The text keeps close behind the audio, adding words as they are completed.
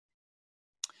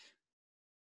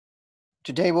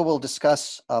Today we will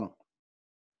discuss the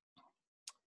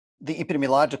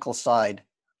epidemiological side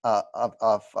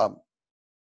of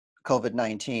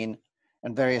COVID-19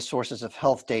 and various sources of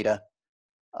health data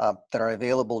that are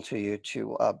available to you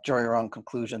to draw your own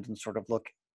conclusions and sort of look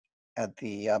at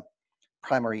the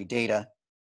primary data.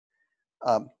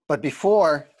 But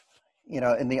before,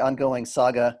 in the ongoing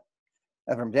saga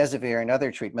of remdesivir and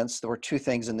other treatments, there were two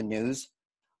things in the news.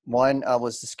 One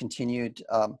was this continued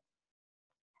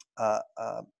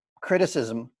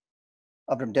criticism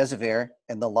of remdesivir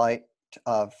in the light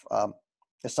of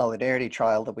the Solidarity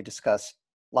trial that we discussed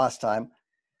last time,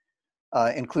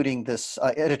 including this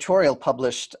editorial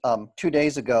published 2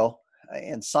 days ago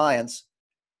in Science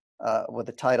with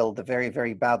the title, "The Very,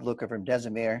 Very Bad Look of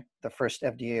Remdesivir, the First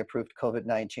FDA-Approved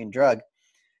COVID-19 Drug."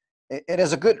 It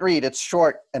is a good read. It's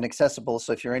short and accessible,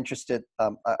 so if you're interested,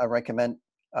 I recommend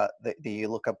that you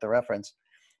look up the reference.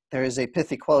 There is a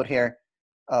pithy quote here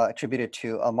attributed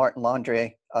to Martin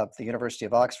Landry of the University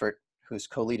of Oxford, who's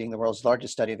co-leading the world's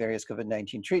largest study of various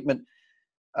COVID-19 treatment,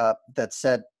 that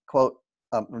said, quote,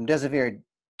 "Remdesivir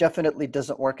definitely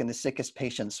doesn't work in the sickest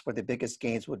patients where the biggest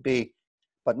gains would be,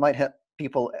 but might help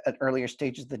people at earlier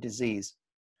stages of the disease.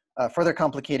 Further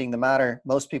complicating the matter,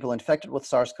 most people infected with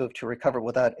SARS-CoV-2 recover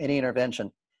without any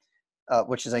intervention,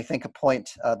 which is, I think, a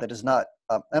point that is not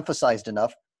emphasized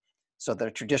enough. So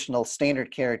the traditional standard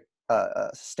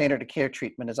of care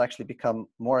treatment has actually become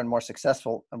more and more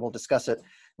successful, and we'll discuss it in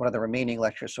one of the remaining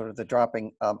lectures, sort of the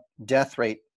dropping death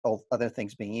rate, all other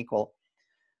things being equal.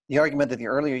 The argument that the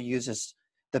earlier uses,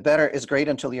 the better is great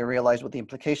until you realize what the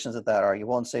implications of that are. You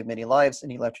won't save many lives,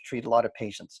 and you'll have to treat a lot of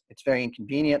patients. It's very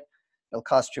inconvenient. It'll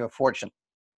cost you a fortune."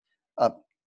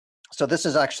 So this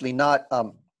is actually not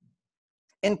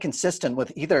inconsistent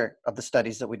with either of the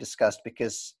studies that we discussed,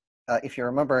 because if you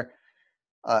remember,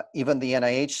 even the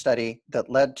NIH study that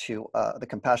led to the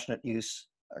compassionate use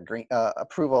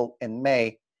approval in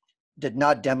May did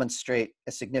not demonstrate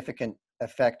a significant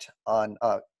effect on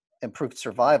improved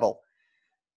survival.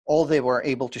 All they were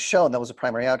able to show, and that was a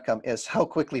primary outcome, is how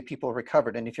quickly people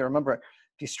recovered. And if you remember,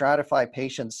 if you stratify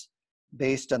patients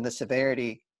based on the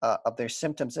severity of their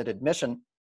symptoms at admission,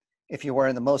 if you were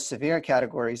in the most severe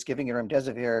categories, giving your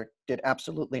remdesivir did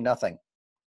absolutely nothing.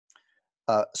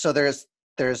 So there's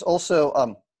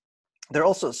also there are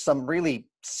also some really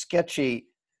sketchy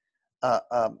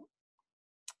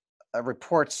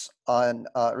reports on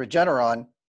Regeneron,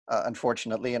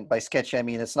 unfortunately, and by sketchy I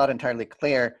mean it's not entirely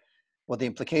clear what the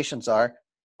implications are.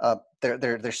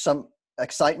 There's some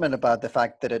excitement about the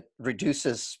fact that it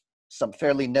reduces some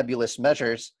fairly nebulous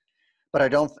measures, but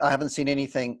I haven't seen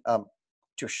anything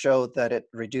to show that it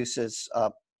reduces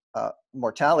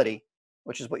mortality,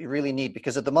 which is what you really need,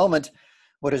 because at the moment,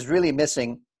 what is really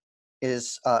missing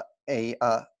is a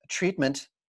treatment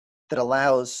that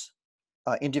allows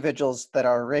individuals that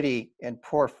are already in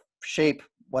poor shape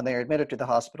when they are admitted to the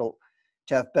hospital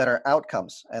to have better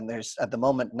outcomes. And there's, at the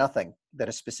moment, nothing that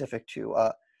is specific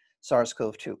to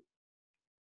SARS-CoV-2.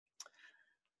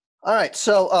 All right,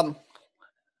 so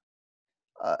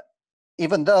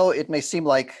even though it may seem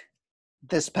like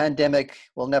this pandemic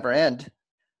will never end,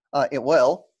 it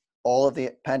will. All of the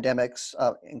pandemics,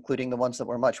 including the ones that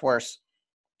were much worse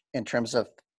in terms of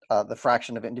the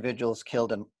fraction of individuals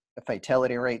killed and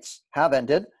fatality rates, have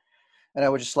ended. And I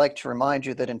would just like to remind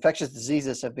you that infectious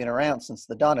diseases have been around since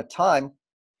the dawn of time.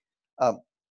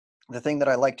 The thing that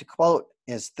I like to quote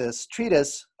is this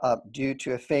treatise due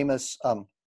to a famous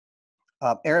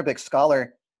Arabic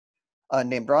scholar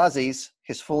named Razi.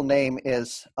 His full name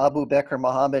is Abu Bakr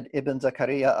Muhammad ibn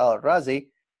Zakaria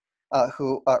al-Razi,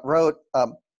 who wrote,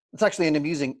 it's actually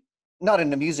not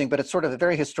an amusing, but it's sort of a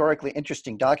very historically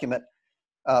interesting document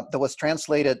that was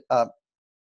translated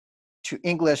to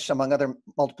English, among other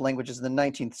multiple languages, in the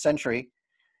 19th century.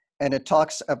 And it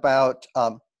talks about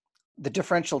the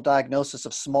differential diagnosis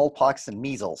of smallpox and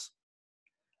measles.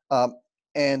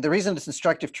 And the reason it's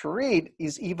instructive to read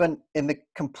is even in the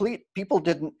complete,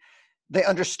 they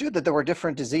understood that there were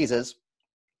different diseases.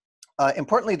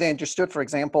 Importantly, they understood, for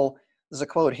example, there's a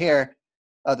quote here,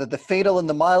 that the fatal and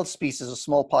the mild species of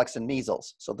smallpox and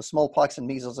measles. So the smallpox and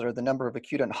measles are the number of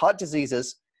acute and hot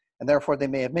diseases, and therefore they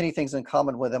may have many things in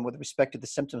common with them with respect to the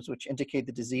symptoms which indicate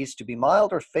the disease to be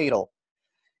mild or fatal.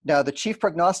 Now, the chief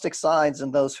prognostic signs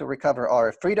in those who recover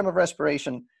are freedom of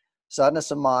respiration, soundness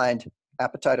of mind,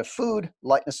 appetite of food,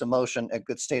 lightness of motion, a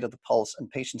good state of the pulse, and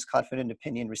patient's confident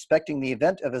opinion respecting the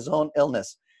event of his own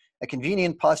illness, a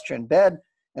convenient posture in bed,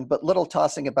 and but little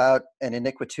tossing about and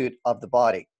iniquitude of the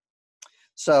body.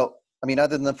 So, I mean,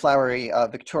 other than the flowery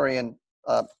Victorian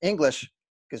English,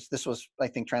 because this was, I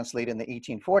think, translated in the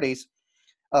 1840s,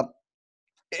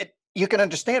 you can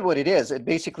understand what it is. It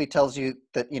basically tells you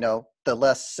that, the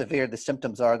less severe the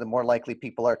symptoms are, the more likely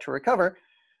people are to recover.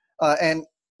 And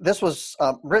this was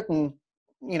written,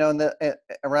 in the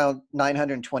around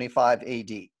 925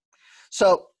 AD.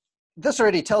 So this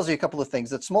already tells you a couple of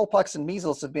things, that smallpox and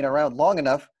measles have been around long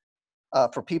enough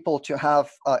for people to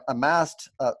have amassed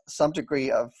some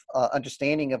degree of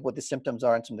understanding of what the symptoms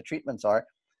are and some of the treatments are,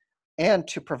 and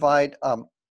to provide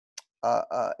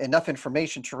enough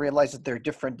information to realize that they're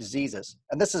different diseases.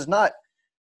 And this is not,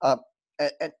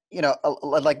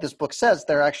 like this book says,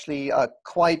 they're actually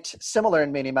quite similar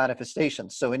in many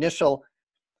manifestations. So initial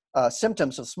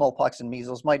symptoms of smallpox and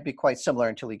measles might be quite similar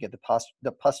until you get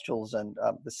the pustules and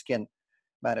the skin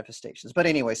manifestations. But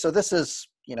anyway, so this is,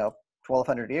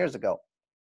 1,200 years ago.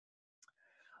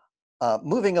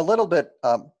 Moving a little bit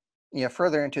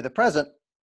further into the present,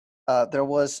 there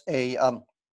was in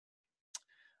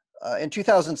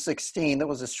 2016, there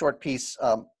was a short piece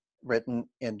written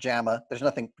in JAMA. There's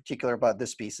nothing particular about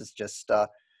this piece. It's just a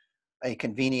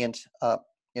convenient,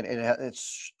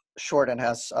 it's short and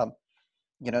has,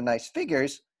 nice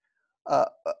figures.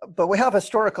 But we have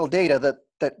historical data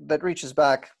that reaches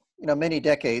back, many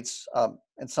decades,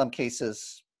 in some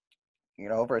cases,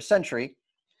 over a century.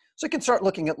 So you can start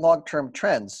looking at long-term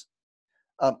trends.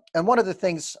 And one of the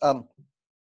things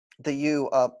that you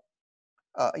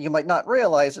might not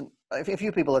realize, and a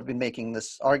few people have been making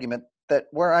this argument, that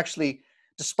we're actually,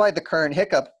 despite the current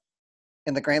hiccup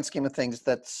in the grand scheme of things,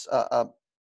 that's what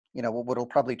it'll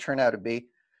probably turn out to be,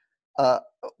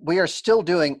 we are still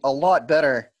doing a lot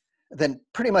better than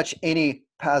pretty much any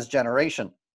past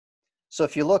generation. So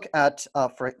if you look at,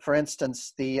 for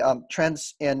instance, the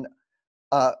trends in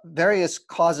various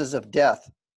causes of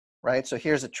death, right? So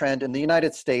here's a trend in the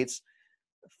United States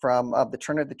from the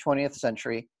turn of the 20th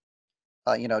century,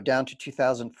 down to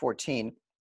 2014.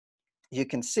 You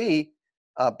can see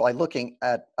by looking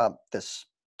at this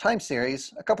time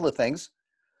series, a couple of things.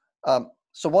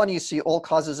 So one, you see all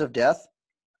causes of death.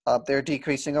 They're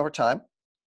decreasing over time.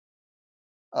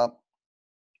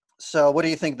 So what do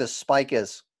you think the spike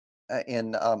is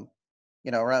in,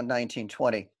 around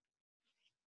 1920?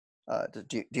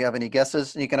 Do you have any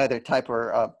guesses? You can either type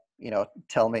or,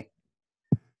 tell me.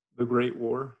 The Great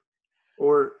War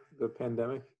or the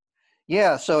pandemic?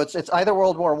 Yeah, so it's either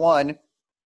World War I,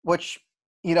 which,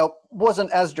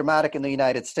 wasn't as dramatic in the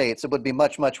United States. It would be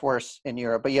much, much worse in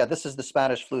Europe. But yeah, this is the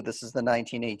Spanish flu. This is the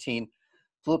 1918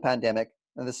 flu pandemic.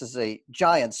 And this is a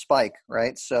giant spike,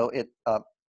 right? So it,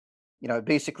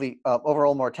 basically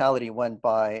overall mortality went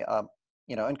by,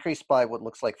 increased by what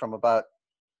looks like from about,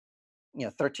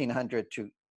 1,300 to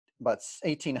about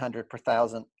 1,800 per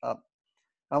thousand,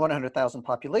 100,000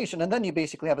 population. And then you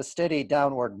basically have a steady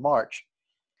downward march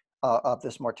of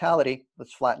this mortality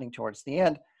that's flattening towards the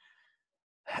end.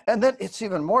 And then it's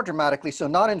even more dramatically, so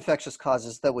non-infectious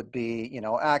causes that would be,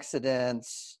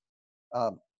 accidents,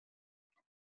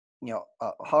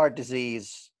 heart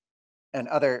disease, and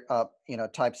other,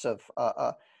 types of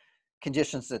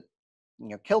conditions that,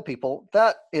 kill people,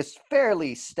 that is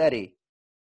fairly steady.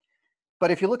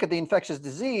 But if you look at the infectious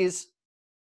disease,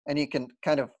 and you can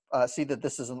kind of see that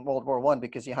this is in World War I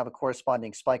because you have a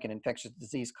corresponding spike in infectious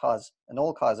disease cause and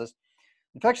all causes.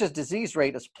 Infectious disease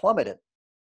rate has plummeted,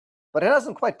 but it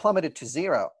hasn't quite plummeted to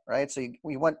zero, right? So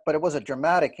we went, but it was a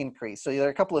dramatic increase. So there are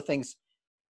a couple of things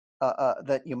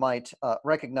that you might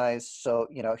recognize. So,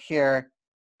 here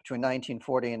between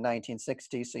 1940 and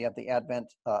 1960, so you have the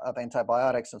advent of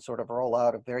antibiotics and sort of a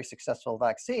rollout of very successful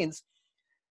vaccines,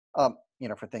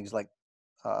 for things like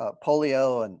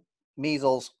polio and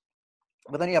measles.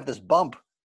 But then you have this bump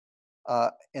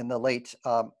in the late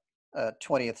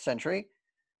 20th century,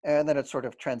 and then it sort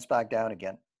of trends back down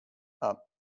again.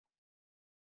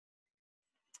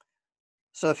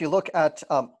 So if you look at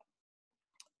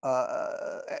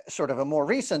sort of a more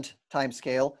recent time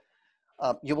scale,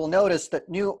 you will notice that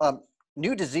new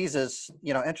diseases,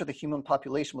 enter the human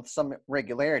population with some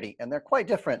regularity, and they're quite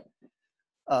different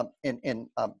in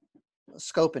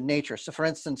scope and nature. So for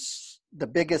instance, the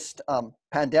biggest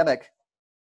pandemic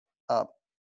of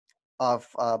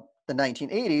the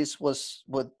 1980s was,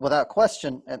 without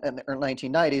question, and the early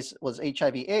 1990s, was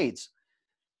HIV/AIDS.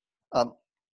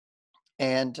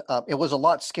 And it was a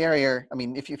lot scarier. I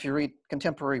mean, if you read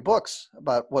contemporary books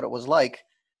about what it was like,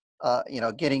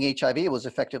 getting HIV was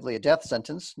effectively a death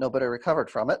sentence. Nobody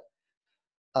recovered from it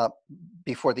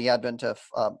before the advent of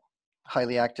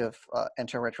highly active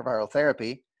antiretroviral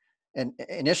therapy. And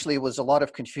initially, it was a lot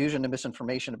of confusion and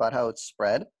misinformation about how it's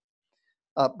spread.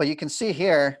 But you can see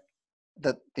here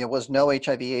that there was no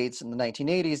HIV/AIDS in the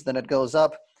 1980s. Then it goes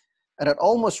up, and it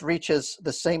almost reaches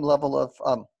the same level of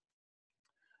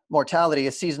mortality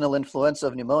is seasonal influenza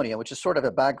of pneumonia, which is sort of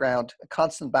a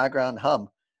constant background hum.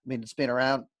 I mean, it's been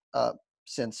around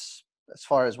since, as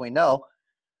far as we know,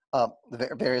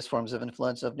 various forms of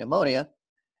influenza of pneumonia.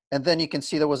 And then you can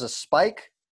see there was a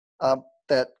spike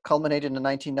that culminated in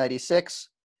 1996,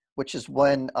 which is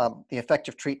when the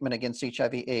effective treatment against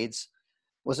HIV/AIDS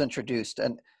was introduced.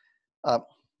 And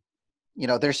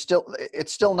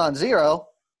it's still non-zero,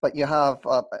 but you have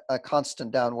a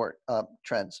constant downward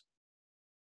trends.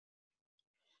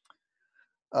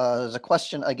 There's a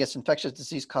question, I guess infectious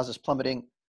disease causes plummeting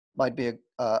might be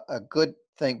a good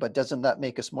thing, but doesn't that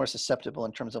make us more susceptible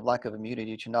in terms of lack of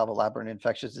immunity to novel aberrant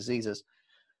infectious diseases?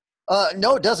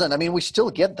 No, it doesn't. I mean, we still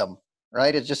get them,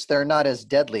 right? It's just they're not as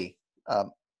deadly.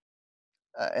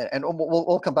 And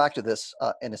we'll come back to this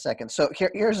in a second. So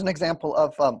here's an example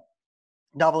of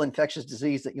novel infectious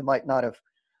disease that you might not have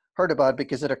heard about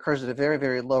because it occurs at a very,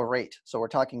 very low rate. So we're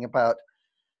talking about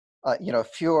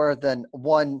fewer than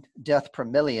 1 death per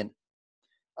million.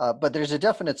 But there's a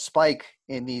definite spike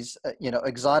in these,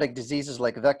 exotic diseases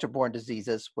like vector-borne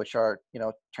diseases, which are,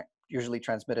 usually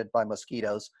transmitted by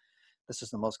mosquitoes. This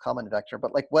is the most common vector.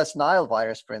 But like West Nile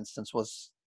virus, for instance,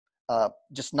 was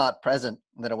just not present.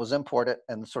 And then it was imported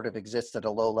and sort of exists at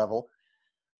a low level.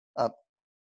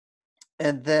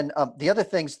 And then the other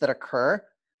things that occur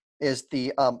is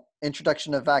the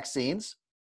introduction of vaccines,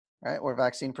 right, or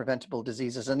vaccine preventable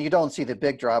diseases. And you don't see the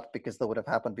big drop because that would have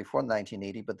happened before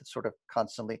 1980, but it's sort of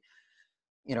constantly,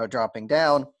 dropping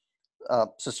down.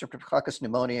 So Streptococcus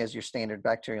pneumonia is your standard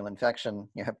bacterial infection.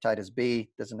 Your hepatitis B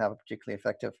doesn't have a particularly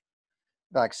effective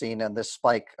vaccine. And this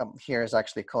spike here is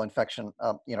actually co-infection.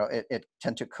 It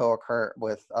tend to co-occur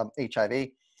with HIV.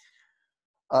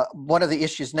 One of the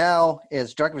issues now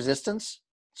is drug resistance.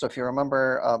 So if you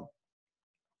remember,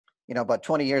 about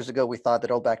 20 years ago, we thought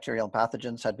that all bacterial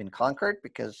pathogens had been conquered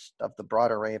because of the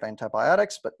broad array of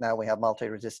antibiotics, but now we have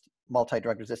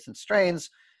multi-drug resistant strains.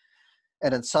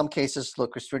 And in some cases,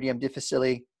 Clostridium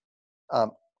difficile,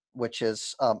 which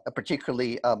is a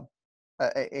particularly a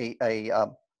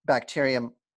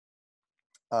bacterium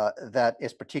that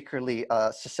is particularly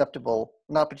susceptible,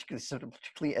 not particularly susceptible,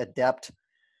 particularly adept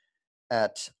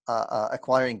at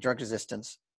acquiring drug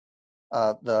resistance.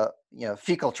 The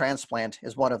fecal transplant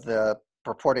is one of the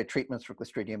purported treatments for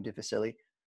Clostridium difficile,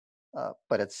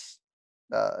 but it's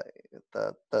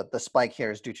the spike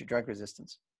here is due to drug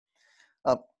resistance.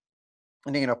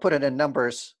 And put it in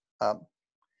numbers,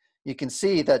 you can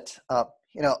see that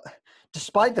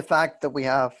despite the fact that we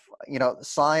have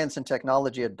science and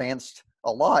technology advanced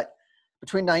a lot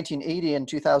between 1980 and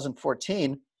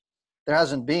 2014, there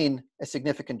hasn't been a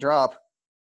significant drop.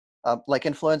 Like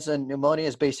influenza and pneumonia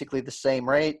is basically the same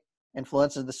rate.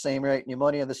 Influenza is the same rate.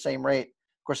 Pneumonia the same rate.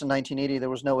 Of course, in 1980 there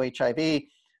was no HIV. A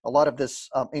lot of this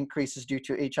increase is due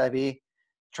to HIV.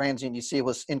 Transient, you see,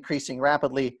 was increasing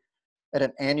rapidly at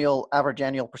an average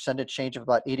annual percentage change of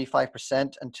about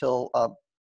 85% until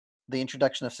the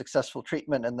introduction of successful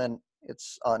treatment, and then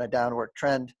it's on a downward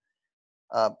trend.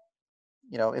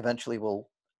 Eventually we'll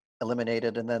eliminate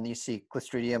it, and then you see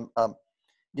Clostridium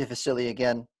difficile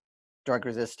again, drug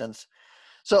resistance.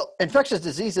 So infectious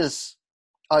diseases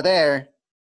are there,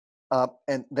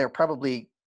 and they're probably,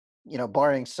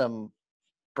 barring some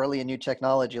brilliant new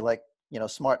technology like,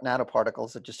 smart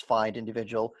nanoparticles that just find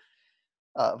individual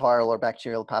viral or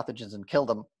bacterial pathogens and kill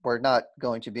them, we're not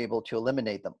going to be able to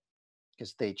eliminate them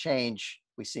because they change.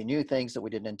 We see new things that we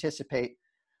didn't anticipate.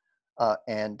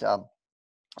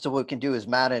 So what we can do is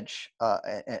manage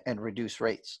and reduce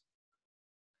rates.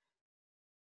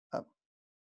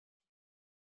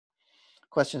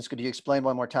 Questions, could you explain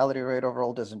why mortality rate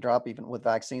overall doesn't drop even with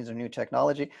vaccines or new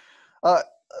technology?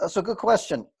 So good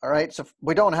question, all right? So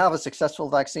we don't have a successful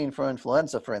vaccine for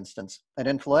influenza, for instance, and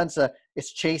influenza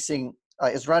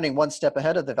is running one step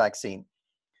ahead of the vaccine.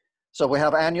 So we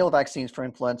have annual vaccines for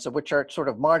influenza, which are sort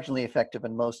of marginally effective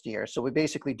in most years. So we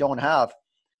basically don't have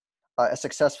a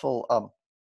successful,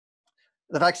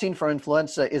 the vaccine for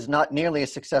influenza is not nearly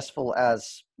as successful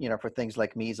as, for things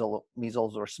like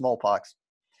measles or smallpox.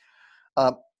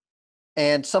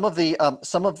 And some of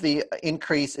the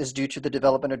increase is due to the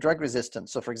development of drug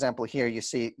resistance. So for example, here you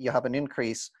see you have an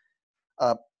increase.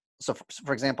 So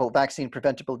for example, vaccine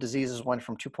preventable diseases went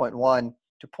from 2.1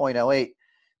 to 0.08.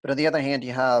 But on the other hand,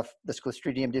 you have this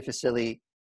Clostridium difficile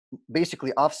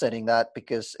basically offsetting that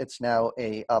because it's now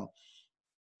a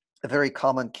very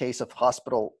common case of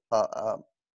hospital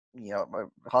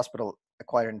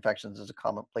acquired infections is a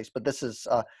commonplace. But this is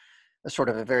sort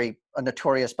of a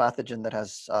notorious pathogen that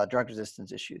has drug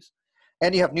resistance issues.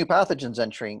 And you have new pathogens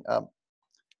entering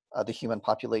the human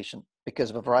population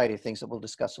because of a variety of things that we'll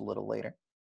discuss a little later.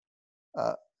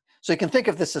 So you can think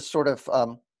of this as sort of,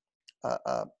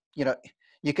 you know,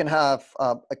 you can have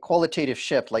a qualitative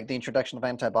shift, like the introduction of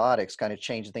antibiotics kind of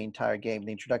changed the entire game.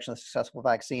 The introduction of successful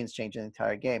vaccines changed the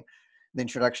entire game. The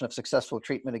introduction of successful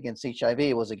treatment against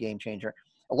HIV was a game changer.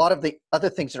 A lot of the other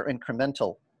things are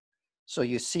incremental. So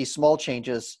you see small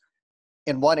changes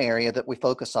in one area that we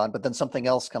focus on, but then something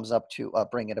else comes up to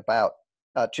bring it about,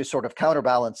 to sort of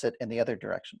counterbalance it in the other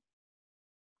direction.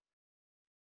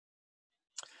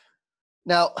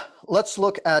 Now, let's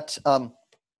look at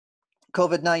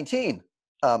COVID-19,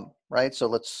 right? So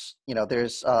let's, you know,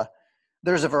 there's a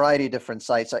variety of different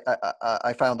sites.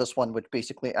 I found this one which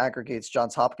basically aggregates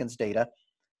Johns Hopkins data.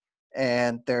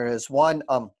 And there is one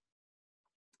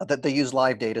that they use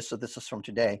live data. So this is from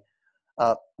today.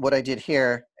 What I did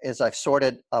here is I've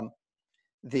sorted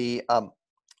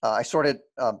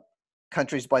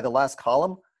countries by the last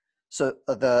column. So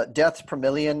the deaths per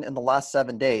million in the last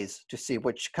 7 days to see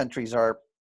which countries are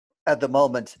at the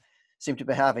moment seem to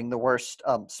be having the worst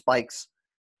spikes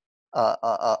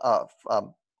of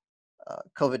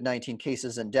COVID-19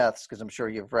 cases and deaths, because I'm sure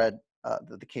you've read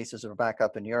that the cases are back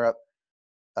up in Europe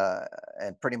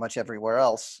and pretty much everywhere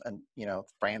else. And, you know,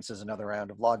 France is another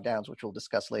round of lockdowns, which we'll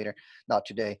discuss later, not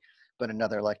today, but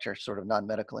another lecture, sort of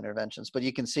non-medical interventions. But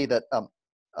you can see that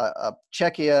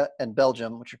Czechia and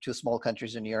Belgium, which are two small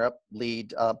countries in Europe,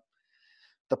 lead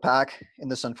the pack in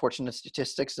this unfortunate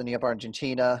statistics. Then you have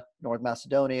Argentina, North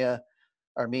Macedonia,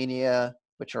 Armenia,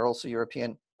 which are also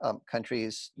European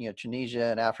countries, you know, Tunisia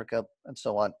and Africa, and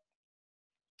so on.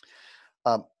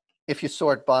 If you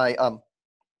sort by, so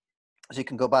you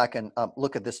can go back and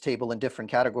look at this table in different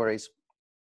categories.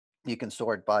 You can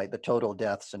sort by the total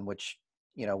deaths in which,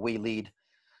 you know, we lead,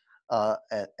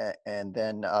 and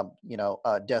then, you know,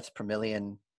 deaths per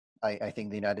million. I think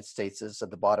the United States is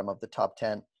at the bottom of the top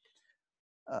 10.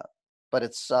 But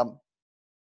it's,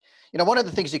 you know, one of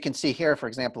the things you can see here, for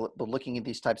example, looking at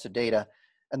these types of data,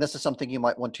 and this is something you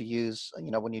might want to use, you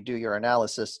know, when you do your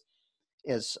analysis,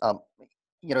 is,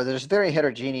 you know, there's very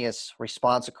heterogeneous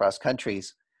response across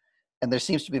countries, and there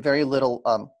seems to be very little,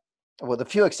 with a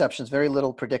few exceptions, very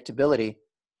little predictability,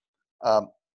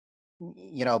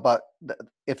 you know, about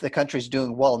if the country's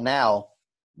doing well now,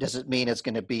 does it mean it's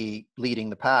going to be leading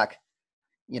the pack,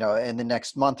 you know, in the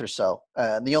next month or so?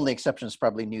 And the only exception is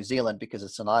probably New Zealand, because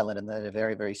it's an island and they have a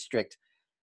very, very strict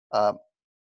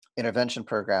intervention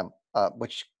program,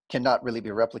 which cannot really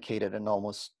be replicated in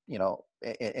almost, you know,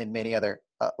 in many other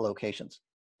locations.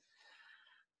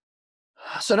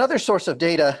 So another source of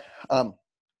data,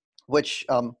 which,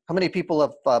 how many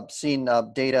people have seen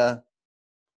data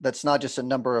that's not just a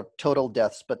number of total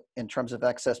deaths, but in terms of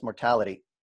excess mortality,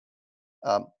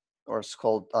 or it's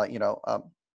called, you know,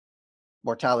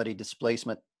 mortality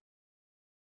displacement?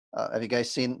 Have you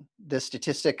guys seen this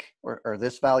statistic or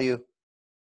this value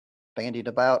bandied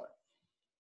about?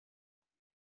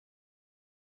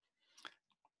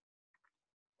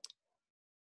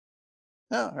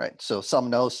 Oh, all right, so some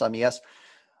no, some yes.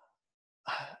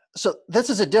 So this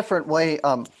is a different way,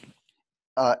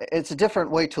 it's a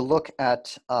different way to look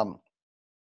at the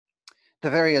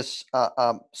various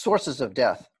sources of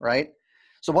death, right?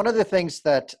 So one of the things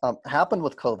that happened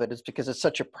with COVID is because it's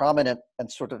such a prominent and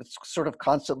it's sort of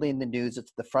constantly in the news,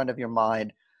 it's the front of your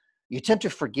mind, you tend to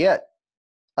forget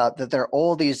that there are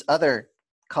all these other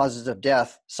causes of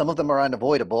death. Some of them are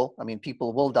unavoidable. I mean,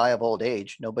 people will die of old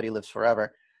age. Nobody lives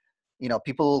forever. You know,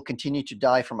 people will continue to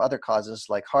die from other causes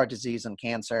like heart disease and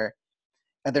cancer.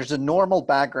 And there's a normal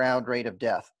background rate of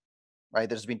death, right?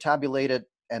 That has been tabulated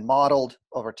and modeled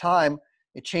over time.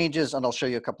 It changes, and I'll show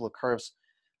you a couple of curves.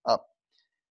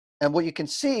 And what you can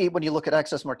see when you look at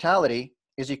excess mortality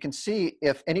is you can see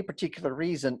if any particular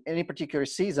reason, any particular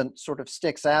season sort of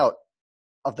sticks out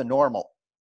of the normal.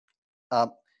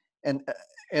 And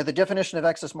the definition of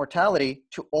excess mortality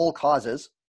to all causes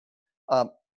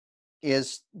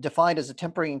is defined as a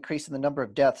temporary increase in the number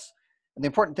of deaths. And the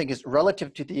important thing is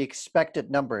relative to the expected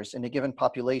numbers in a given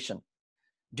population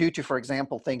due to, for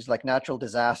example, things like natural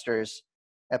disasters,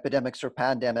 epidemics or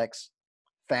pandemics,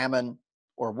 famine,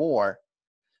 or war.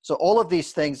 So all of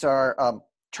these things are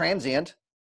transient,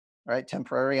 right?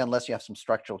 Temporary, unless you have some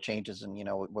structural changes and, you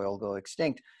know, it will go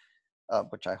extinct,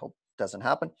 which I hope doesn't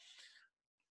happen.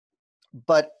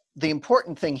 But the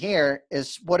important thing here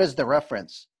is, what is the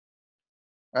reference,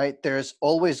 right? There's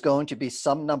always going to be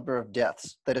some number of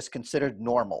deaths that is considered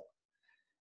normal.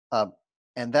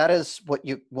 And that is what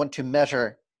you want to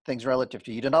measure things relative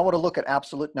to. You do not want to look at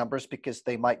absolute numbers because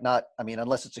they might not, I mean,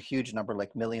 unless it's a huge number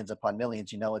like millions upon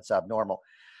millions, you know it's abnormal.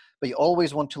 But you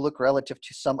always want to look relative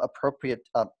to some appropriate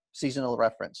seasonal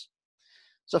reference.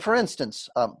 So for instance,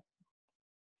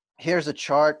 here's a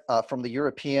chart from the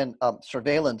European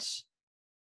Surveillance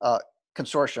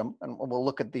Consortium, and we'll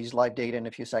look at these live data in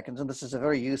a few seconds. And this is a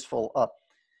very useful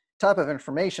type of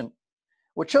information,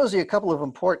 which shows you a couple of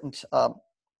important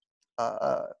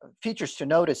features to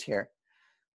notice here.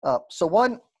 So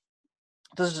one,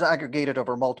 this is aggregated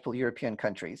over multiple European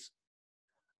countries.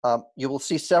 You will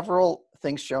see several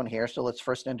things shown here. So let's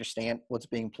first understand what's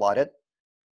being plotted.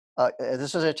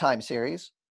 This is a time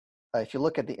series. If you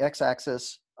look at the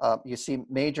x-axis, you see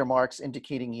major marks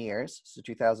indicating years. So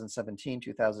 2017,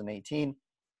 2018.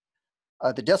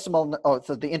 The decimal,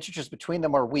 so the integers between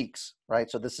them are weeks, right?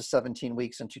 So this is 17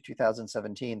 weeks into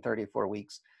 2017, 34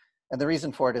 weeks. And the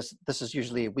reason for it is this is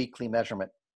usually a weekly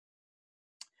measurement.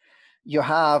 You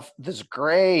have this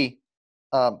gray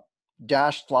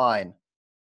dashed line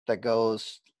that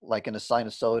goes like in a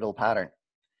sinusoidal pattern.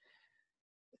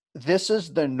 This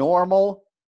is the normal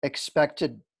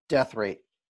expected death rate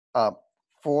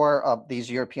for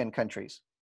these European countries.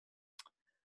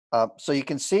 So you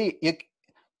can see,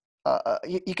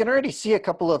 you can already see a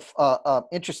couple of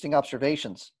interesting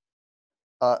observations.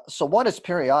 So one is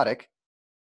periodic,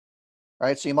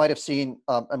 right? So you might have seen,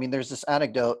 I mean, there's this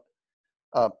anecdote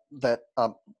that,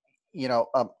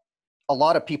 a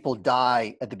lot of people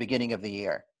die at the beginning of the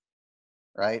year,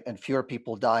 right? And fewer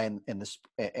people die in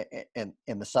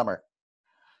the summer.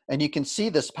 And you can see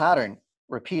this pattern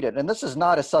repeated. And this is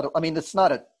not a subtle, I mean, it's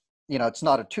not a, it's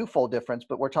not a twofold difference,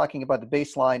 but we're talking about the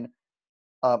baseline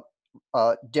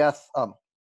death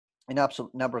in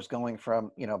absolute numbers going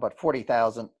from, about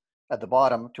 40,000 at the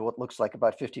bottom to what looks like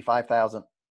about 55,000,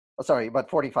 about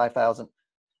 45,000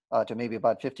 to maybe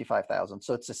about 55,000.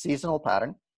 So it's a seasonal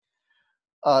pattern.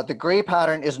 The gray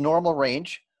pattern is normal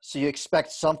range. So you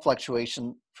expect some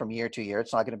fluctuation from year to year.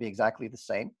 It's not going to be exactly the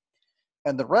same.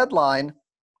 And the red line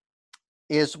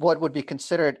is what would be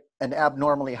considered an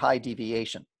abnormally high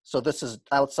deviation. So this is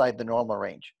outside the normal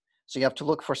range. So you have to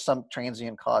look for some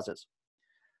transient causes.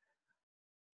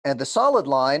 And the solid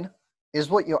line is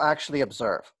what you actually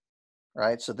observe,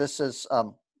 right? So this is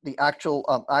the actual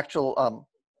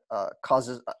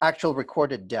causes, actual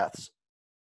recorded deaths.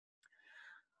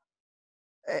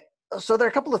 So there are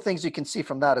a couple of things you can see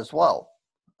from that as well,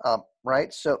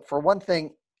 right? So for one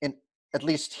thing, at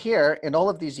least here, in all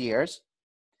of these years,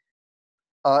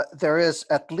 there is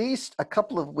at least a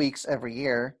couple of weeks every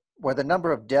year where the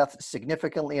number of deaths is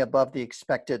significantly above the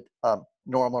expected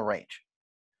normal range,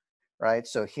 right?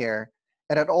 So here,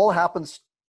 and it all happens,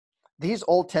 these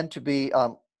all tend to be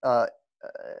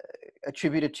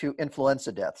attributed to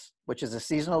influenza deaths, which is a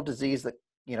seasonal disease that,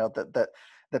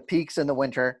 the peaks in the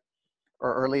winter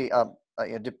or early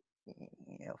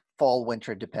fall,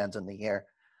 winter, depends on the year.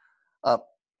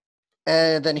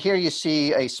 And then here you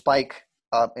see a spike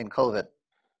in COVID,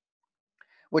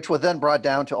 which was then brought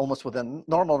down to almost within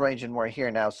normal range, and we're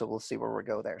here now, so we'll see where we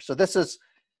go there. So this is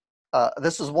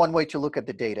one way to look at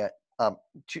the data,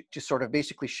 to sort of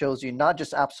basically shows you not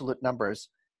just absolute numbers,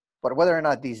 but whether or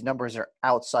not these numbers are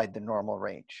outside the normal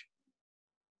range.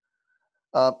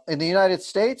 In the United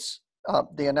States,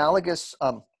 the analogous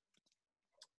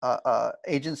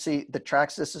agency that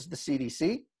tracks this is the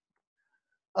CDC.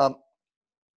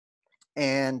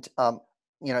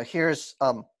 Here's,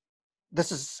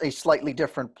 this is a slightly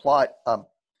different plot,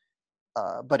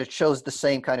 but it shows the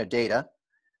same kind of data.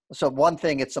 So one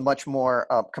thing, it's a much more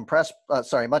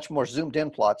much more zoomed in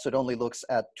plot, so it only looks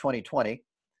at 2020.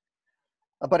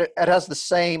 But it has the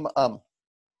same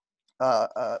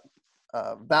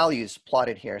values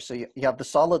plotted here. So you have the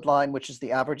solid line, which is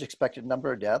the average expected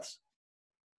number of deaths.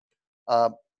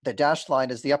 The dashed line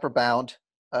is the upper bound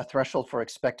threshold for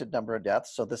expected number of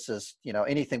deaths. So this is,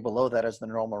 anything below that is the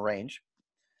normal range.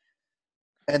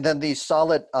 And then the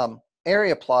solid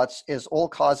area plots is all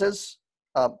causes,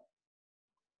 the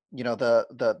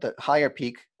higher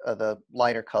peak, the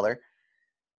lighter color.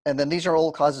 And then these are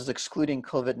all causes excluding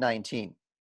COVID-19.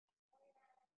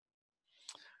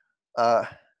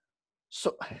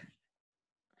 So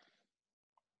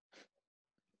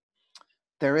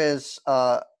there is,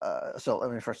 so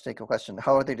let me first take a question.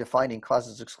 How are they defining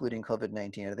causes excluding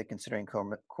COVID-19? Are they considering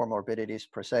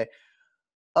comorbidities per se?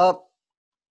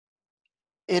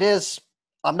 It is,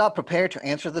 I'm not prepared to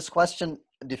answer this question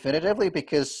definitively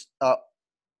because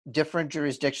different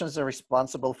jurisdictions are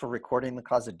responsible for recording the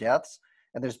cause of deaths.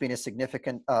 And there's been a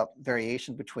significant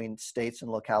variation between states and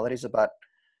localities about,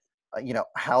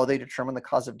 how they determine the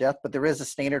cause of death. But there is a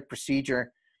standard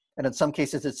procedure, and in some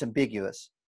cases it's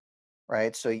ambiguous,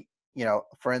 right? So,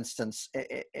 for instance,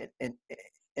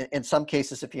 in some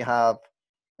cases, if you have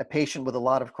a patient with a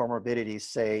lot of comorbidities,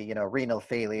 say, renal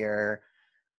failure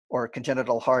or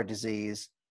congenital heart disease,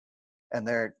 and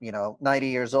they're, 90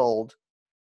 years old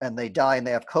and they die and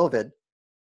they have COVID,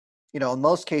 in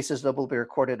most cases, they will be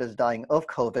recorded as dying of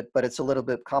COVID, but it's a little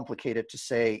bit complicated to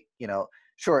say,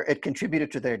 sure, it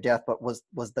contributed to their death, but was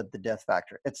that the death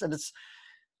factor?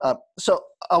 So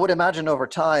I would imagine over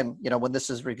time, when this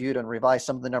is reviewed and revised,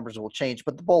 some of the numbers will change,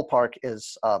 but the ballpark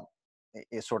is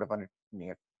sort of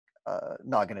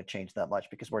not going to change that much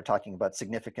because we're talking about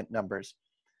significant numbers.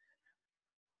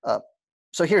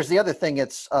 So here's the other thing.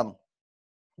 It's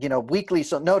weekly.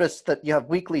 So notice that you have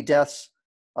weekly deaths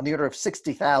on the order of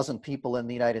 60,000 people in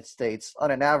the United States.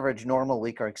 On an average normal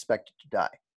week are expected to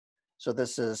die. So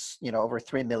this is over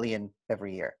 3 million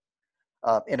every year.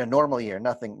 In a normal year,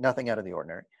 nothing out of the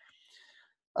ordinary.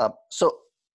 So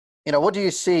what do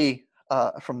you see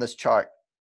from this chart?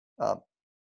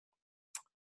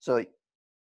 So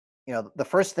the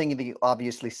first thing that you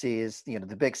obviously see is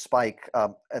the big spike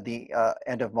at the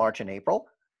end of March and April,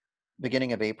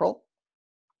 beginning of April.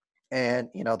 And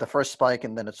the first spike,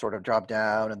 and then it sort of dropped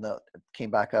down, and it came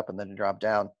back up, and then it dropped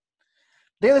down.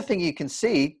 The other thing you can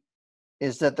see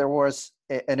is that there was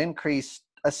an increase,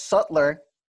 a subtler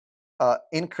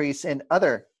increase in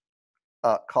other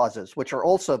causes, which are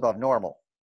also above normal.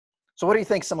 So what do you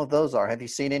think some of those are? Have you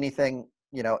seen anything,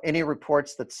 any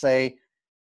reports that say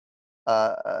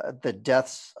the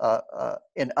deaths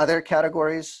in other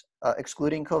categories,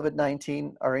 excluding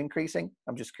COVID-19, are increasing?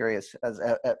 I'm just curious.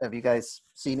 Have you guys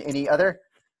seen any other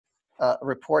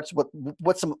reports?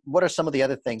 What are some of the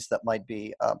other things that might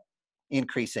be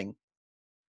increasing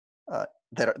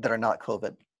that are not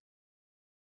COVID?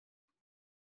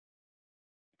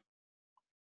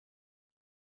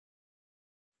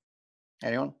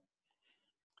 Anyone?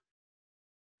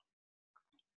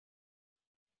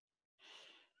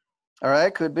 All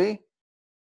right, could be.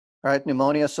 All right,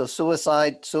 pneumonia. So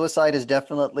suicide is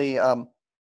definitely a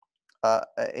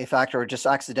factor, or just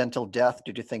accidental death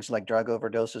due to things like drug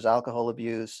overdoses, alcohol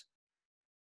abuse,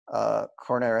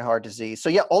 coronary heart disease. So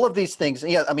yeah, all of these things.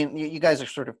 Yeah, I mean, you guys are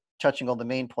sort of touching on the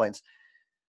main points,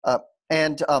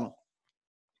 and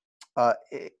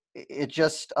it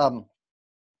just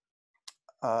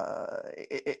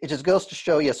goes to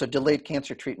show, yeah. So delayed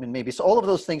cancer treatment, maybe. So all of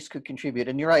those things could contribute.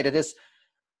 And you're right, it is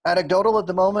anecdotal at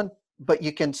the moment, but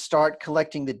you can start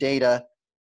collecting the data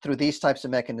through these types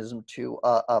of mechanisms to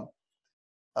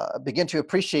begin to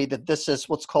appreciate that this is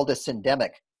what's called a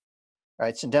syndemic.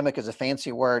 Right? Syndemic is a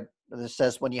fancy word that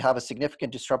says when you have a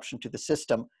significant disruption to the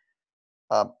system,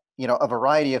 a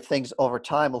variety of things over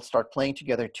time will start playing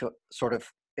together to sort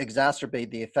of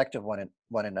exacerbate the effect of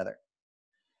one another.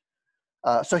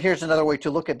 So here's another way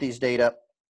to look at these data,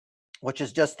 which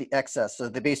is just the excess. So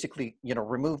they basically,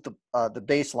 remove the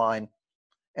baseline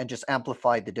and just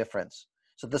amplify the difference.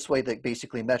 So this way, that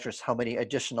basically measures how many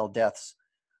additional deaths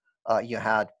you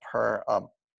had per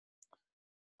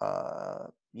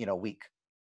week.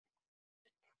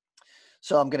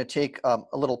 So I'm going to take a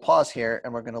little pause here,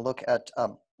 and we're going to look at.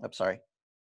 I'm sorry.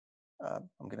 I'm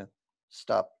going to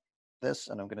stop this,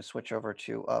 and I'm going to switch over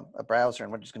to a browser,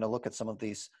 and we're just going to look at some of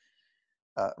these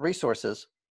resources.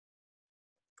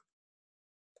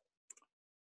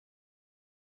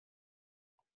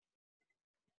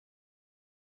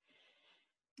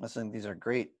 I think these are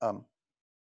great. All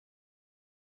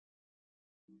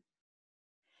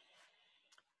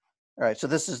right, so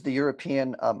this is the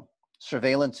European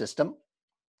surveillance system,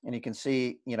 and you can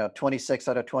see, 26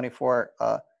 out of 24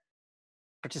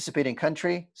 participating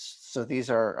countries. So these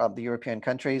are the European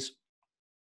countries.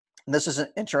 And this is an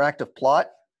interactive plot,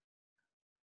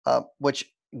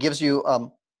 which gives you,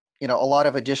 a lot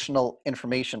of additional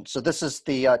information. So this is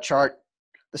the chart,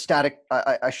 the static.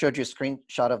 I showed you a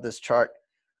screenshot of this chart.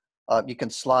 You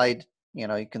can slide,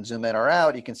 you can zoom in or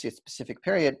out. You can see a specific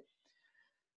period.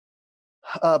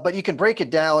 But you can break it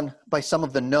down by some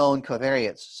of the known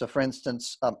covariates. So for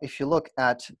instance, if you look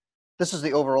at, this is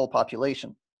the overall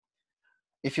population.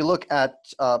 If you look at,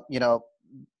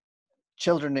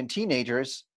 children and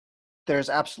teenagers, there's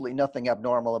absolutely nothing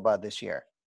abnormal about this year.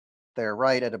 They're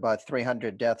right at about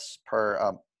 300 deaths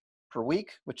per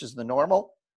week, which is the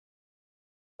normal.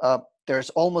 There's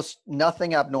almost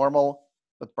nothing abnormal,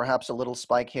 with perhaps a little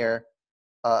spike here,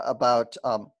 about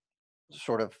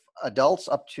sort of adults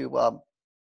up to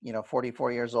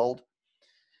 44 years old.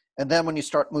 And then when you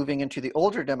start moving into the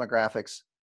older demographics,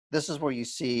 this is where you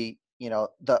see,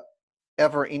 the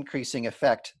ever increasing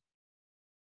effect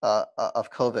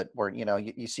of COVID, where,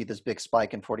 you see this big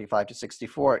spike in 45 to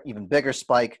 64, even bigger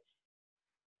spike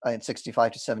in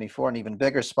 65 to 74, and even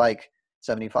bigger spike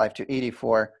 75 to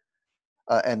 84,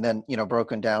 and then,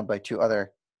 broken down by two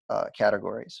other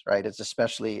categories, right? It's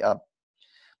especially,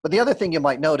 but the other thing you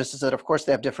might notice is that, of course,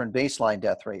 they have different baseline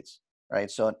death rates. right?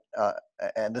 So,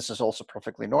 and this is also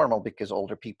perfectly normal because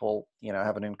older people,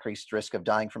 have an increased risk of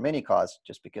dying from any cause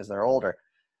just because they're older.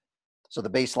 So the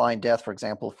baseline death, for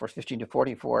example, for 15 to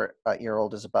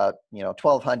 44-year-old is about,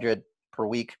 1,200 per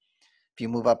week. If you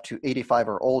move up to 85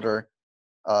 or older,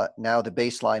 now the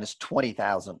baseline is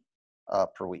 20,000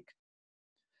 per week.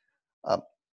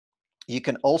 You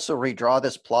can also redraw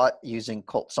this plot using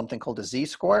something called a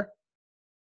z-score.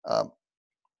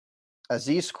 A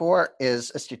z-score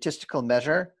is a statistical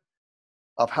measure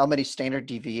of how many standard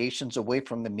deviations away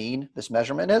from the mean this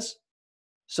measurement is.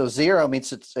 So 0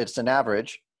 means it's an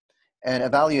average, and a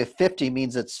value of 50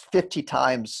 means it's 50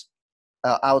 times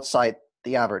outside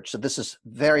the average. So this is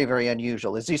very, very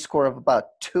unusual. A z-score of about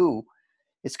 2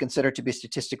 is considered to be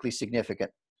statistically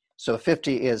significant. So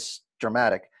 50 is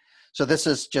dramatic. So this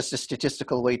is just a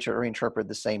statistical way to reinterpret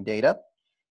the same data.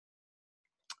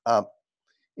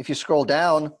 If you scroll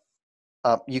down,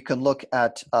 you can look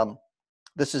at,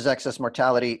 this is excess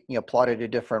mortality, plotted a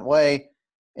different way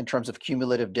in terms of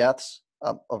cumulative deaths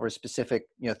over a specific,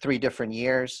 3 different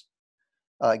years,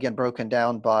 again, broken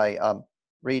down by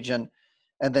region.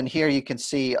 And then here you can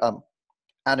see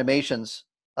animations,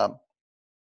 and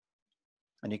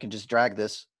you can just drag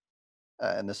this,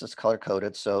 and this is color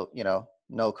coded. So,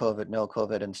 no COVID, no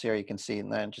COVID. And so here you can see,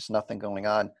 and then just nothing going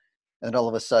on. And all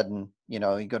of a sudden, you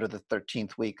go to the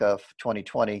 13th week of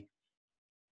 2020,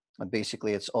 and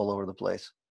basically it's all over the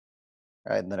place,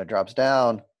 right? And then it drops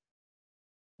down,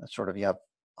 and sort of you have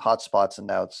hot spots, and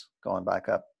now it's going back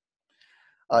up.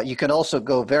 You can also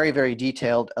go very, very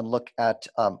detailed and look at,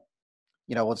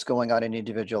 what's going on in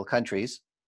individual countries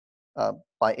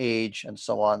by age and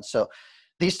so on. So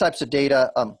these types of data,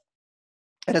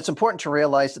 and it's important to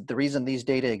realize that the reason these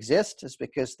data exist is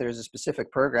because there's a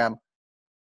specific program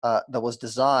that was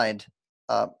designed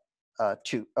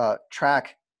to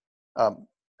track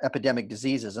epidemic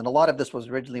diseases. And a lot of this was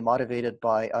originally motivated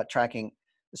by tracking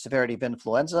the severity of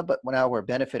influenza, but now we're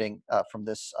benefiting from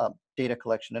this data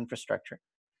collection infrastructure.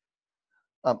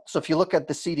 So if you look at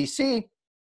the CDC,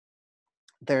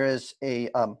 there is a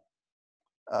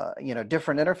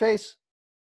different interface,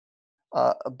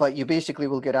 but you basically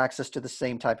will get access to the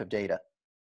same type of data,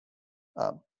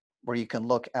 where you can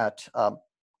look at,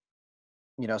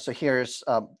 so here's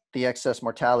the excess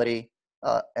mortality,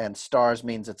 and stars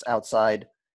means it's outside.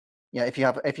 If you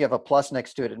have a plus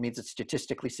next to it, it means it's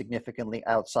statistically significantly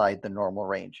outside the normal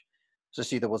range. So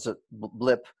see, there was a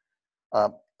blip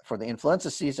for the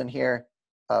influenza season here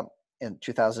in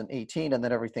 2018, and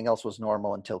then everything else was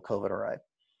normal until COVID arrived.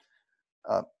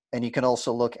 And you can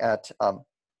also look at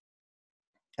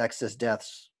excess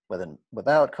deaths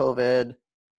without COVID.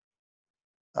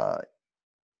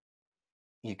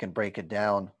 You can break it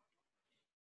down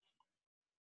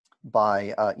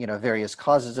by various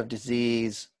causes of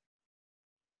disease.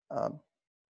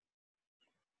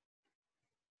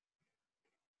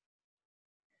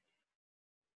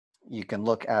 You can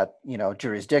look at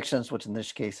jurisdictions, which in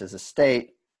this case is a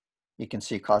state. You can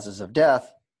see causes of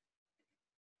death.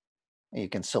 You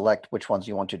can select which ones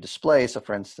you want to display. So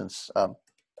for instance,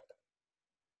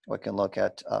 we can look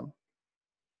at,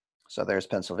 so there's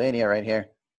Pennsylvania right here.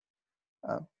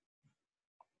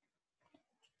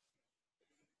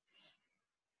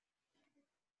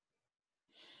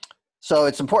 So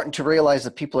it's important to realize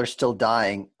that people are still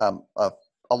dying of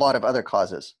a lot of other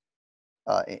causes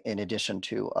in addition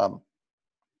to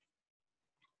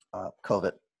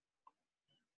COVID.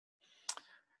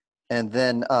 And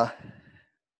then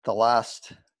the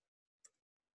last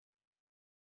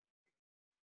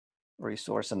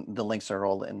resource, and the links are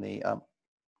all in the,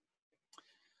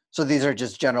 so these are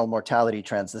just general mortality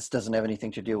trends. This doesn't have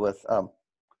anything to do with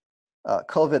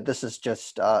COVID. This is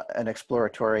just an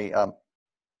exploratory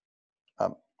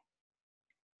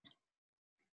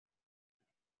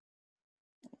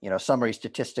summary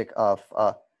statistic of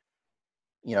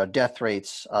death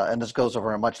rates, and this goes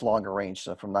over a much longer range,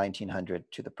 so from 1900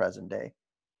 to the present day.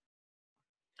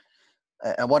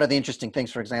 And one of the interesting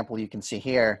things, for example, you can see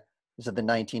here is that the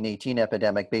 1918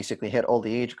 epidemic basically hit all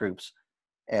the age groups,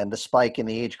 and the spike in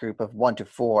the age group of 1 to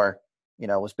 4,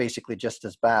 was basically just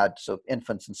as bad. So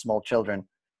infants and small children,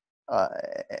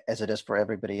 as it is for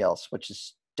everybody else, which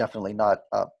is definitely not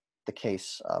the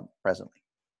case presently.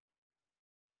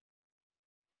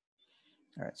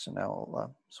 All right, so now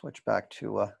I'll switch back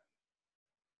to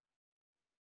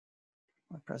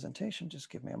my presentation.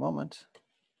 Just give me a moment.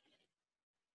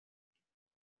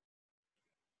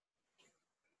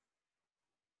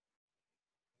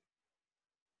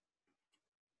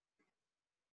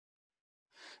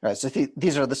 All right, so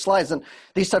these are the slides, and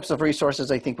these types of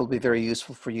resources I think will be very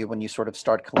useful for you when you sort of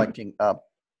start collecting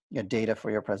data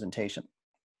for your presentation.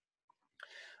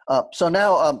 So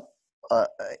now,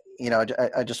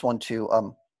 I just want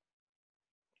to,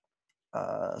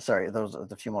 sorry, those are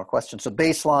a few more questions. So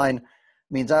baseline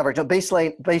means average. No,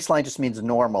 baseline just means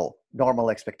normal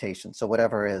expectation. So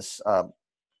whatever is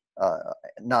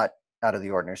not out of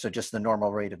the ordinary. So just the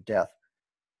normal rate of death.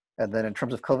 And then in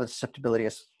terms of COVID susceptibility,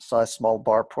 I saw a small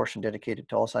bar portion dedicated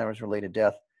to Alzheimer's related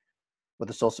death. Would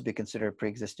this also be considered a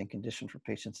pre-existing condition for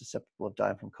patients susceptible of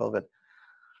dying from COVID?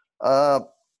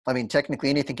 I mean,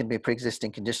 technically anything can be a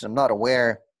pre-existing condition. I'm not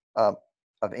aware of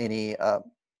any,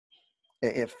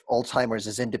 if Alzheimer's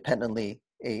is independently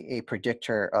a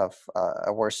predictor of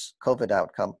a worse COVID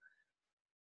outcome.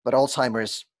 But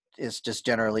Alzheimer's is just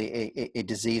generally a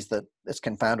disease that is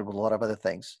confounded with a lot of other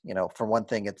things. You know, for one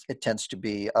thing, it tends to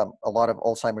be a lot of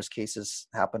Alzheimer's cases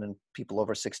happen in people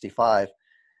over 65.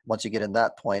 Once you get in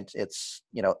that point, it's,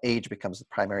 you know, age becomes the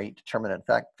primary determinant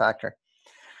factor.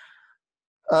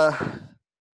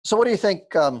 So what do you think,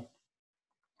 can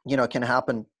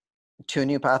happen to a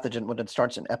new pathogen when it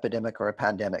starts an epidemic or a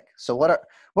pandemic? So what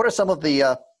are some of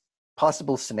the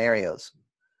possible scenarios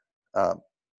that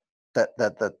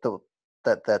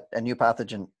a new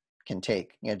pathogen can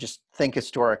take? You know, just think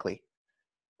historically.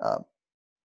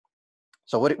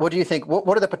 So what do you think?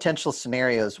 What are the potential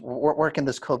scenarios? Where can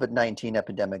this COVID-19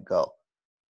 epidemic go?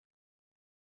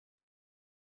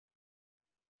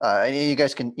 And you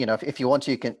guys can, you know, if you want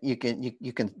to, you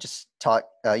can just talk.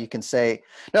 You can say,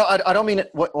 no, I don't mean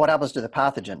what happens to the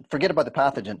pathogen. Forget about the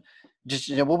pathogen. Just,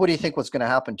 you know, what do you think what's going to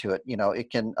happen to it? You know,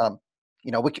 it can,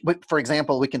 for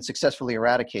example, we can successfully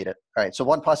eradicate it. All right. So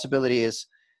one possibility is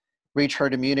reach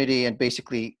herd immunity and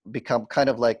basically become kind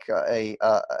of like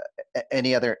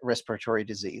any other respiratory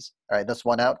disease. All right. That's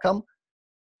one outcome.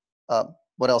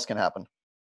 What else can happen?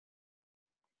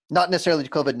 Not necessarily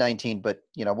COVID-19, but,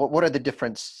 you know, what are the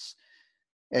difference?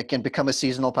 It can become a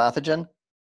seasonal pathogen.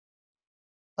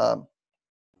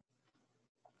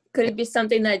 Could it be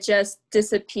something that just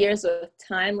disappears with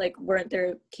time? Like, weren't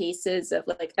there cases of,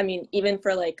 like, I mean, even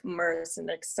for like MERS and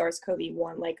like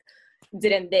SARS-CoV-1, like,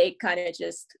 didn't they kind of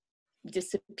just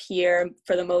disappear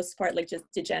for the most part, like just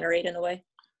degenerate in a way?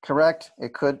 Correct.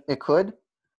 It could,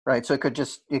 right? So it could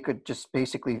just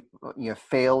basically, you know,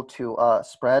 fail to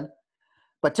spread.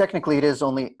 But technically it is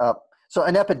only, so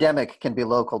an epidemic can be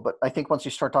local, but I think once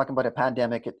you start talking about a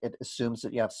pandemic, it assumes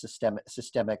that you have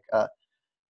systemic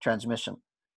transmission.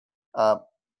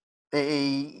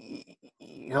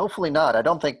 Hopefully not. We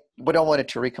don't want it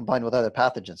to recombine with other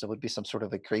pathogens. It would be some sort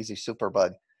of a crazy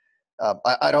superbug.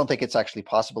 I don't think it's actually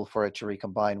possible for it to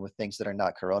recombine with things that are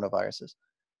not coronaviruses,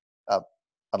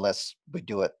 unless we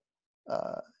do it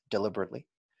deliberately.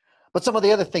 But some of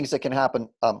the other things that can happen,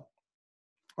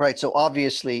 right, so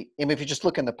obviously, I mean, if you just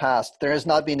look in the past, there has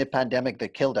not been a pandemic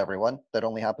that killed everyone. That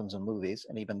only happens in movies,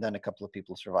 and even then a couple of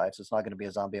people survive, so it's not going to be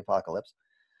a zombie apocalypse.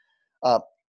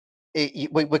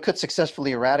 We could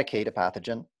successfully eradicate a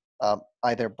pathogen,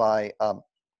 either by a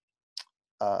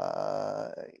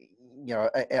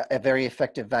very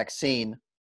effective vaccine,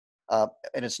 and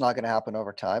it's not going to happen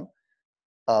over time.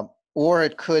 Or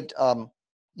it could,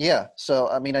 so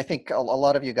I mean, I think a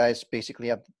lot of you guys basically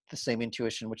have the same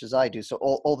intuition, which is I do. So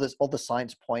all the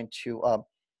signs point to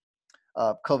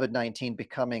COVID-19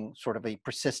 becoming sort of a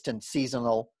persistent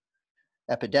seasonal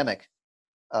epidemic.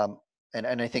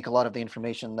 And I think a lot of the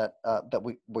information that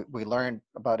we learned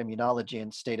about immunology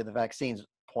and state of the vaccines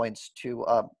points to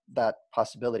that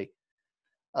possibility.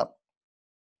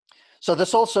 So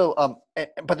this also,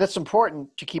 but that's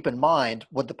important to keep in mind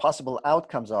what the possible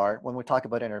outcomes are when we talk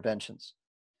about interventions,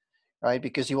 right?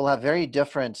 Because you will have very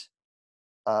different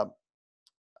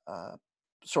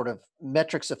sort of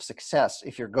metrics of success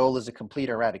if your goal is a complete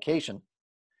eradication,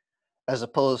 as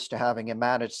opposed to having a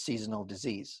managed seasonal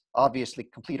disease. Obviously,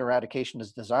 complete eradication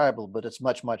is desirable, but it's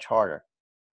much, much harder.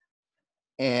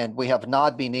 And we have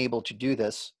not been able to do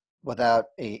this without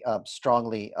a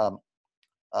strongly,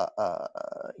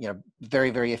 very,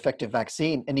 very effective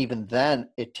vaccine. And even then,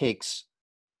 it takes,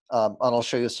 and I'll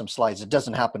show you some slides, it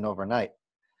doesn't happen overnight.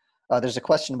 There's a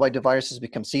question, why do viruses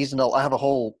become seasonal? I have a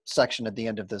whole section at the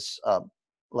end of this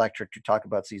lecture to talk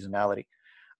about seasonality.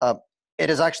 It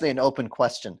is actually an open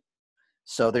question.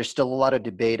 So there's still a lot of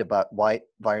debate about why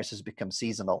viruses become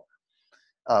seasonal.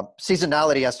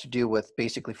 Seasonality has to do with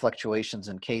basically fluctuations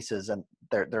in cases, and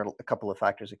there are a couple of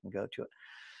factors that can go to it.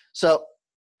 So,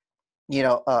 you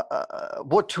know,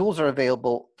 what tools are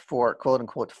available for quote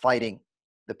unquote fighting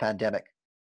the pandemic?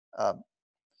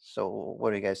 So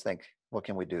what do you guys think? What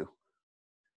can we do?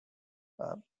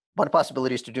 One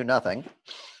possibility is to do nothing.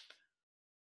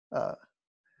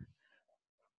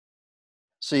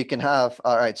 So you can have,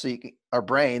 all right, so our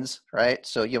brains, right?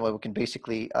 So, we can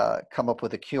basically come up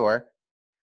with a cure.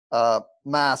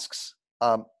 Masks,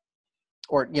 or,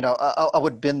 I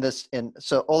would bin this in,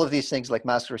 so all of these things like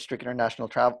masks restrict international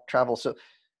travel. So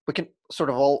we can sort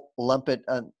of all lump it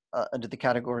under the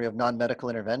category of non-medical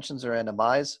interventions or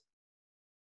NMIs.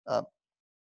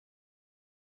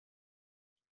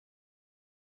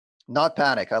 Not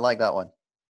panic, I like that one.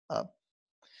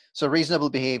 So reasonable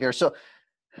behavior. So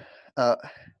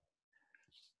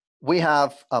we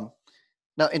have,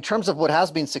 now in terms of what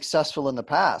has been successful in the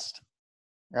past,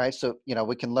 right? So,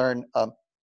 we can learn,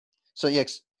 so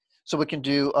yes, so we can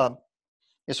do,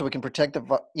 so we can protect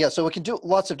so we can do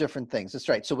lots of different things. That's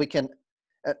right. So we can,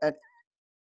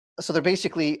 so they're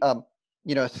basically,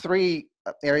 3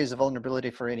 areas of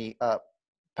vulnerability for any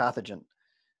pathogen.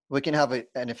 We can have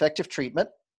an effective treatment,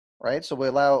 right? So we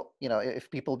allow,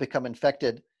 if people become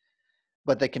infected,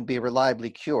 but they can be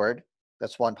reliably cured,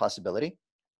 that's one possibility.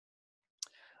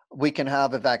 We can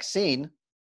have a vaccine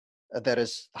that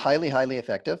is highly, highly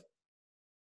effective.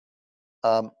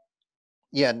 And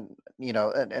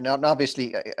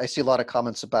obviously I see a lot of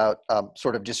comments about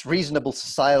sort of just reasonable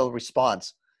societal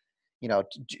response,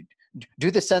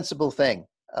 do the sensible thing.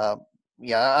 I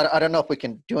don't know if we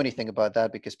can do anything about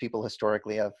that because people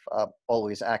historically have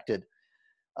always acted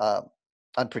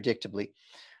unpredictably.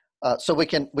 So we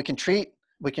can treat,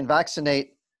 we can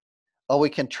vaccinate, or we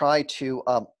can try to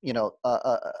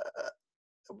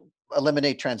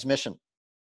eliminate transmission.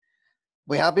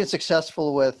 We have been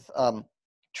successful with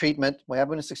treatment. We have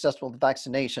been successful with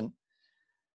vaccination.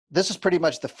 This is pretty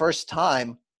much the first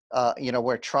time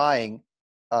we're trying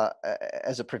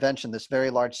as a prevention this very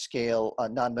large scale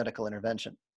non-medical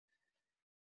intervention.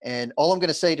 And all I'm going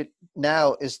to say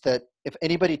now is that if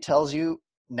anybody tells you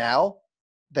now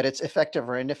that it's effective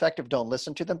or ineffective, don't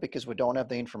listen to them because we don't have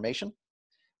the information.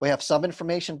 We have some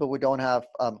information, but we don't have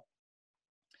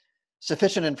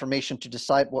sufficient information to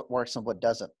decide what works and what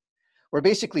doesn't. We're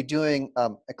basically doing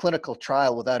a clinical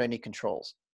trial without any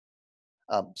controls.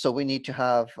 So we need to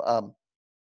have,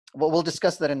 we'll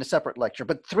discuss that in a separate lecture,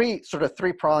 but three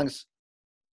prongs.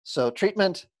 So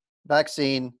treatment,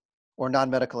 vaccine, or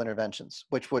non-medical interventions,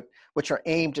 which are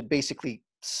aimed at basically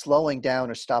slowing down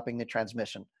or stopping the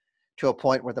transmission to a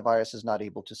point where the virus is not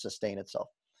able to sustain itself.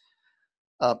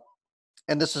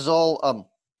 And this is all,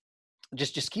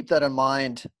 just keep that in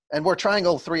mind. And we're trying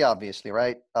all 3, obviously,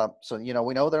 right? So,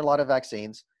 we know there are a lot of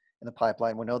vaccines in the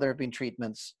pipeline. We know there have been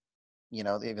treatments,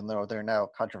 even though they're now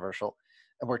controversial.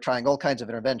 And we're trying all kinds of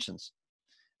interventions.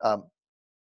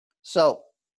 Next,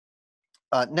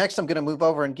 I'm going to move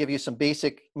over and give you some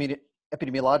basic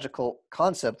epidemiological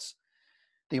concepts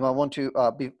that you might want to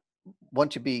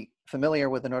be familiar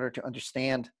with in order to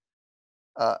understand,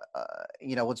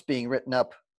 what's being written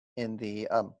up in the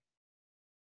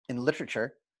in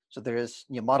literature. So there is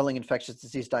modeling infectious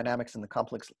disease dynamics in the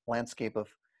complex landscape of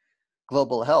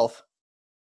global health.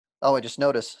 Oh, I just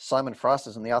noticed Simon Frost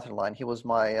is in the author line. He was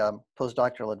my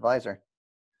postdoctoral advisor.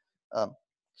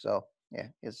 So yeah,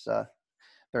 he's a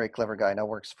very clever guy. Now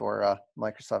works for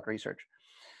Microsoft Research.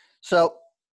 So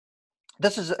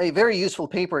this is a very useful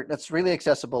paper that's really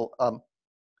accessible.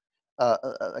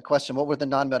 A question: what were the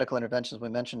non-medical interventions we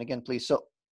mentioned again, please? So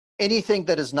anything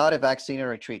that is not a vaccine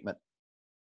or a treatment,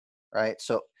 right?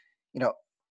 So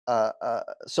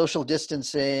social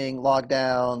distancing,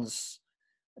 lockdowns,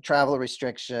 travel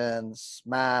restrictions,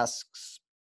 masks,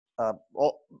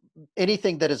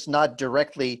 anything that is not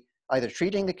directly either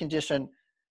treating the condition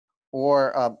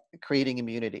or creating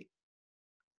immunity.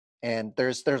 And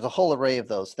there's a whole array of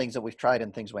those things that we've tried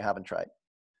and things we haven't tried.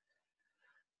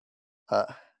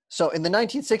 So in the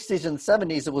 1960s and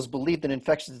 70s, it was believed that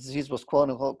infectious disease was quote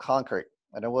unquote conquered.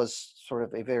 And it was sort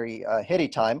of a very heady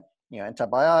time.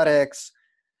 Antibiotics,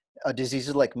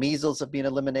 diseases like measles have been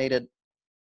eliminated.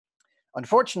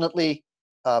 Unfortunately,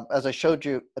 as I showed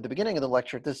you at the beginning of the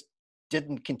lecture, this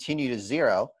didn't continue to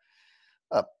zero.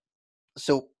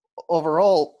 So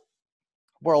overall,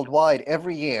 worldwide,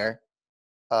 every year,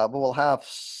 we will have,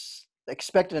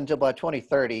 expected until by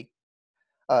 2030,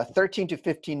 13 to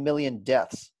 15 million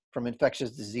deaths from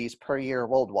infectious disease per year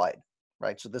worldwide,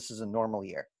 right? So this is a normal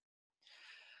year.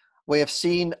 We have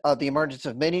seen the emergence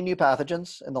of many new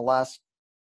pathogens in the last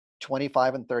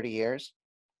 25 and 30 years.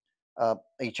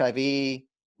 HIV,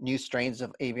 new strains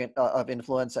of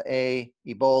influenza A,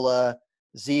 Ebola,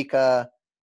 Zika,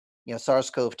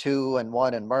 SARS-CoV-2 and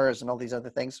 1 and MERS and all these other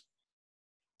things.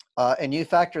 A new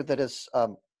factor that has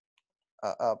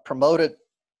promoted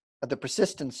the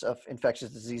persistence of infectious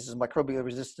diseases, microbial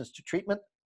resistance to treatment.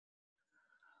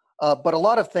 But a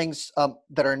lot of things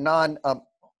that are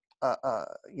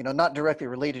not directly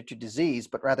related to disease,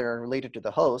 but rather related to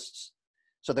the hosts.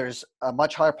 So there's a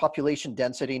much higher population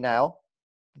density now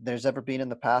than there's ever been in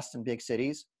the past in big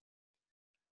cities.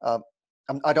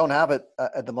 I don't have it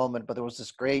at the moment, but there was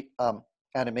this great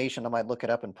animation. I might look it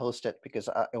up and post it because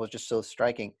it was just so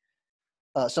striking.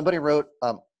 Somebody wrote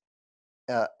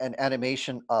an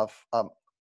animation of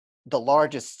the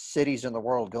largest cities in the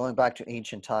world going back to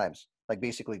ancient times, like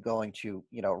basically going to,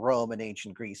 Rome and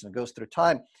ancient Greece, and it goes through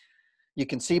time. You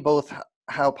can see both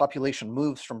how population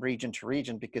moves from region to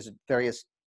region because at various,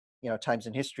 times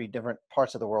in history, different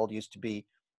parts of the world used to be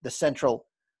the central,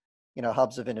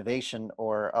 hubs of innovation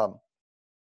or,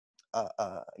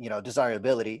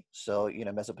 desirability. So,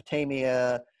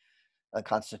 Mesopotamia,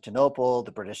 Constantinople,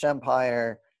 the British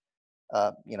Empire,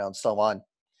 and so on.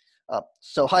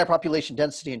 So higher population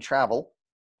density and travel,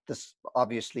 this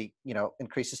obviously,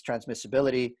 increases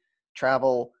transmissibility,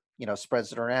 travel,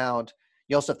 spreads it around.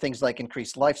 You also have things like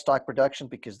increased livestock production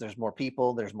because there's more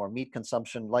people, there's more meat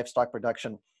consumption. Livestock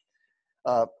production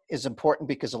is important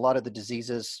because a lot of the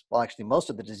diseases, well, actually most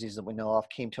of the diseases that we know of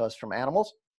came to us from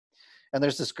animals. And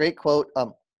there's this great quote,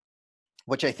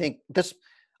 which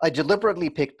I deliberately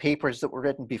picked papers that were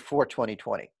written before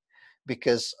 2020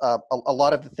 because a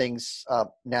lot of the things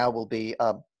now will be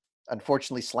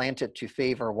unfortunately slanted to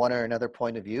favor one or another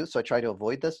point of view. So I try to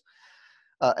avoid this.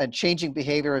 And changing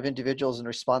behavior of individuals in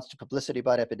response to publicity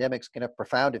about epidemics can have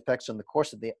profound effects on the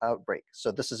course of the outbreak.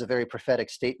 So this is a very prophetic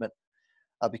statement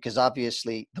because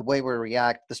obviously the way we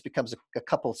react, this becomes a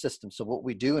coupled system. So what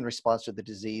we do in response to the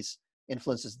disease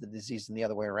influences the disease and the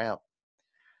other way around.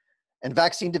 And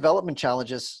vaccine development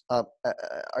challenges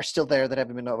are still there that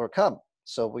haven't been overcome.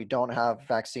 So we don't have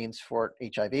vaccines for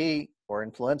HIV or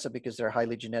influenza because they're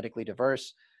highly genetically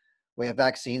diverse. We have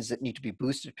vaccines that need to be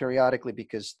boosted periodically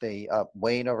because they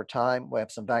wane over time. We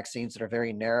have some vaccines that are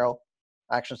very narrow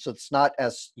action, so it's not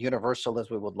as universal as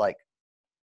we would like.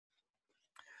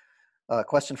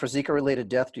 Question for Zika-related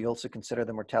death. Do you also consider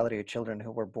the mortality of children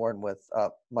who were born with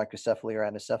microcephaly or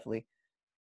anencephaly?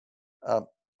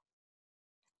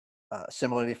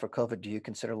 Similarly for COVID, do you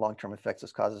consider long-term effects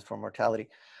as causes for mortality?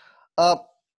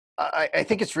 I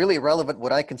think it's really irrelevant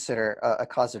what I consider a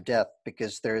cause of death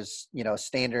because there's, a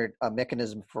standard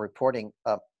mechanism for reporting.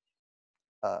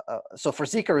 So for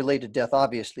Zika-related death,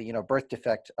 obviously, birth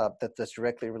defect that's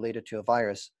directly related to a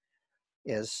virus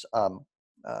is,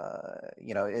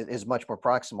 is much more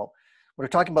proximal. When we're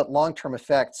talking about long-term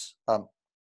effects,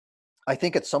 I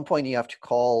think at some point you have to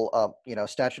call,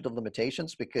 statute of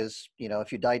limitations because,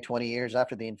 if you die 20 years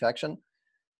after the infection,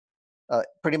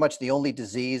 pretty much the only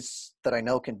disease that I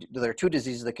know there are two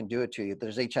diseases that can do it to you.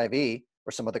 There's HIV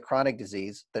or some other chronic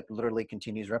disease that literally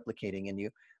continues replicating in you,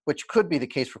 which could be the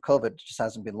case for COVID, just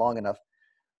hasn't been long enough,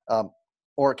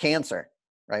 or cancer,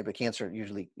 right? But cancer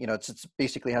usually, it's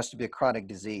basically has to be a chronic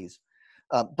disease.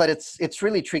 But it's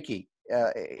really tricky.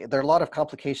 There are a lot of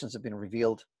complications that have been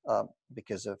revealed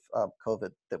because of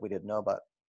COVID that we didn't know about.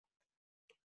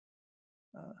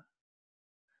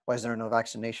 Why is there no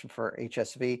vaccination for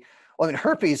HSV? Well,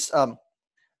 herpes.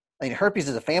 Herpes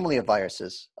is a family of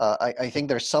viruses. I think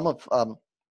there's some of.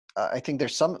 I think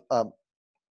there's some.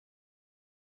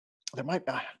 There might.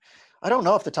 I don't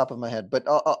know off the top of my head, but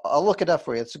I'll look it up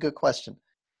for you. It's a good question.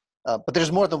 But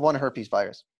there's more than one herpes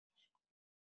virus.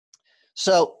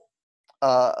 So,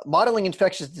 modeling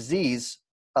infectious disease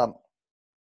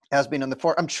has been in the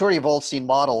forefront. I'm sure you've all seen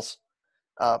models.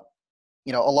 A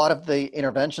lot of the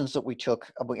interventions that we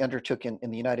undertook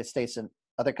in the United States and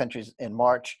other countries in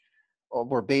March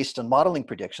were based on modeling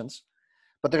predictions.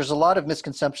 But there's a lot of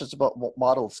misconceptions about what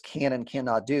models can and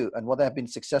cannot do and what they have been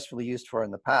successfully used for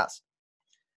in the past.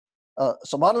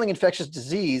 So modeling infectious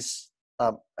disease,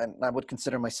 and I would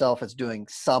consider myself as doing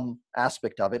some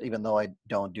aspect of it, even though I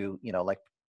don't do, like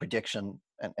prediction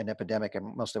and epidemic. I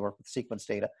mostly work with sequence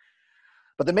data.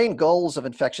 But the main goals of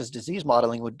infectious disease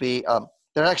modeling would be,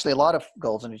 there are actually a lot of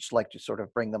goals, and I'd just like to sort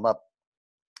of bring them up.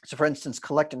 So for instance,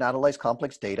 collect and analyze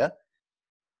complex data.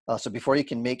 So before you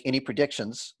can make any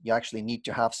predictions, you actually need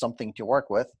to have something to work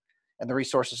with. And the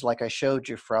resources like I showed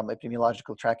you from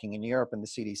epidemiological tracking in Europe and the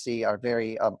CDC are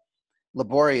very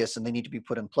laborious, and they need to be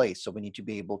put in place. So we need to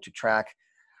be able to track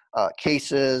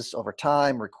cases over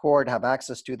time, record, have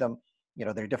access to them.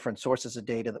 There are different sources of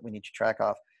data that we need to track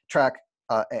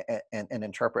and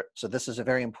interpret. So this is a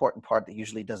very important part that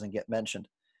usually doesn't get mentioned.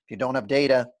 If you don't have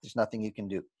data, there's nothing you can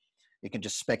do. You can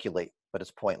just speculate, but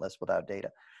it's pointless without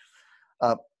data.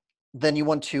 Then you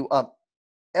want to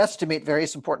estimate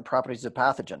various important properties of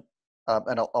pathogen.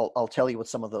 And I'll tell you what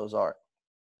some of those are.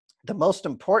 The most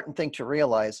important thing to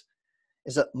realize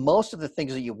is that most of the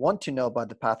things that you want to know about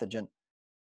the pathogen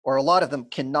or a lot of them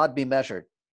cannot be measured.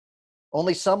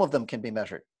 Only some of them can be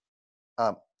measured.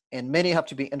 And many have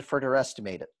to be inferred or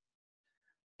estimated.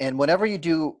 And whenever you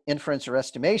do inference or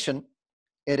estimation,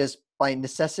 it is by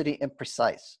necessity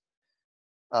imprecise.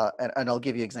 And I'll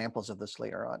give you examples of this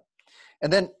later on.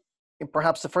 And then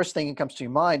perhaps the first thing that comes to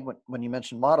your mind when you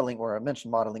mention modeling, or I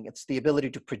mention modeling, it's the ability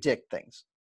to predict things.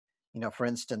 For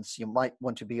instance, you might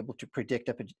want to be able to predict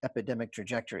epidemic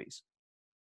trajectories,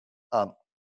 or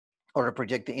to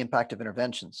predict the impact of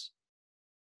interventions,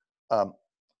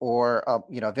 or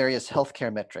various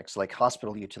healthcare metrics like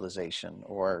hospital utilization,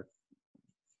 or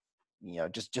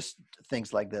just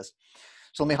things like this.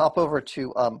 So let me hop over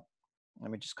to let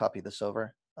me just copy this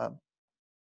over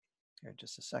here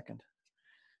just a second,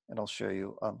 and I'll show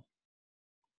you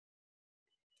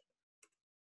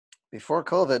before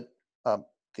COVID no,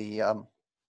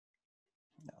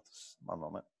 just one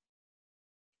moment.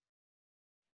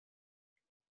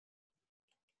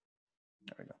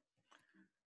 There we go.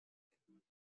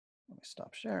 Let me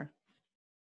stop share.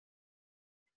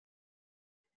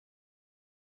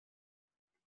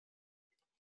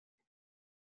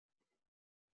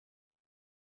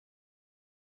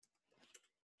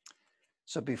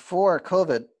 So before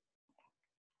COVID,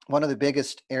 one of the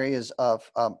biggest areas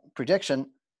of prediction,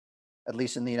 at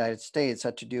least in the United States,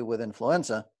 had to do with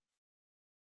influenza,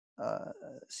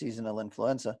 seasonal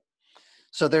influenza.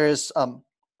 So there is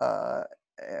a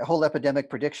whole epidemic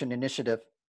prediction initiative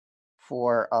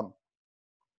for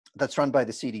that's run by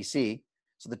the CDC.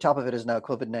 So the top of it is now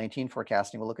COVID-19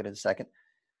 forecasting. We'll look at it in a second.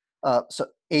 So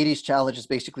 80s challenge is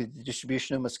basically the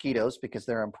distribution of mosquitoes, because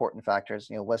they're important factors,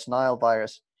 West Nile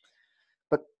virus.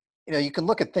 But, you can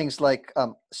look at things like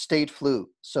state flu.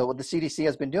 So what the CDC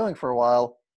has been doing for a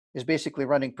while is basically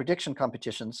running prediction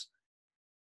competitions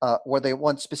where they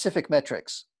want specific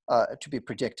metrics to be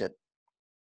predicted,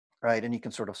 right? And you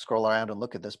can sort of scroll around and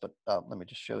look at this, but let me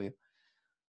just show you.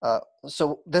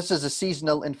 So this is a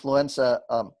seasonal influenza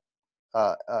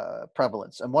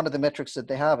prevalence. And one of the metrics that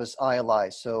they have is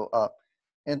ILI. So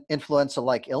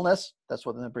influenza-like illness, that's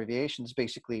what an abbreviation is.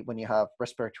 Basically, when you have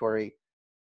respiratory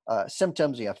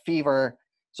symptoms, you have fever,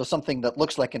 so something that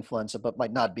looks like influenza but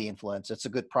might not be influenza. It's a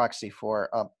good proxy for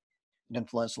an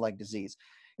influenza-like disease.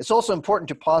 It's also important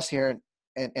to pause here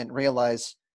and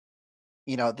realize,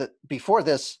 that before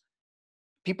this,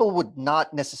 people would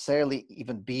not necessarily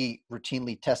even be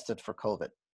routinely tested for COVID.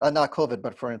 Not COVID,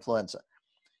 but for influenza.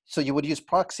 So you would use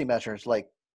proxy measures like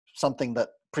something that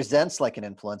presents like an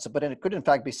influenza, but it could in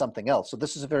fact be something else. So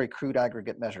this is a very crude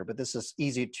aggregate measure, but this is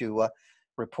easy to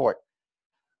report.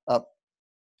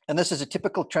 And this is a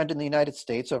typical trend in the United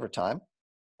States over time.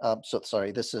 So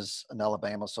sorry, this is in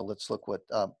Alabama. So let's look what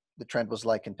the trend was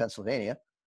like in Pennsylvania.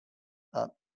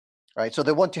 Right, so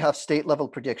they want to have state level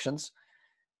predictions,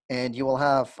 and you will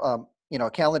have a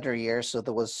calendar year. So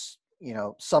there was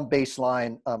some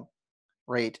baseline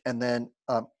rate, and then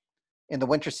in the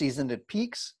winter season it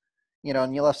peaks,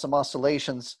 and you'll have some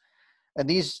oscillations. And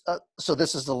these, so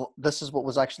this is what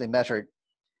was actually measured,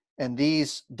 and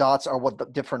these dots are what the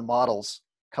different models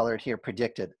colored here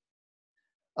predicted.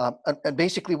 And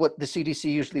basically, what the CDC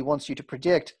usually wants you to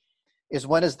predict is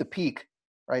when is the peak,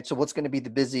 right? So what's going to be the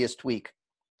busiest week,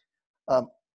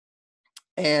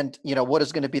 and what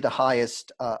is going to be the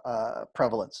highest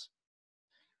prevalence.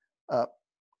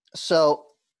 So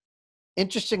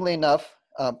interestingly enough,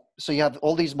 so you have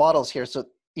all these models here. So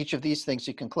each of these things,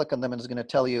 you can click on them and it's going to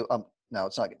tell you, no,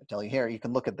 it's not going to tell you here. You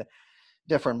can look at the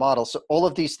different models. So all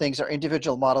of these things are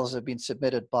individual models that have been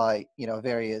submitted by,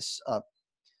 various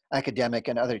academic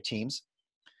and other teams.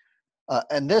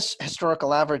 And this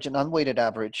historical average and unweighted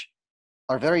average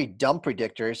are very dumb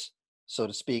predictors, so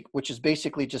to speak, which is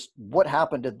basically just what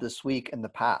happened in this week in the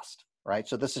past, right?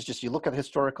 So this is just, you look at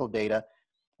historical data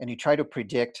and you try to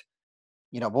predict,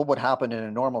 what would happen in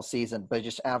a normal season by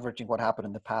just averaging what happened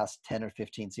in the past 10 or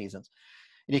 15 seasons.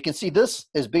 And you can see this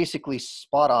is basically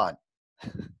spot on,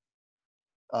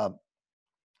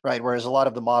 right? Whereas a lot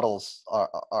of the models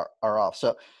are off.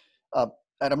 So, and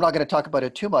I'm not going to talk about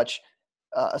it too much.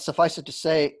 Suffice it to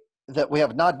say that we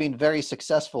have not been very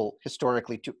successful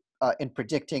historically in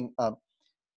predicting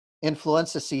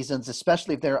influenza seasons,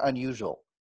 especially if they're unusual.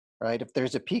 Right? If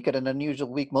there's a peak at an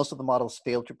unusual week, most of the models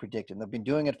fail to predict it. And they've been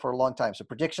doing it for a long time. So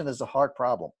prediction is a hard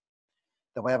problem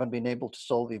that we haven't been able to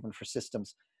solve even for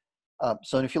systems.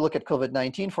 So if you look at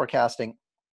COVID-19 forecasting,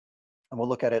 and we'll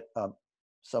look at it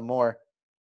some more.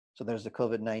 So there's the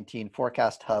COVID-19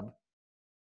 forecast hub.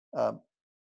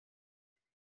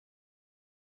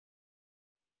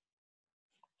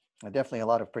 Definitely a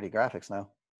lot of pretty graphics now.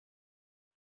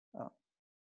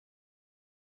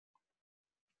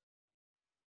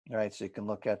 All right, so you can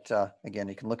look at, again,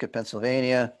 you can look at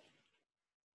Pennsylvania.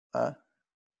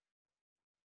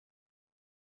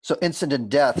 So incident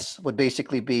deaths would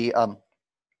basically be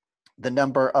the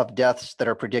number of deaths that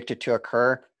are predicted to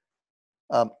occur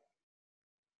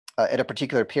at a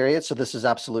particular period. So this is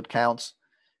absolute counts.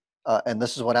 And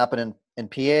this is what happened in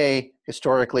PA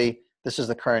historically. This is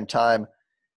the current time.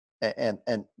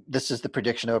 And this is the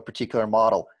prediction of a particular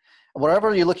model. And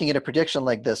whenever you're looking at a prediction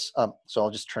like this, so I'll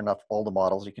just turn off all the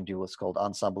models. You can do what's called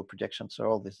ensemble prediction. So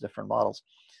all these different models.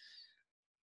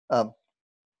 All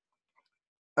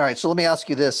right, so let me ask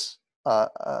you this.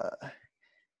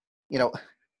 You know,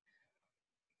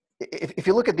 if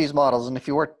you look at these models, and if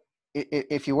you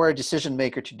were a decision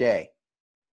maker today,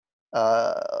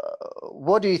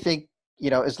 what do you think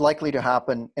is likely to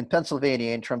happen in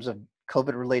Pennsylvania in terms of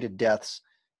COVID-related deaths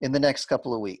in the next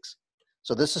couple of weeks?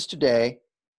 So this is today,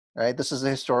 right? This is the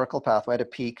historical pathway at a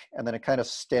peak, and then it kind of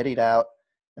steadied out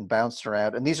and bounced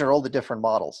around. And these are all the different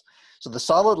models. So the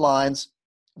solid lines,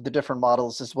 the different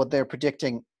models, is what they're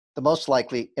predicting the most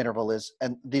likely interval is,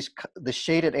 and the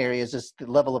shaded areas is the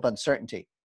level of uncertainty.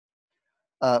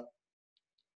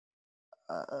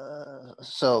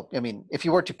 So, I mean, if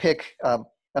you were to pick, and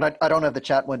I don't have the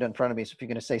chat window in front of me, so if you're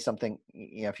going to say something,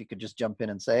 if you could just jump in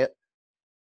and say it.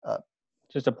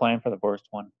 Just a plan for the worst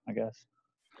one, I guess.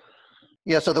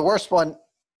 Yeah, so the worst one,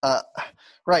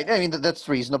 right, I mean, that's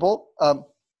reasonable.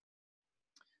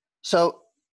 So,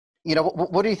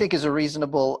 what do you think is a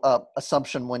reasonable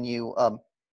assumption when you,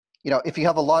 if you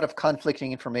have a lot of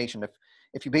conflicting information,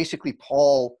 if you basically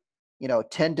poll,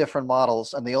 10 different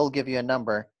models and they all give you a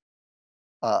number,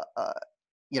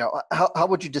 how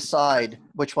would you decide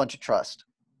which one to trust?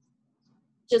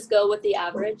 Just go with the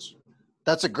average.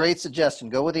 That's a great suggestion.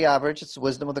 Go with the average. It's the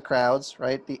wisdom of the crowds,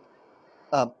 right?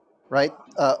 Right.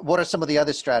 What are some of the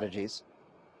other strategies?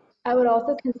 I would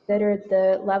also consider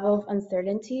the level of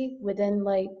uncertainty within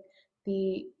like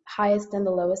the highest and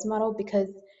the lowest model, because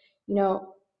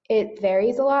it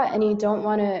varies a lot, and you don't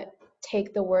want to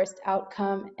take the worst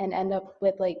outcome and end up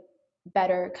with like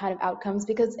better kind of outcomes,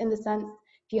 because in the sense,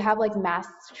 if you have like mass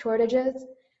shortages,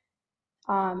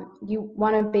 you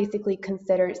want to basically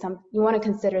consider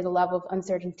the level of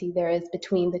uncertainty there is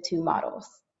between the two models.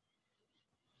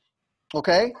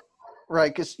 Okay,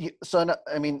 right. Because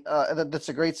that's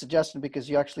a great suggestion, because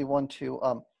you actually want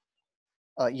to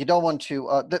you don't want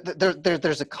to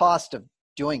there's a cost of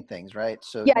doing things, right?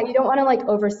 So yeah, you don't want to like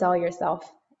oversell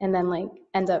yourself and then like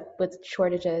end up with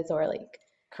shortages or like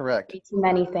correct too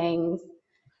many things.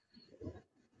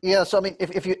 Yeah, so I mean,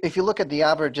 if you look at the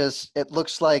averages, it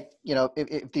looks like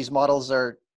if these models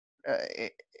are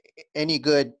any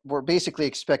good, we're basically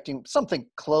expecting something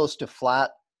close to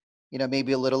flat,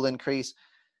 maybe a little increase.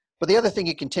 But the other thing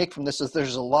you can take from this is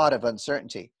there's a lot of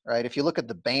uncertainty, right? If you look at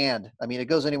the band, I mean, it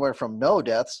goes anywhere from no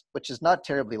deaths, which is not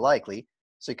terribly likely,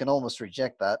 so you can almost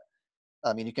reject that.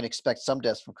 I mean, you can expect some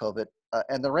deaths from COVID,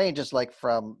 and the range is like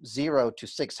from 0 to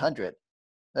 600.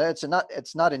 It's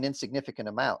not an insignificant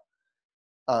amount.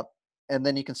 And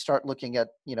then you can start looking at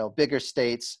bigger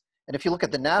states, and if you look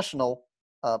at the national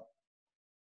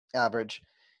average,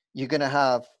 you're going to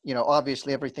have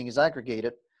obviously everything is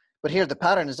aggregated, but here the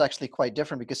pattern is actually quite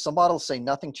different, because some models say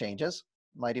nothing changes,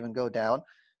 might even go down.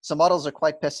 Some models are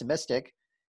quite pessimistic,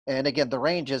 and again the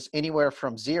range is anywhere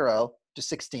from 0 to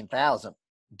 16,000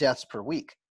 deaths per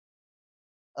week.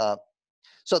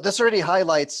 So this already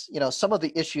highlights some of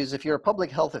the issues. If you're a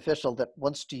public health official that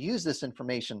wants to use this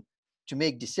information to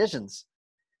make decisions,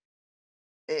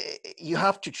 you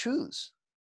have to choose,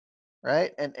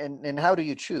 right? And how do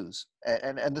you choose?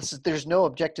 And there's no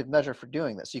objective measure for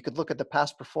doing this. You could look at the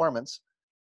past performance.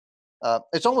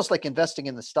 It's almost like investing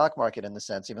in the stock market in the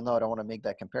sense, even though I don't want to make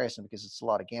that comparison because it's a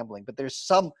lot of gambling, but there's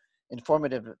some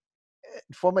informativeness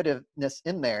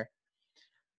in there.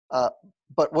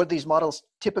 But what these models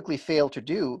typically fail to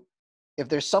do, if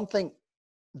there's something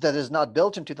that is not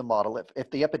built into the model, if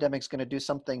the epidemic is going to do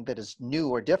something that is new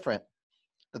or different,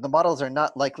 then the models are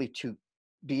not likely to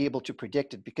be able to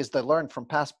predict it, because they learn from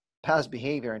past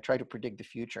behavior and try to predict the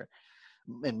future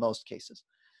in most cases.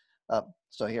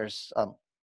 So here's,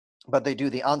 but they do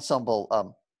the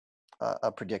ensemble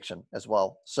prediction as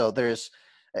well. So there's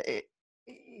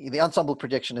the ensemble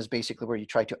prediction is basically where you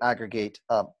try to aggregate,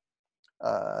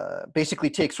 basically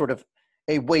take sort of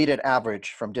a weighted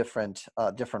average from different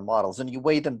models, and you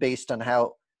weigh them based on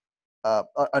how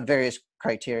on various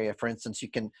criteria. For instance, you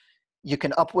can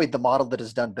upweight the model that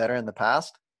has done better in the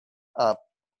past,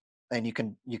 and you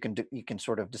can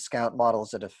sort of discount models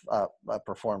that have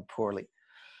performed poorly.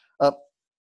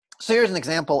 So here's an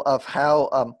example of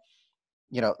how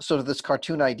sort of this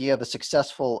cartoon idea of a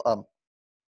successful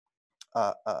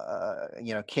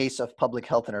case of public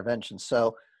health intervention.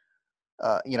 So,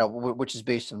 which is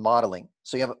based on modeling.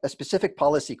 So you have a specific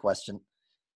policy question.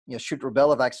 Should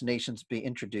rubella vaccinations be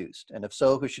introduced? And if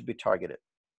so, who should be targeted?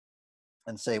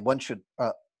 And say, when should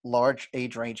large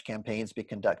age range campaigns be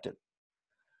conducted?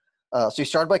 So you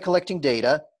start by collecting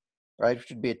data, right? Which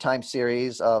should be a time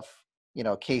series of,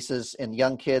 cases in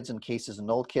young kids and cases in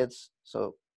old kids.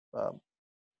 So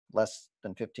less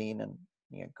than 15 and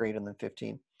greater than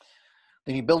 15.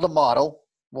 Then you build a model.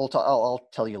 I'll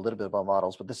tell you a little bit about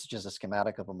models, but this is just a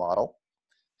schematic of a model.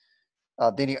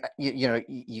 Then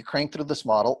you crank through this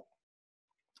model,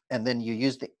 and then you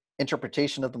use the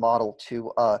interpretation of the model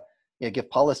to give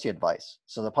policy advice.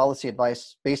 So the policy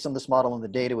advice based on this model and the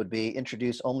data would be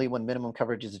introduced only when minimum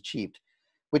coverage is achieved,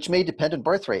 which may depend on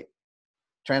birth rate.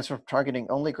 Transfer from targeting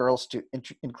only girls to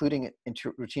including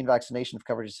into routine vaccination if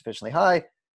coverage is sufficiently high.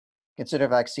 Consider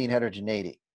vaccine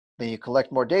heterogeneity. Then you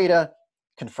collect more data,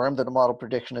 confirm that the model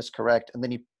prediction is correct, and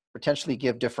then you potentially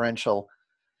give differential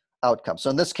outcomes.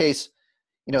 So in this case,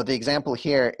 the example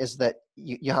here is that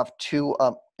you have two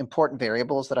important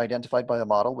variables that are identified by the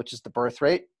model, which is the birth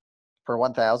rate per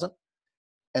 1,000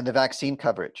 and the vaccine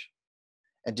coverage.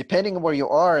 And depending on where you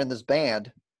are in this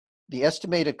band, the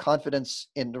estimated confidence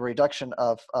in the reduction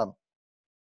of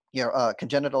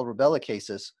congenital rubella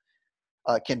cases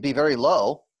can be very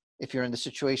low if you're in the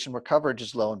situation where coverage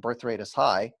is low and birth rate is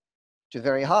high, to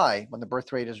very high when the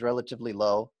birth rate is relatively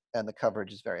low and the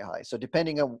coverage is very high. So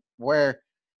depending on where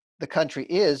the country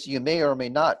is, you may or may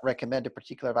not recommend a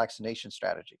particular vaccination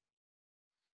strategy.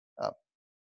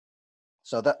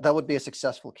 So that would be a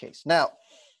successful case. Now,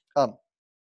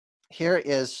 here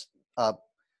is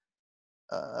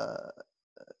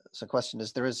so question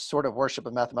is, there is sort of worship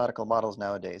of mathematical models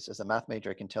nowadays. As a math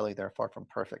major, I can tell you they're far from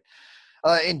perfect.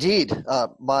 Indeed, in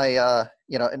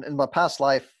my past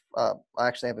life, I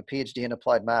actually have a PhD in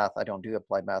applied math. I don't do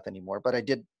applied math anymore, but I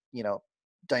did,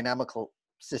 dynamical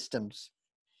systems,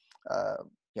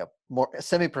 more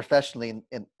semi-professionally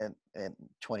in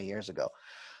 20 years ago.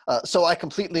 So I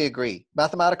completely agree.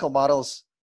 Mathematical models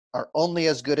are only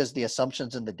as good as the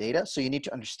assumptions in the data. So you need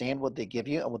to understand what they give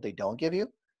you and what they don't give you.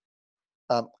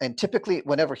 And typically,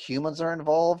 whenever humans are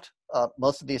involved,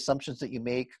 most of the assumptions that you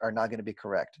make are not going to be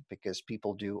correct because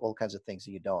people do all kinds of things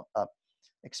that you don't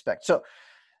expect. So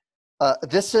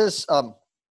this is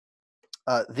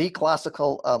the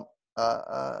classical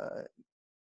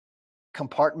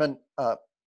compartment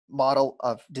model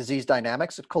of disease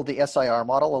dynamics. It's called the SIR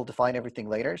model. I'll define everything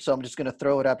later. So I'm just going to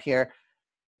throw it up here.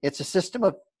 It's a system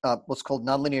of what's called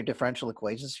nonlinear differential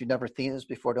equations. If you've never seen this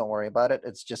before, don't worry about it.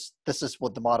 It's just, this is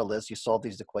what the model is. You solve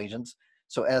these equations.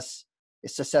 So S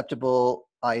is susceptible,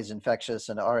 I is infectious,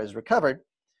 and R is recovered.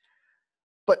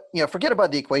 But, forget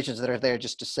about the equations that are there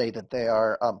just to say that they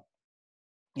are,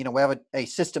 we have a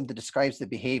system that describes the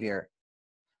behavior.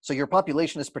 So your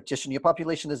population is partitioned. Your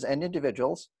population is N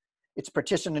individuals. It's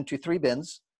partitioned into 3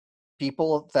 bins.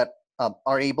 People that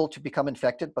are able to become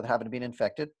infected but haven't been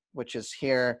infected, which is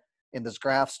here in this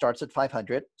graph, starts at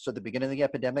 500. So at the beginning of the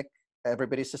epidemic,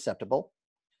 everybody's susceptible.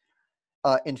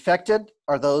 Infected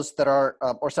are those that are,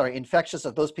 infectious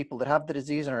are those people that have the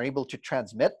disease and are able to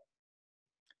transmit.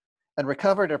 And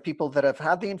recovered are people that have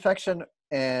had the infection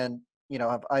and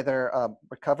have either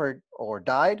recovered or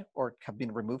died or have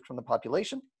been removed from the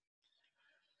population.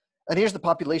 And here's the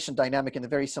population dynamic in a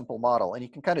very simple model. And you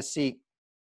can kind of see,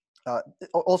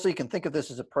 also you can think of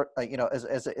this as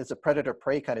as a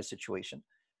predator-prey kind of situation.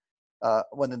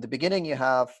 When in the beginning you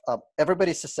have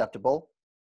everybody susceptible,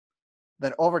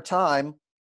 then over time,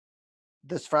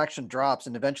 this fraction drops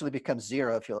and eventually becomes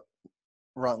 0 if you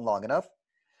run long enough.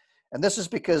 And this is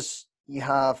because you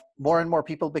have more and more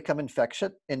people become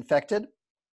infected.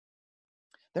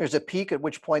 There's a peak at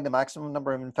which point the maximum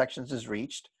number of infections is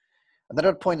reached. And then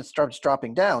at a point it starts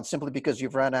dropping down simply because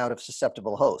you've run out of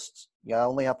susceptible hosts. You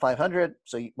only have 500.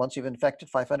 So once you've infected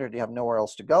 500, you have nowhere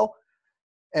else to go.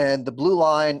 And the blue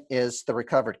line is the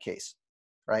recovered case,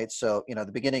 right? So,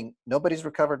 the beginning, nobody's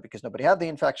recovered because nobody had the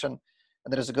infection.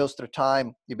 And then as it goes through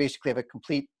time, you basically have a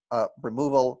complete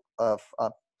removal of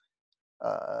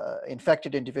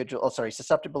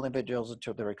susceptible individuals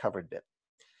into the recovered bit.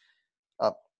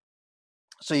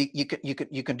 So you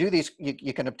can do these,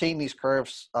 you can obtain these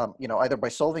curves, either by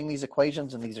solving these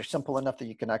equations, and these are simple enough that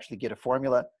you can actually get a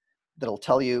formula that'll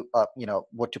tell you,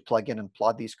 what to plug in and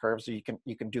plot these curves. Or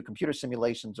you can do computer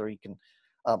simulations, or you can,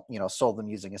 solve them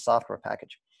using a software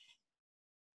package.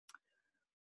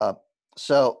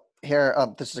 So here,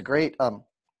 this is a great, and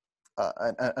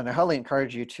I highly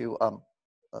encourage you to,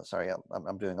 sorry,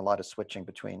 I'm doing a lot of switching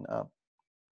between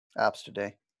apps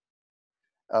today.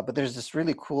 But there's this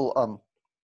really cool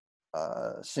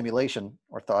simulation,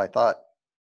 or I thought,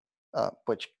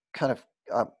 which kind of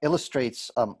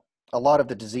illustrates a lot of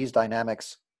the disease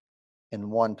dynamics in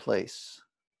one place.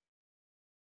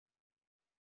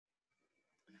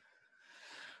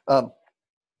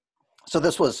 So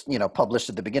this was, published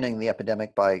at the beginning of the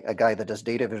epidemic by a guy that does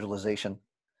data visualization.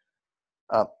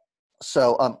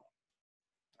 And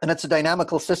it's a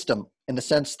dynamical system in the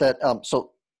sense that,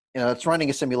 it's running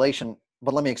a simulation,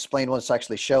 but let me explain what it's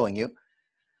actually showing you.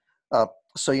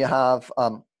 So you have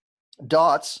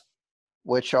dots,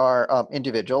 which are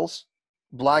individuals.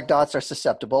 Black dots are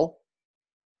susceptible.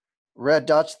 Red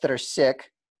dots that are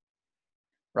sick,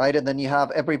 right? And then you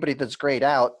have everybody that's grayed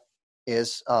out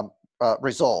is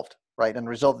resolved, right? And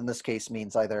resolved in this case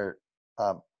means either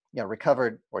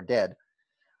recovered or dead.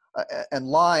 And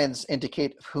lines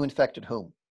indicate who infected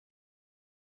whom.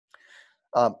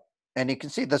 And you can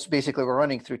see this basically we're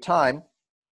running through time.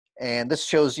 And this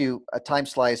shows you a time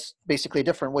slice, basically a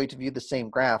different way to view the same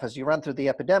graph. As you run through the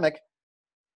epidemic,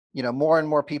 more and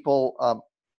more people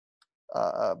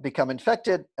become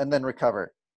infected and then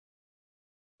recover.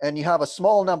 And you have a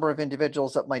small number of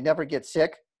individuals that might never get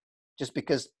sick just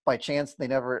because by chance they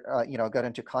never got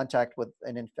into contact with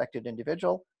an infected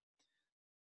individual.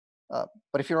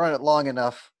 But if you run it long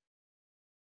enough,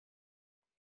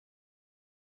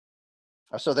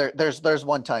 so there's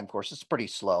one time course. It's pretty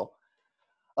slow.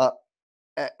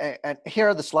 And here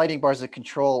are the sliding bars that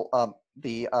control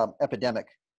the epidemic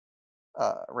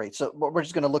rate. So we're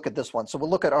just going to look at this one. So we'll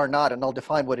look at R naught, and I'll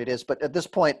define what it is. But at this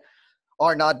point,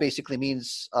 R naught basically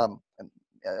means,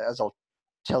 as I'll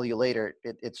tell you later,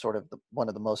 it's sort of one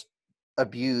of the most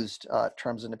abused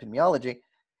terms in epidemiology.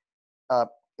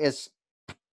 Is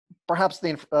perhaps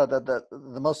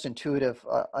the most intuitive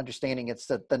understanding. It's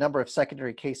the number of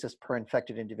secondary cases per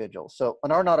infected individual. So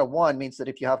an R naught of 1 means that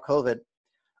if you have COVID,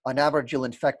 on average, you'll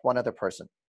infect one other person.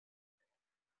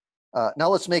 Now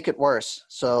let's make it worse.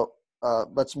 So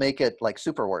let's make it like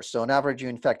super worse. So on average, you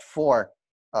infect 4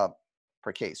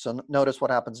 per case. So notice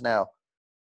what happens now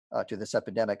to this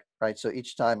epidemic, right? So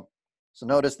each time, so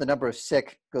notice the number of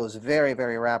sick goes very,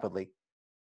 very rapidly,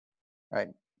 right?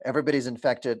 Everybody's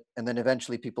infected, and then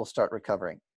eventually people start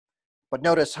recovering. But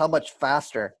notice how much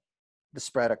faster the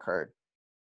spread occurred.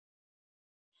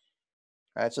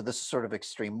 All right, so this is sort of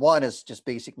extreme. 1 is just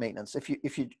basic maintenance.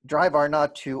 If you drive R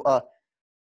naught to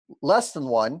less than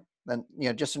 1, then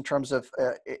just in terms of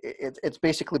it's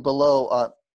basically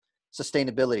below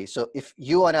sustainability. So if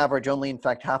you on average only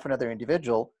infect half another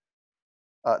individual,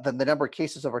 then the number of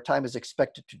cases over time is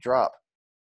expected to drop.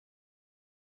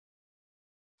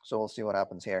 So we'll see what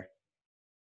happens here.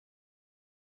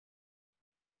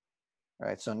 All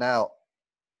right, so now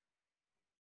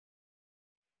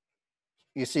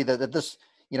you see that this,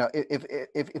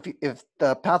 if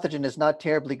the pathogen is not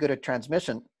terribly good at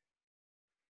transmission,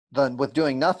 then with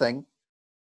doing nothing,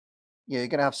 you're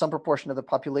going to have some proportion of the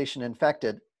population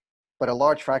infected, but a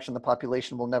large fraction of the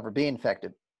population will never be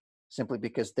infected, simply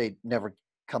because they never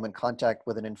come in contact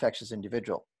with an infectious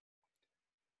individual.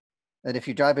 And if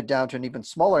you drive it down to an even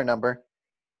smaller number,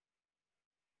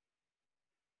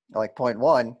 like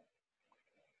 0.1,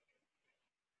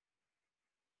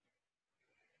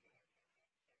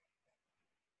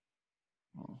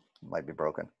 it might be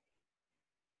broken.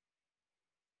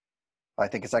 I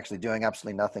think it's actually doing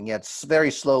absolutely nothing. Yeah, it's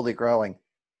very slowly growing.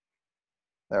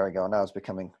 There we go. Now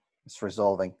it's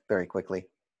resolving very quickly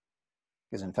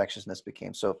because infectiousness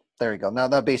became, so there you go.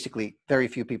 Now basically very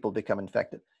few people become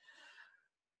infected.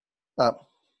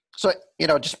 So,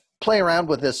 just play around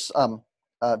with this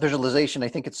visualization. I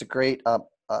think it's a great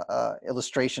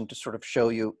illustration to sort of show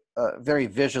you very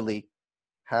visually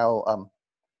how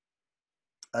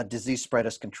disease spread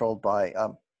is controlled by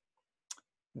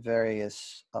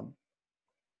various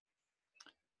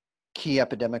key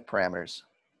epidemic parameters.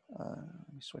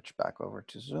 Let me switch back over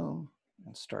to Zoom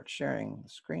and start sharing the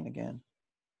screen again.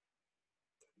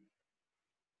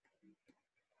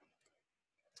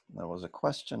 There was a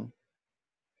question.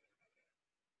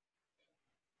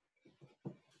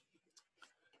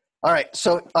 All right,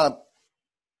 so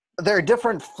there are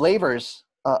different flavors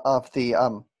of the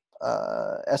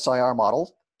SIR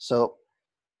model. So,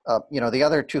 the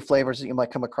other 2 flavors that you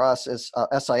might come across is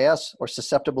SIS, or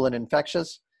susceptible and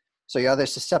infectious. So you're either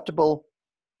susceptible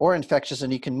or infectious,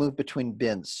 and you can move between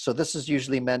bins. So this is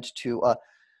usually meant to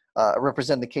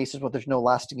represent the cases where there's no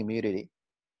lasting immunity.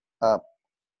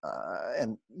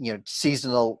 And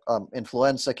seasonal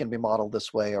influenza can be modeled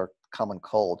this way, or common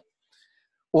cold.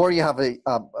 Or you have a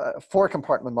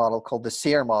 4-compartment model called the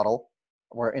SEER model,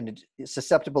 where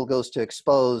susceptible goes to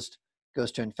exposed,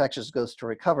 goes to infectious, goes to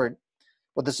recovered.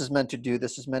 what this is meant to do,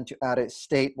 this is meant to add a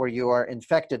state where you are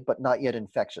infected but not yet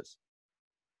infectious.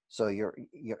 So you're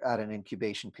at an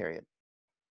incubation period.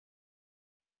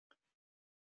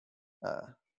 I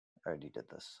already did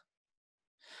this.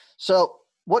 So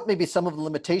what may be some of the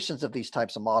limitations of these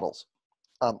types of models?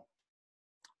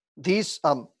 These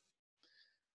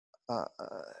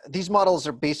models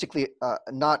are basically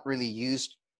not really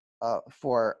used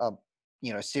for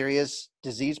serious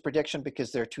disease prediction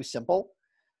because they're too simple.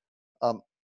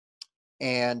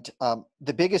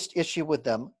 The biggest issue with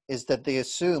them is that they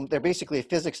assume they're basically a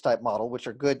physics type model, which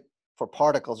are good for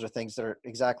particles or things that are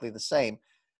exactly the same,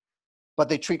 but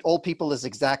they treat all people as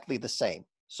exactly the same.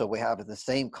 So we have the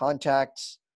same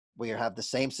contacts, we have the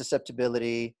same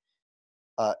susceptibility,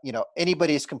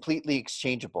 anybody is completely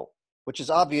exchangeable, which is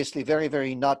obviously very,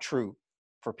 very not true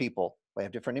for people. We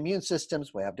have different immune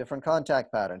systems, we have different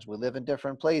contact patterns, we live in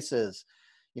different places,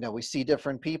 we see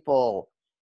different people,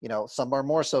 some are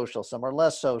more social, some are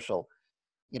less social,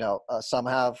 some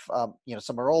have,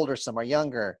 some are older, some are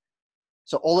younger.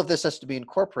 So all of this has to be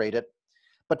incorporated.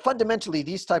 But fundamentally,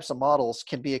 these types of models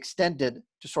can be extended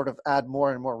to sort of add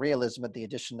more and more realism at the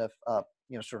addition of,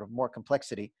 sort of more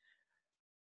complexity.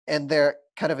 And they're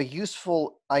kind of a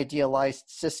useful idealized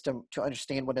system to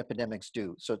understand what epidemics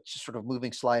do. So it's just sort of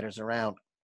moving sliders around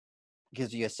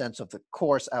gives you a sense of the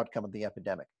course outcome of the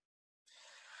epidemic.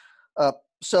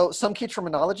 So some key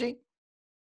terminology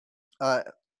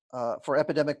for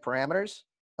epidemic parameters.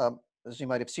 As you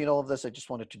might have seen all of this, I just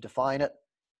wanted to define it.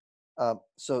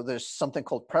 So there's something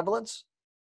called prevalence,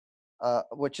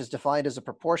 which is defined as a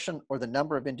proportion or the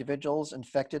number of individuals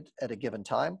infected at a given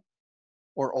time,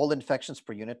 or all infections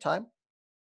per unit time.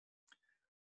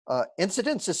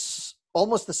 Incidence is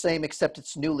almost the same, except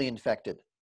it's newly infected.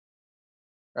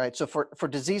 Right, so for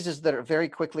diseases that are very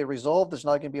quickly resolved, there's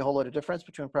not going to be a whole lot of difference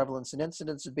between prevalence and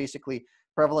incidence. And basically,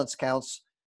 prevalence counts,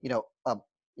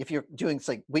 if you're doing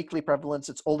like weekly prevalence,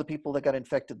 it's all the people that got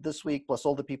infected this week, plus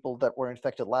all the people that were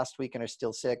infected last week and are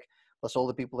still sick, plus all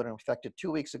the people that are infected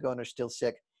 2 weeks ago and are still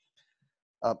sick.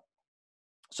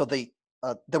 So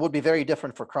that would be very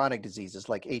different for chronic diseases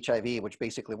like HIV, which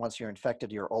basically once you're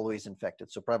infected, you're always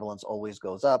infected. So prevalence always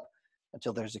goes up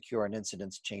until there's a cure, and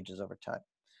incidence changes over time.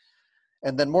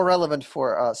 And then more relevant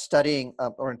for studying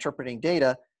or interpreting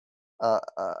data,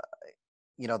 that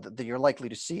you're likely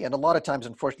to see. And a lot of times,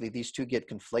 unfortunately, these two get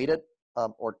conflated,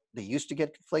 or they used to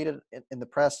get conflated in the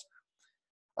press.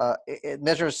 It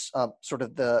measures sort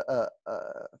of the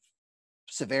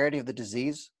severity of the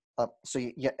disease. So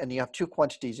you have two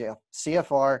quantities. You have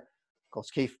CFR,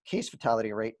 called case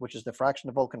fatality rate, which is the fraction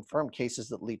of all confirmed cases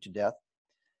that lead to death,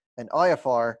 and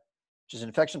IFR, which is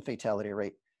infection fatality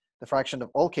rate, the fraction of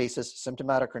all cases,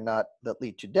 symptomatic or not, that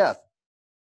lead to death.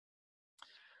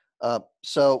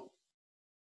 So,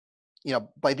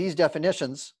 by these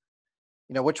definitions,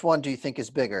 which one do you think is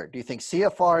bigger? Do you think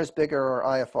CFR is bigger or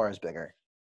IFR is bigger?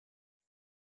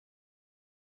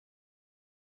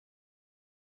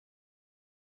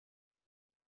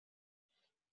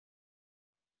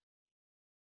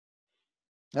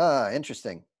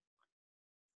 Interesting.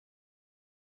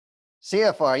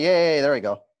 CFR, yay, there we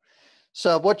go.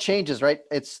 So what changes, right?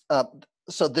 It's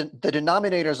so the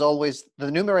denominator is always, the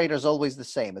numerator is always the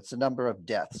same. It's the number of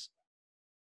deaths.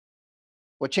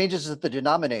 What changes is the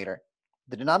denominator.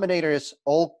 The denominator is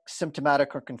all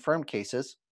symptomatic or confirmed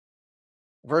cases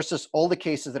versus all the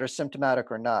cases that are symptomatic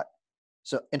or not.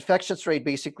 So infectious rate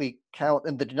basically count,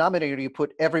 in the denominator you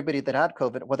put everybody that had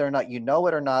COVID, whether or not you know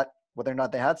it or not, whether or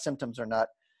not they had symptoms or not.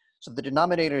 So the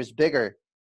denominator is bigger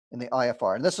in the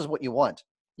IFR, and this is what you want.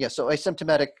 Yeah, so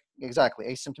asymptomatic, exactly,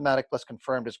 asymptomatic plus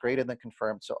confirmed is greater than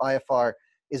confirmed. So IFR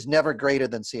is never greater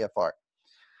than CFR.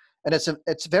 And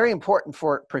it's very important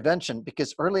for prevention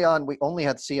because early on we only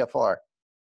had CFR.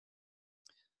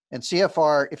 And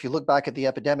CFR, if you look back at the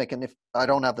epidemic, and if I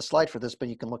don't have the slide for this, but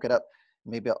you can look it up,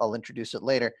 maybe I'll introduce it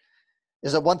later,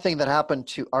 is that one thing that happened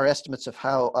to our estimates of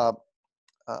how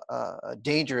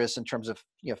dangerous in terms of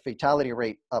fatality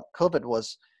rate COVID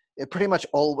was, it pretty much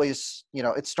always,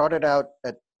 it started out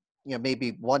at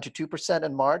maybe 1 to 2%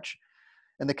 in March,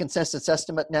 and the consensus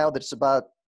estimate now that it's about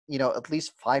at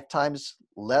least 5 times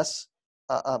less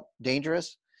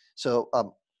dangerous. So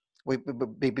we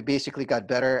basically got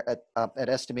better at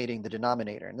estimating the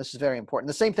denominator, and this is very important.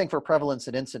 The same thing for prevalence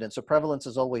and incidence. So prevalence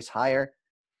is always higher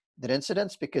than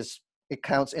incidence because it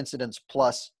counts incidence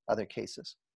plus other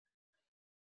cases.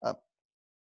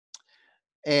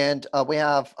 And we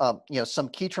have some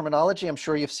key terminology I'm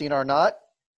sure you've seen or not.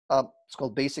 It's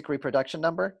called basic reproduction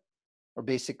number or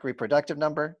basic reproductive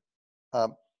number.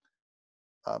 Not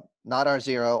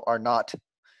R0, R naught.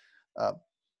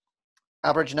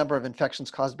 average number of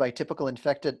infections caused by a typical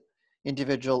infected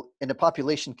individual in a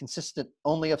population consistent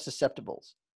only of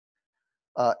susceptibles.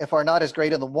 If R naught is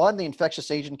greater than 1, the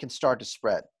infectious agent can start to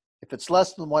spread. If it's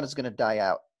less than 1, it's going to die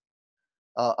out.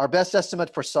 Our best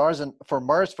estimate for SARS and for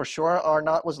MERS, for sure, R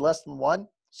naught was less than 1,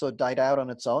 so it died out on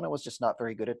its own. It was just not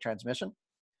very good at transmission.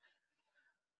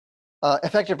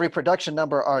 Effective reproduction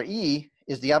number, RE,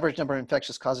 is the average number of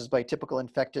infectious causes by a typical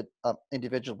infected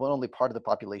individual when only part of the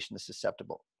population is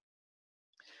susceptible.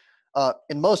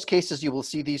 In most cases, you will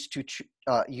see these two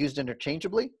used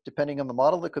interchangeably. Depending on the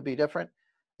model, it could be different.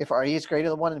 If RE is greater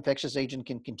than 1, infectious agent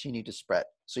can continue to spread.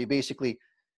 So you basically,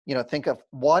 think of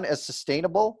 1 as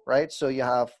sustainable, right? So you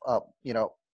have,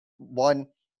 one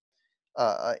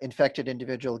infected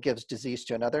individual gives disease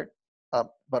to another,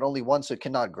 but only 1, so it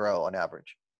cannot grow on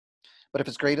average. But if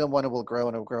it's greater than 1, it will grow,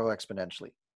 and it will grow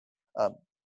exponentially,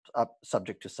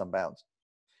 subject to some bounds.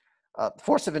 The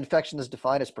force of infection is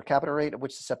defined as per capita rate at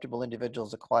which susceptible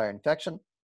individuals acquire infection.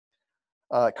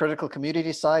 Critical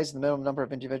community size, the minimum number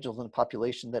of individuals in the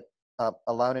population that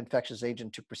allow an infectious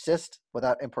agent to persist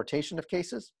without importation of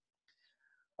cases.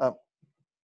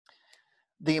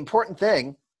 The important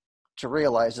thing to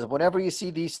realize is whenever you see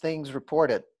these things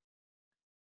reported,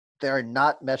 they're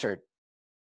not measured.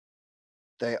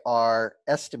 They are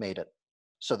estimated.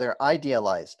 So they're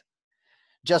idealized.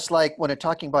 Just like when they're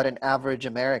talking about an average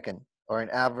American or an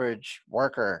average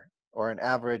worker or an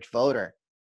average voter,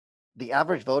 the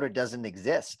average voter doesn't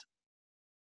exist.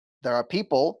 There are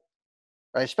people,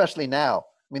 right, especially now.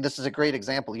 I mean, this is a great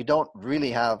example. You don't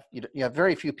really have, you have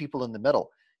very few people in the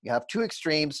middle. You have two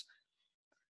extremes,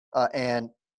 and,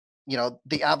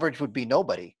 the average would be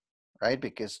nobody, right?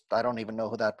 Because I don't even know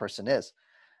who that person is.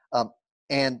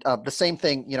 And the same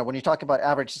thing, when you talk about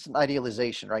average, it's an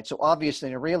idealization, right? So obviously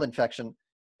in a real infection,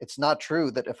 it's not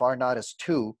true that if R naught is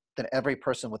 2, then every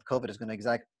person with COVID is going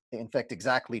to infect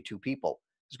exactly 2 people.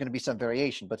 There's going to be some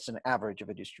variation, but it's an average of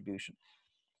a distribution.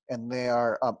 And they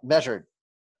are measured.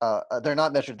 They're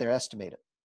not measured, they're estimated.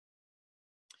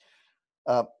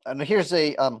 And here's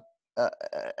a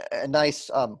nice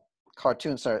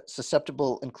cartoon. Sorry,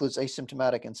 susceptible includes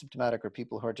asymptomatic and symptomatic, or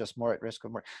people who are just more at risk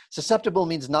of more. Susceptible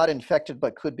means not infected,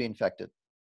 but could be infected.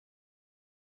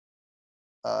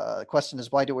 The question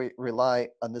is, why do we rely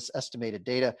on this estimated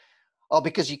data? Oh,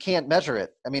 because you can't measure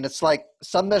it. I mean, it's like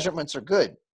some measurements are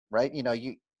good, right?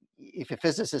 If a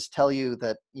physicist tell you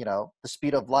that, the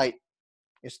speed of light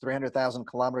is 300,000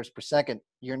 kilometers per second,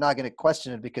 you're not going to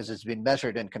question it because it's been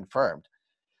measured and confirmed,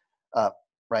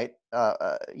 right?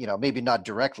 Maybe not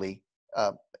directly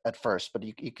at first, but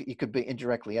you could be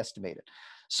indirectly estimated.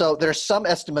 So there's some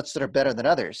estimates that are better than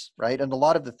others, right? And a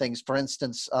lot of the things, for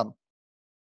instance,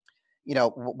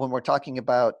 when we're talking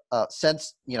about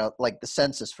like the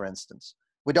census, for instance,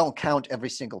 we don't count every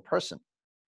single person,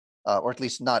 or at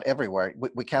least not everywhere.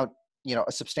 We count,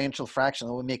 a substantial fraction,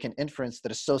 and we make an inference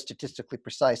that is so statistically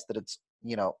precise that it's,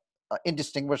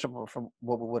 indistinguishable from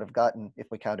what we would have gotten if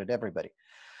we counted everybody.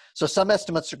 So some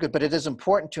estimates are good, but it is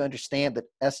important to understand that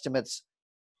estimates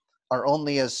are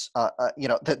only as,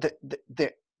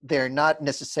 they're not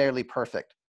necessarily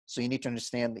perfect. So you need to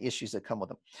understand the issues that come with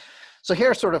them. So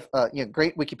here are sort of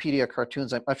great Wikipedia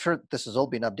cartoons. I'm sure this has all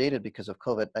been updated because of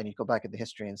COVID. I need to go back in the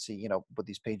history and see, what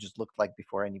these pages looked like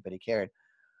before anybody cared.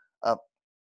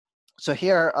 So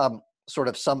here are sort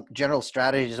of some general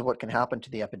strategies of what can happen to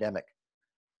the epidemic,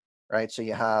 right? So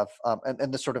you have,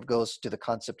 and this sort of goes to the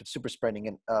concept of super spreading,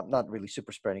 and not really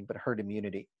super spreading, but herd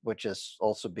immunity, which has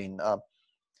also been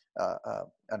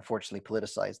unfortunately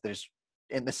politicized.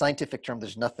 In the scientific term,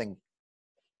 there's nothing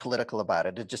political about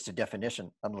it. It's just a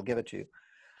definition, and we'll give it to you.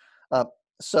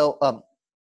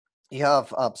 You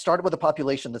have started with a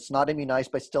population that's not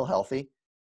immunized but still healthy.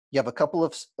 You have a couple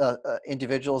of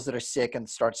individuals that are sick and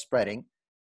start spreading.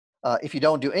 If you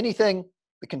don't do anything,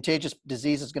 the contagious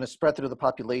disease is going to spread through the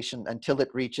population until it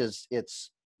reaches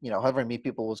its, however many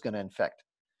people it was going to infect.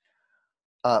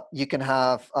 You can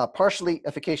have partially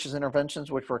efficacious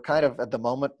interventions, which we're kind of, at the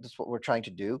moment, that's what we're trying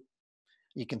to do.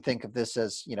 You can think of this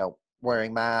as,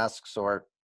 wearing masks or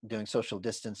doing social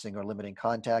distancing or limiting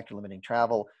contact or limiting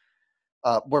travel.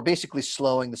 We're basically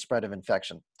slowing the spread of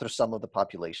infection through some of the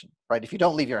population, right? If you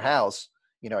don't leave your house,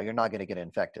 you're not going to get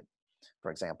infected,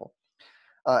 for example.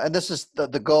 And this is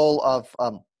the goal of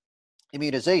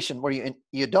immunization, where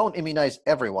you don't immunize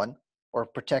everyone or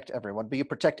protect everyone, but you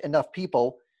protect enough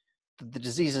people that the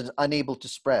disease is unable to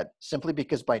spread, simply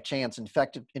because by chance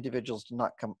infected individuals do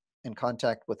not come in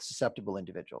contact with susceptible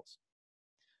individuals.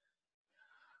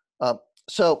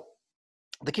 So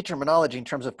the key terminology in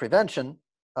terms of prevention,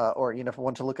 or if we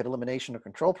want to look at elimination or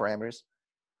control parameters,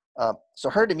 so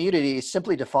herd immunity is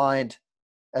simply defined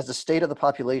as the state of the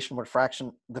population where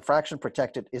the fraction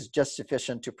protected is just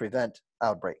sufficient to prevent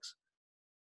outbreaks.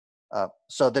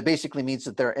 So that basically means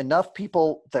that there are enough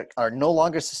people that are no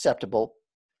longer susceptible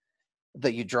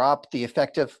that you drop the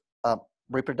effective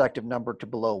reproductive number to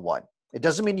below 1. It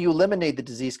doesn't mean you eliminate the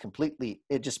disease completely.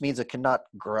 It just means it cannot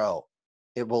grow.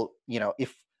 It will,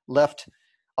 if left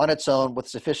on its own with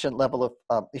sufficient level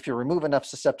of, if you remove enough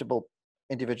susceptible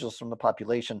individuals from the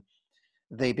population,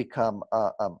 they become,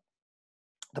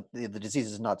 the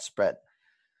disease is not spread.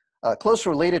 Close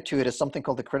related to it is something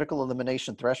called the critical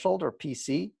elimination threshold, or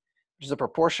PC, which is a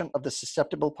proportion of the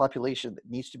susceptible population that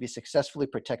needs to be successfully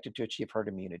protected to achieve herd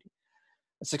immunity.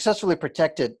 And successfully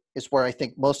protected is where I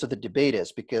think most of the debate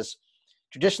is, because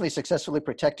traditionally successfully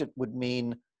protected would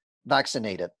mean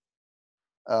vaccinated.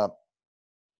 But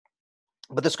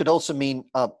this could also mean,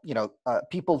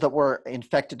 people that were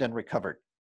infected and recovered.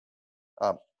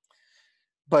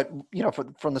 But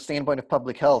from the standpoint of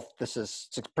public health,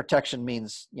 protection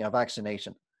means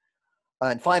vaccination.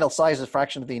 And final size is a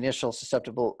fraction of the initial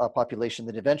susceptible population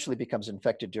that eventually becomes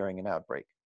infected during an outbreak.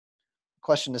 The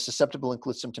question is, susceptible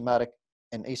includes symptomatic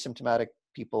and asymptomatic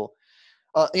people.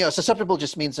 Susceptible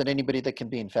just means that anybody that can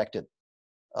be infected,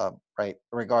 right,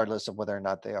 regardless of whether or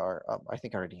not they are. I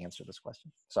think I already answered this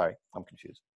question. Sorry, I'm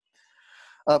confused.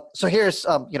 So here's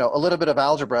a little bit of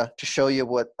algebra to show you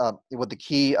what the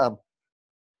key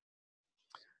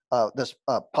this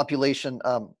population,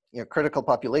 critical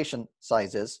population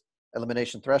size is,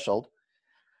 elimination threshold.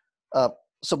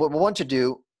 So what we want to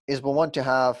do is we want to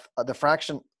have the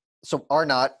fraction. So R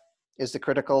naught is the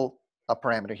critical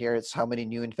parameter here. It's how many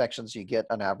new infections you get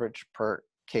on average per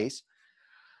case.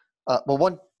 We'll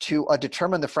want to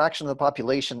determine the fraction of the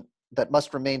population that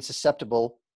must remain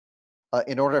susceptible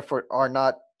in order for R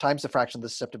naught times the fraction of the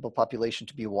susceptible population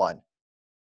to be 1,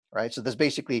 right? So there's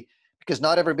basically, because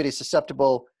not everybody's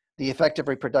susceptible, the effective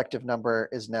reproductive number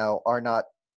is now R naught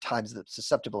times the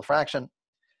susceptible fraction.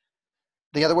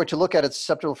 The other way to look at it,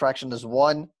 susceptible fraction is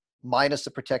 1 minus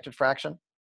the protected fraction,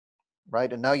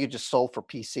 right? And now you just solve for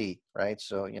PC, right?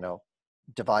 So,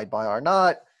 divide by R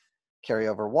naught, carry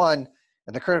over 1,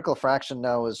 and the critical fraction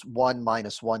now is 1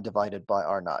 minus 1 divided by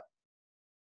R naught.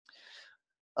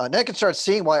 Now you can start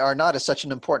seeing why R naught is such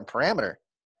an important parameter,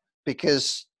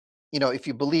 because, if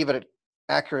you believe it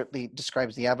accurately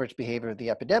describes the average behavior of the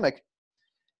epidemic,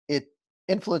 it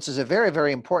influences a very,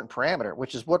 very important parameter,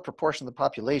 which is what proportion of the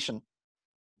population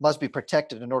must be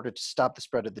protected in order to stop the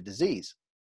spread of the disease.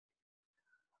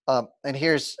 And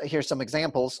here's some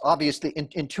examples. Obviously,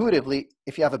 intuitively,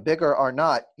 if you have a bigger R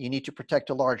naught, you need to protect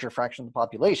a larger fraction of the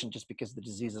population just because the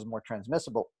disease is more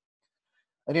transmissible.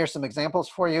 And here's some examples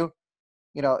for you.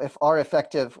 If R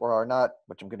effective or R naught,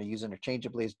 which I'm going to use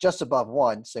interchangeably, is just above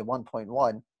 1, say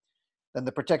 1.1, then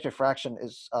the protected fraction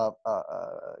is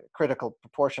critical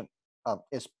proportion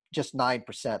is just 9%.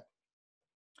 If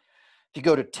you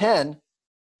go to 10,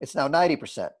 it's now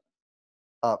 90%.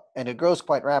 And it grows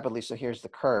quite rapidly, so here's the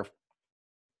curve.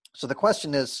 So the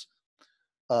question is,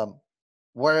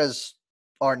 where is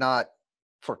R naught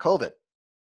for COVID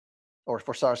or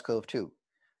for SARS-CoV-2?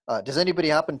 Does anybody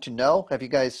happen to know? Have you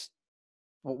guys,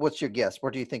 what's your guess?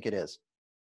 Where do you think it is?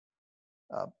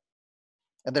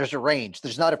 And there's a range.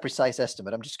 There's not a precise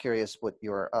estimate. I'm just curious what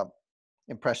your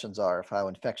impressions are of how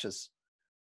infectious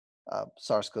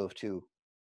SARS-CoV-2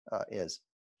 is.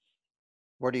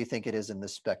 Where do you think it is in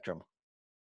this spectrum?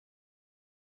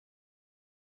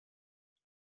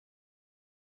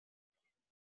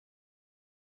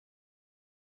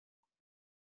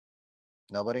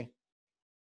 Nobody?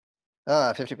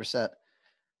 50%.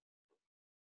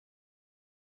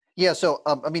 Yeah, so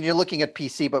you're looking at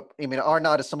PC, but R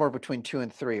naught is somewhere between 2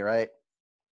 and 3, right?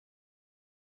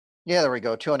 Yeah, there we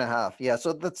go, 2.5. Yeah,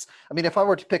 so that's, if I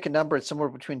were to pick a number, it's somewhere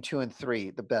between 2 and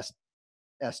 3, the best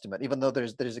estimate, even though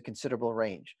there's a considerable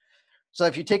range. So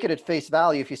if you take it at face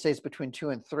value, if you say it's between 2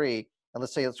 and 3, and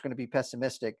let's say it's going to be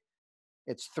pessimistic,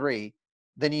 it's 3,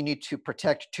 then you need to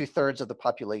protect 2/3 of the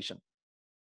population.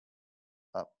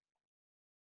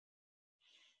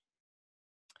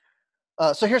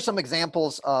 So here's some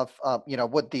examples of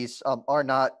what these R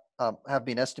naught have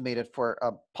been estimated for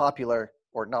popular,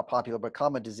 or not popular, but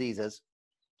common diseases.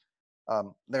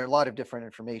 There are a lot of different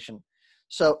information.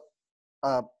 So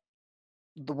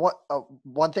the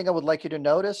one thing I would like you to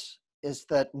notice is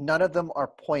that none of them are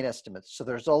point estimates. So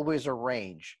there's always a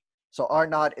range. So R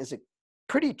naught is a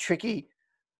pretty tricky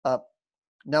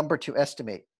number to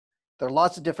estimate. There are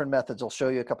lots of different methods. I'll show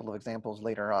you a couple of examples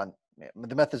later on.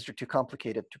 The methods are too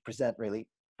complicated to present, really,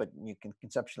 but you can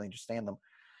conceptually understand them.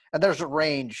 And there's a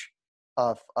range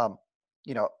of,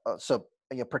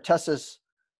 pertussis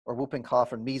or whooping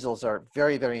cough and measles are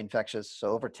very, very infectious, so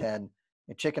over 10.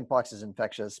 And chickenpox is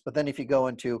infectious. But then if you go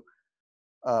into,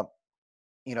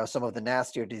 some of the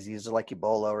nastier diseases like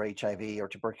Ebola or HIV or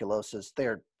tuberculosis,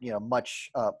 they're,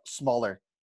 much smaller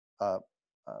uh,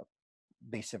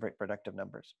 base of reproductive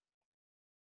numbers.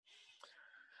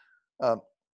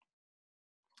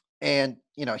 And,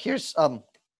 here's an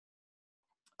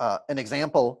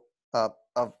example of,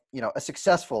 a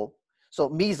successful, so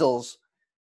measles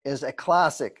is a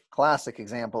classic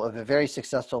example of a very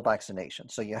successful vaccination.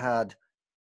 So you had,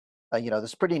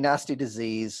 this pretty nasty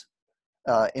disease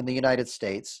in the United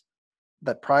States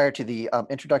that prior to the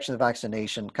introduction of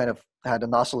vaccination kind of had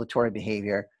an oscillatory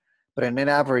behavior. But in an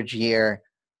average year,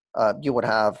 you would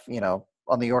have,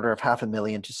 on the order of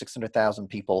 500,000 to 600,000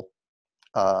 people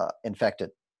infected.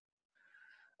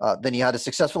 Then you had a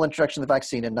successful introduction of the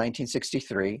vaccine in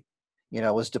 1963,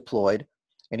 was deployed,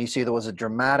 and you see there was a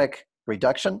dramatic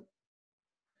reduction.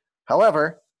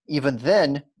 However, even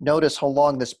then, notice how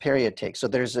long this period takes. So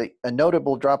there's a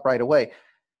notable drop right away,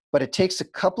 but it takes a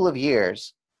couple of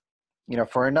years,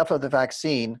 for enough of the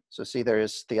vaccine. So see, there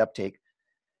is the uptake,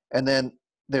 and then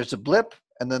there's a blip,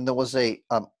 and then there was a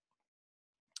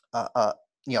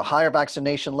higher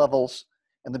vaccination levels,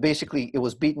 and then basically it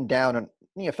was beaten down and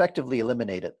effectively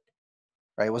eliminated.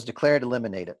 Right, it was declared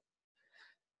eliminated.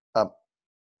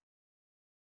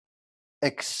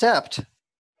 Except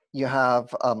you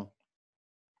have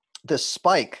this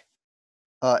spike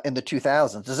in the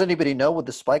 2000s. Does anybody know what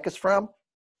the spike is from?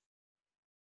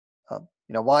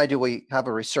 Why do we have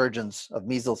a resurgence of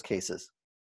measles cases?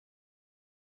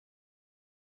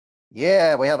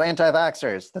 Yeah, we have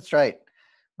anti-vaxxers. That's right.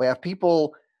 We have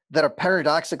people that are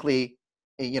paradoxically,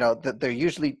 that they're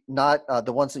usually not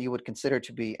the ones that you would consider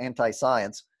to be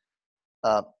anti-science,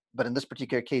 but in this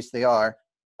particular case, they are.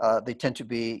 They tend to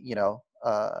be,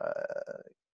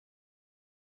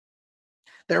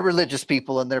 they're religious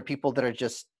people, and they're people that are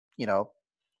just,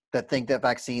 that think that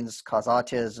vaccines cause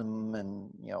autism and,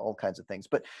 all kinds of things.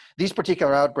 But these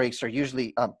particular outbreaks are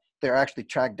usually, they're actually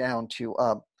tracked down to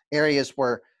areas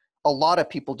where a lot of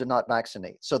people do not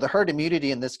vaccinate. So the herd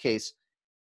immunity in this case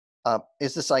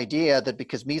is this idea that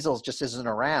because measles just isn't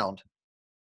around,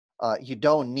 you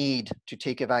don't need to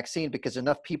take a vaccine because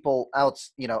enough people out,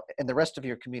 in the rest of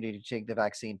your community take the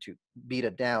vaccine to beat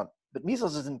it down. But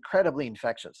measles is incredibly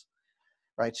infectious,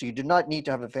 right? So you do not need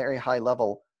to have a very high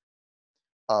level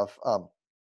of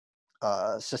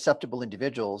susceptible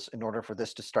individuals in order for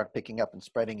this to start picking up and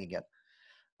spreading again.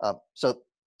 So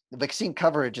the vaccine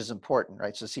coverage is important,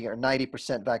 right? So see, our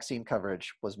 90% vaccine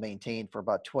coverage was maintained for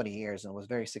about 20 years and was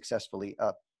very successfully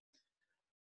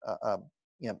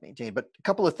maintained. But a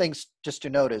couple of things just to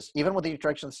notice: even with the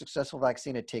introduction of a successful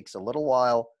vaccine, it takes a little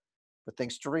while for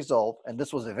things to resolve. And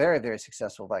this was a very, very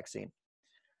successful vaccine.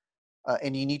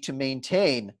 And you need to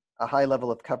maintain a high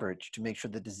level of coverage to make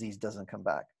sure the disease doesn't come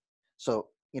back. So,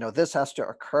 this has to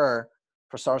occur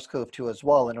for SARS-CoV-2 as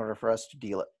well in order for us to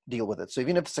deal with it. So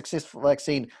even if a successful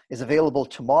vaccine is available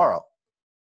tomorrow,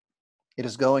 it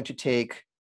is going to take,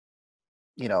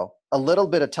 a little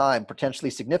bit of time, potentially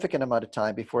significant amount of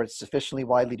time before it's sufficiently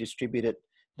widely distributed,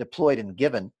 deployed, and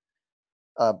given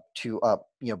to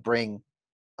bring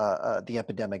the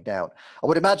epidemic down. I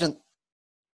would imagine,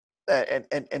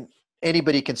 and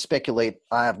anybody can speculate.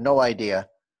 I have no idea,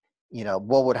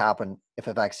 what would happen if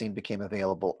a vaccine became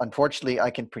available. Unfortunately, I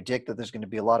can predict that there's going to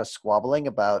be a lot of squabbling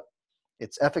about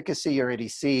its efficacy. You already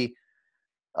see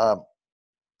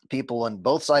people on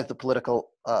both sides of the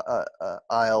political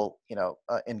aisle,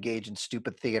 engage in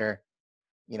stupid theater.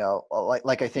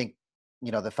 Like I think,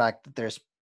 the fact that there's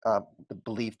the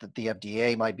belief that the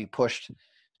FDA might be pushed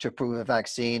to approve a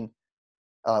vaccine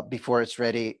before it's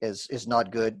ready is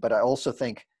not good. But I also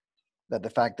think that the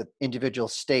fact that individual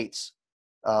states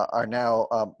are now,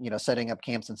 setting up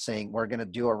camps and saying we're going to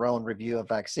do our own review of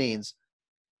vaccines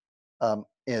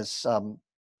is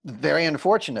very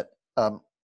unfortunate.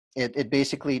 It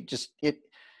basically just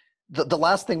the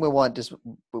last thing we want is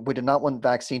we do not want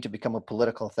vaccine to become a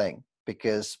political thing,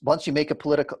 because once you make it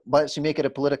a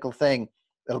political thing,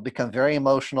 it'll become very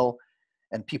emotional,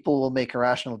 and people will make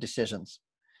irrational decisions.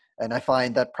 And I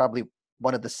find that probably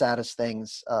one of the saddest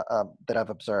things that I've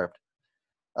observed.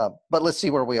 But let's see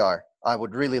where we are. I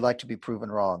would really like to be proven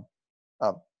wrong.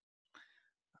 The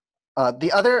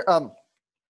other,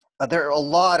 there are a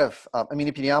lot of,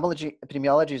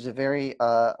 epidemiology is a very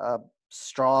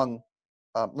strong,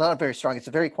 not very strong, it's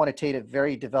a very quantitative,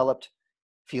 very developed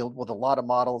field with a lot of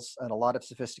models and a lot of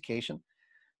sophistication.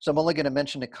 So I'm only going to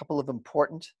mention a couple of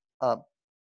important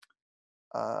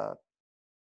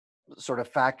sort of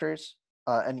factors.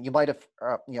 And you might have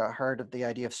heard of the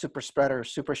idea of super spreader or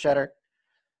super sheddar.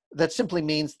 That simply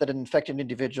means that an infected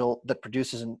individual that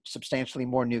produces substantially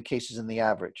more new cases than the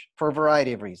average for a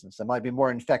variety of reasons. They might be more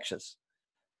infectious.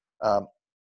 They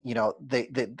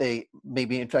may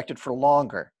be infected for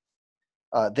longer.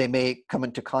 They may come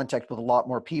into contact with a lot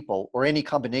more people, or any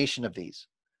combination of these.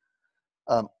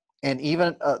 And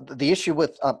even the issue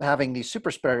with having these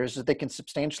super spreaders is they can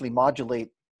substantially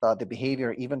modulate the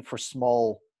behavior even for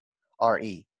small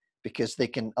RE, because they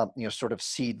can sort of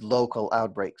seed local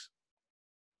outbreaks.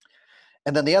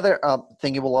 And then the other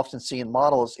thing you will often see in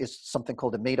models is something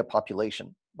called a meta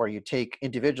population, where you take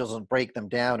individuals and break them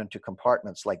down into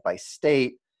compartments, like by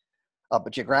state, a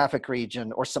geographic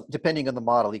region, or some, depending on the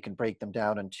model, you can break them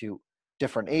down into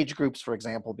different age groups, for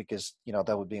example, because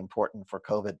that would be important for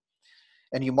COVID.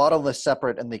 And you model this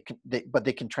separate, and but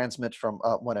they can transmit from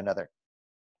one another.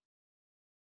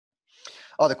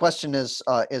 Oh, the question is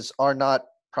R not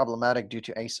problematic due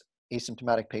to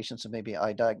asymptomatic patients who may be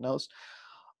diagnosed?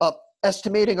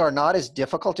 Estimating R naught is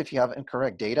difficult if you have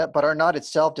incorrect data, but R naught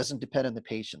itself doesn't depend on the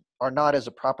patient. R naught is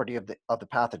a property of the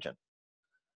pathogen,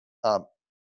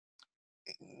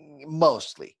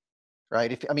 mostly,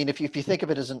 right? If you think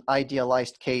of it as an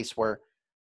idealized case where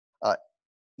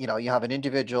you have an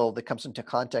individual that comes into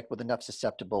contact with enough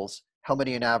susceptibles, how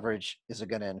many on average is it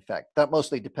going to infect? That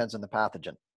mostly depends on the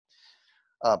pathogen,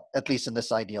 at least in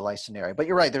this idealized scenario. But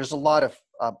you're right, there's a lot of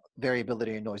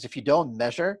variability and noise. If you don't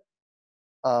measure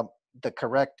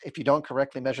if you don't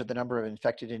correctly measure the number of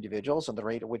infected individuals and the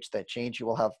rate at which that change, you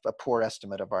will have a poor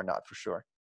estimate of R naught for sure.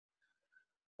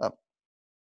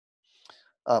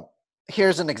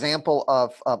 Here's an example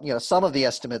of some of the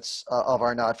estimates of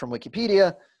R naught from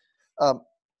Wikipedia.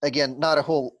 Again, not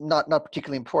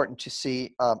particularly important to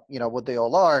see what they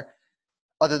all are,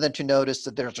 other than to notice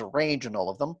that there's a range in all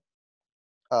of them.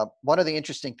 One of the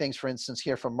interesting things, for instance,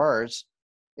 here for MERS,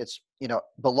 it's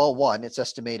below 1. It's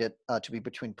estimated to be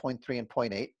between 0.3 and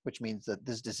 0.8, which means that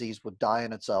this disease would die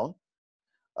on its own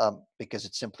because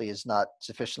it simply is not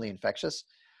sufficiently infectious.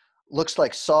 Looks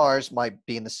like SARS might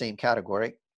be in the same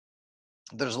category.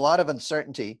 There's a lot of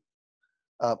uncertainty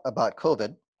about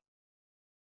COVID.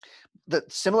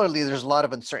 Similarly, there's a lot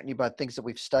of uncertainty about things that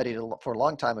we've studied for a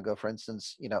long time ago. For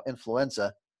instance,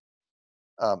 influenza,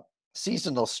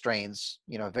 seasonal strains,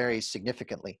 vary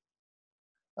significantly.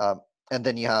 And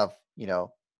then you have,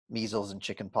 measles and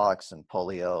chickenpox and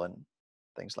polio and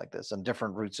things like this, and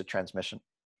different routes of transmission.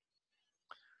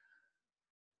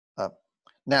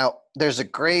 Now, there's a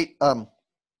great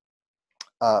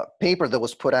paper that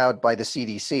was put out by the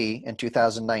CDC in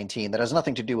 2019 that has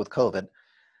nothing to do with COVID.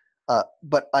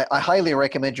 But I highly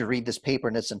recommend you read this paper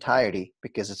in its entirety,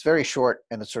 because it's very short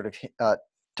and it sort of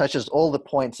touches all the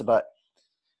points about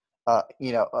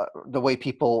the way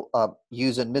people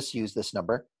use and misuse this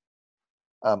number.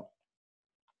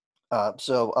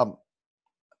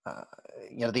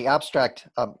 The abstract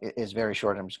is very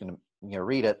short. I'm just going to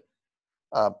read it.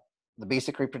 The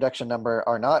basic reproduction number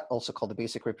R naught, also called the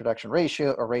basic reproduction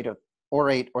ratio or rate,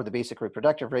 or the basic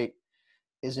reproductive rate,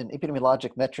 is an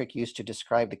epidemiologic metric used to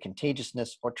describe the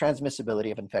contagiousness or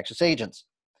transmissibility of infectious agents.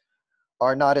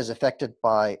 R naught is affected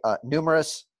by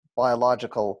numerous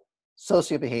biological,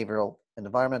 socio-behavioral, and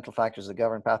environmental factors that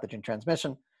govern pathogen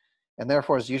transmission, and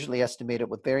therefore is usually estimated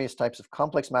with various types of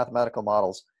complex mathematical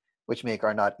models, which make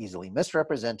R naught easily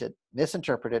misrepresented,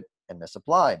 misinterpreted, and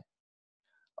misapplied.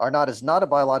 R naught is not a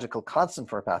biological constant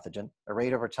for a pathogen, a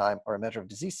rate over time, or a measure of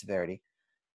disease severity,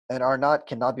 and R naught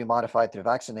cannot be modified through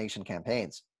vaccination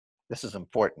campaigns. This is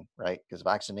important, right? Because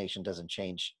vaccination doesn't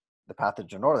change the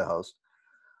pathogen or the host.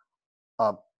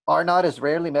 R naught is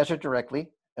rarely measured directly,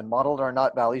 and modeled R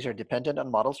naught values are dependent on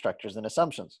model structures and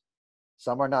assumptions.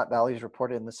 Some R naught values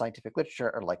reported in the scientific literature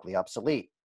are likely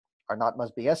obsolete. R naught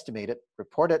must be estimated,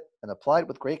 reported, and applied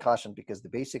with great caution, because the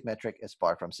basic metric is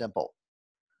far from simple.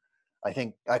 I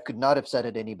think I could not have said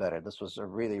it any better. This was a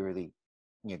really, really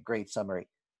great summary.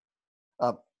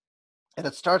 And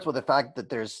it starts with the fact that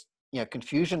there's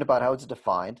confusion about how it's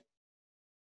defined.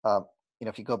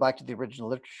 If you go back to the original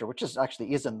literature, which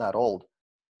isn't that old,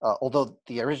 although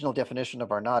the original definition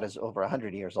of R naught is over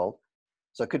 100 years old.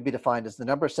 So it could be defined as the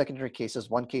number of secondary cases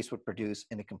one case would produce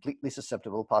in a completely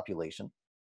susceptible population.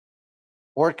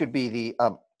 Or it could be the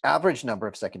average number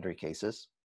of secondary cases,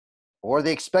 or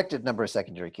the expected number of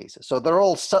secondary cases. So they're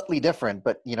all subtly different,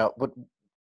 but what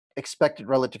expected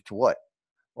relative to what?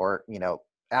 Or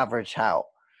average how?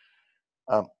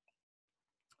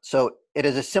 So it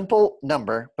is a simple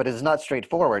number, but it is not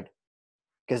straightforward,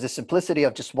 because the simplicity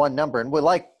of just one number, and we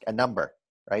like a number,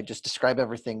 right? Just describe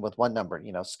everything with one number,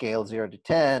 scale 0 to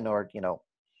 10, or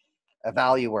a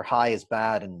value where high is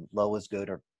bad and low is good,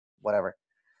 or whatever.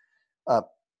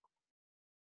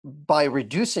 by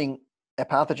reducing a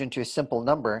pathogen to a simple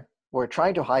number, we're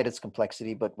trying to hide its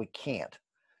complexity, but we can't.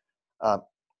 And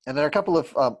there are a couple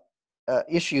of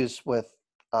issues with,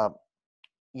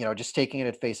 just taking it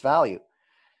at face value.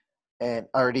 And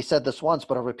I already said this once,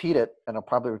 but I'll repeat it, and I'll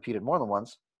probably repeat it more than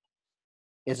once,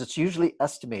 is it's usually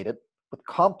estimated with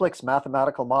complex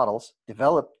mathematical models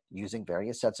developed using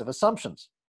various sets of assumptions.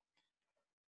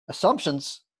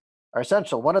 Assumptions are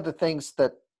essential. One of the things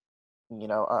that,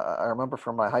 I remember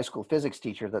from my high school physics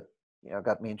teacher that,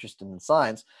 got me interested in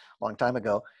science a long time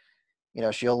ago,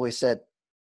 she always said,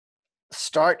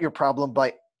 start your problem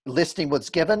by listing what's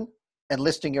given and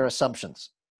listing your assumptions,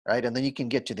 right? And then you can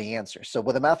get to the answer. So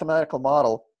with a mathematical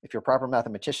model, if you're a proper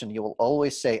mathematician, you will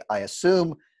always say, I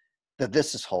assume that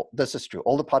this is true.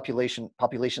 All the population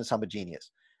is homogeneous.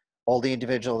 All the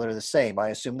individuals are the same. I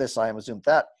assume this, I assume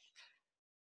that.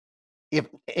 If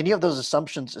any of those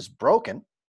assumptions is broken,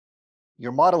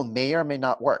 your model may or may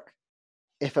not work.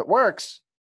 If it works,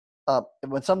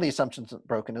 when some of the assumptions are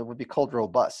broken, it would be called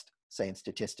robust, say in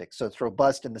statistics. So it's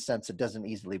robust in the sense it doesn't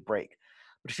easily break.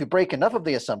 But if you break enough of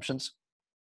the assumptions,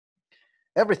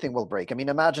 everything will break. I mean,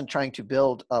 imagine trying to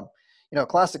build, a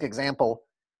classic example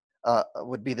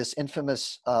would be this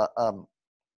infamous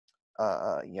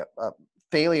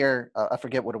failure. I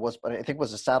forget what it was, but I think it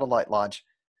was a satellite launch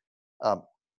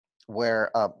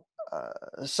where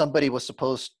somebody was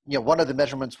supposed, one of the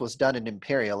measurements was done in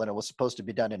imperial and it was supposed to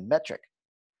be done in metric.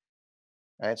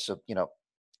 Right? So,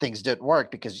 things didn't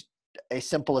work because a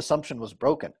simple assumption was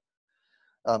broken.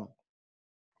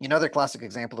 Another classic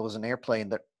example, there was an airplane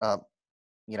that,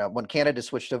 when Canada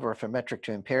switched over from metric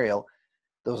to imperial,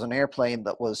 there was an airplane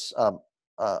that was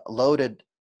loaded,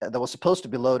 that was supposed to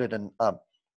be loaded in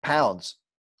pounds,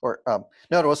 or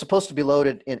no, it was supposed to be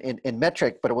loaded in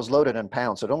metric, but it was loaded in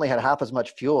pounds. So it only had half as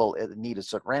much fuel it needed.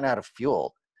 So it ran out of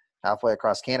fuel halfway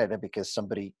across Canada because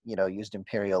somebody, used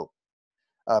imperial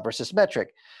versus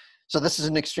metric. So this is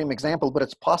an extreme example, but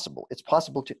it's possible. It's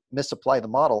possible to misapply the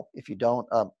model if you don't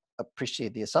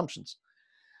appreciate the assumptions.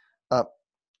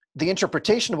 The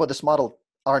interpretation of what this model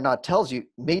R naught tells you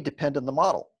may depend on the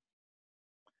model.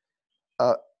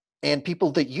 And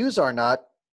people that use R naught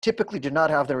typically do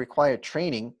not have the required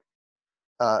training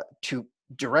to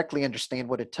directly understand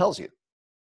what it tells you.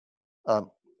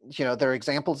 There are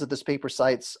examples of this paper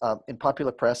cites in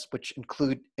popular press, which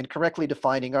include incorrectly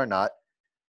defining R naught,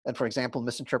 and for example,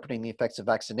 misinterpreting the effects of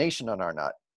vaccination on R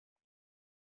naught.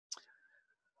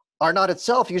 R naught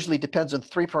itself usually depends on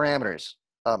 3 parameters,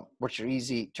 which are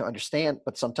easy to understand,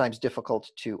 but sometimes difficult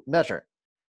to measure.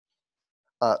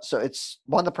 So it's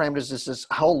one of the parameters is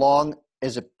how long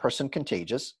is a person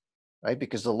contagious, right?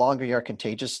 Because the longer you're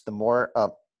contagious, the more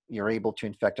you're able to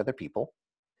infect other people.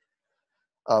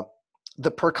 The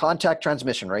per contact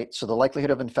transmission rate, so the likelihood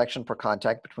of infection per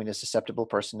contact between a susceptible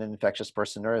person and an infectious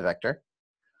person or a vector.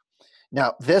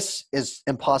 Now, this is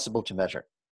impossible to measure.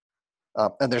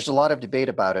 And there's a lot of debate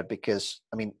about it because,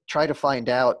 try to find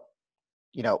out,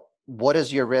 what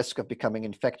is your risk of becoming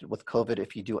infected with COVID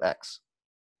if you do X,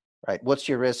 right? What's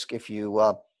your risk if you,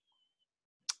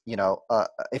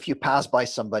 if you pass by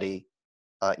somebody,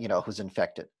 who's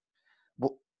infected?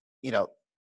 Well,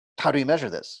 how do you measure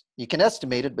this? You can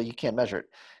estimate it, but you can't measure it.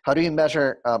 How do you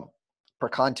measure per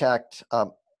contact?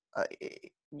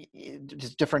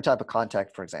 Just different type of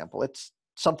contact, for example. It's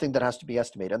something that has to be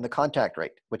estimated. And the contact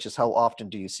rate, which is how often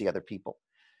do you see other people,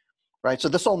 right? So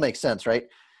this all makes sense, right?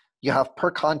 You have per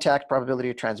contact probability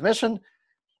of transmission,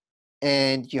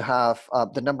 and you have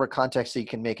the number of contacts that you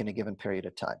can make in a given period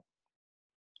of time.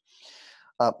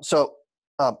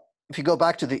 If you go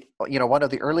back to the, one of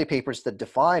the early papers that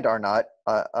defined R naught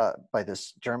by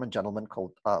this German gentleman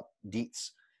called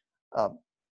Dietz,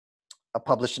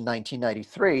 published in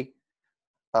 1993,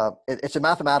 it's a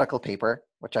mathematical paper,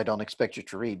 which I don't expect you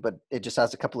to read, but it just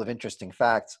has a couple of interesting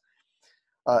facts.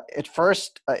 At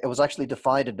first, it was actually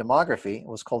defined in demography. It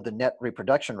was called the net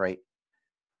reproduction rate.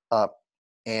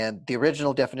 And the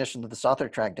original definition that this author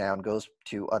tracked down goes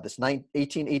to this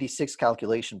 1886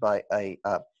 calculation by a,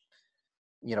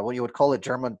 what you would call a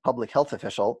German public health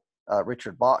official,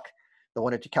 Richard Bach, that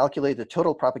wanted to calculate the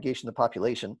total propagation of the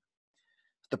population,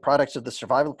 the products of the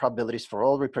survival probabilities for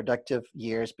all reproductive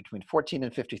years between 14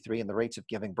 and 53 and the rates of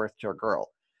giving birth to a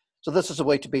girl. So this is a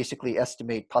way to basically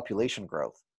estimate population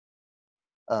growth.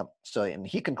 And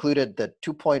he concluded that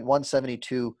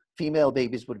 2.172 female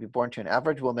babies would be born to an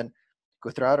average woman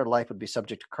who throughout her life would be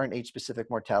subject to current age-specific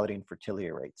mortality and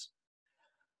fertility rates.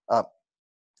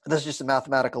 This is just a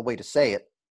mathematical way to say it,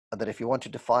 that if you want to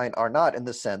define R naught in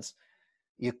this sense,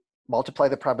 you multiply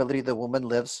the probability the woman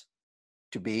lives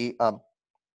to be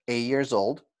 8 years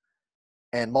old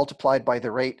and multiplied by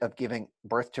the rate of giving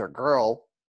birth to a girl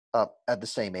at the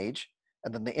same age.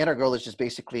 And then the integral is just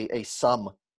basically a sum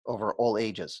over all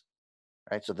ages,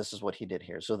 right? So this is what he did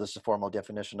here. So this is a formal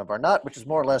definition of R naught, which is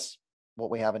more or less what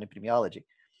we have in epidemiology.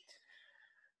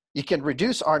 You can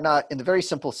reduce R naught in the very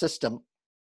simple system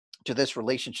to this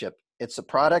relationship. It's a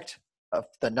product of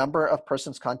the number of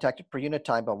persons contacted per unit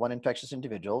time by one infectious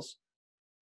individuals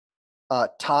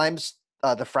times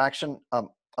the fraction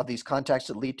of these contacts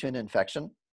that lead to an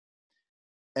infection,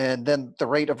 and then the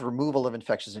rate of removal of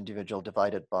infectious individual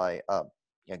divided by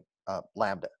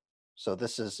lambda. So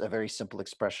this is a very simple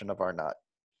expression of R naught.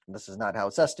 And this is not how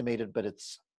it's estimated, but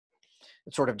it's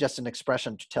sort of just an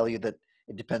expression to tell you that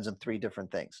it depends on three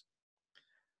different things.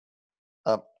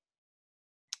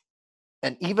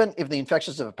 And even if the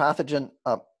infections of a pathogen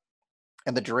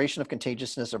and the duration of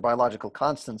contagiousness are biological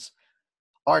constants,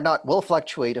 R naught will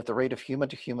fluctuate if the rate of human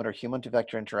to human or human to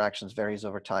vector interactions varies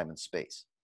over time and space.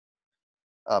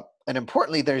 And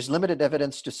importantly, there's limited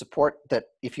evidence to support that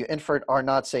if you inferred R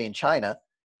naught, say in China,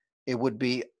 it would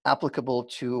be applicable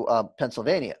to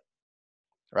Pennsylvania,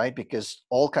 right? Because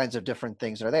all kinds of different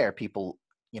things are there. People,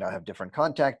 have different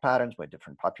contact patterns, we have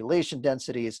different population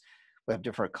densities, we have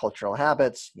different cultural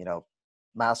habits,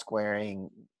 mask wearing,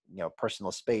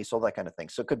 personal space, all that kind of thing.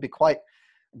 So it could be quite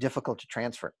difficult to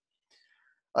transfer.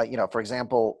 For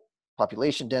example,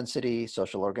 population density,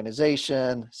 social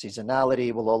organization,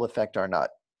 seasonality will all affect R naught.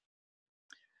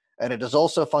 And it is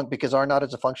also because R naught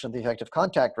is a function of the effective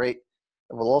contact rate,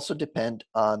 it will also depend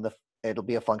on it'll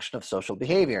be a function of social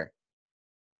behavior,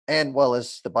 and well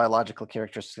as the biological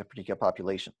characteristics of a particular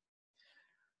population.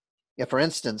 For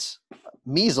instance,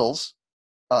 measles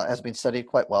has been studied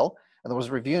quite well, and there was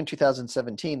a review in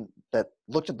 2017 that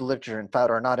looked at the literature and found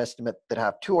R naught estimate that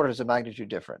have 2 orders of magnitude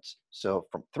difference. So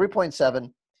from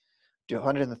 3.7 to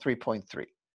 103.3.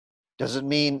 Does it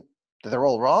mean that they're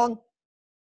all wrong?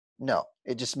 No,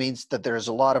 it just means that there is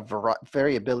a lot of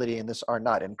variability in this R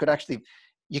naught, and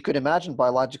you could imagine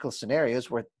biological scenarios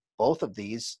where both of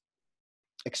these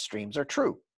extremes are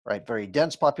true, right? Very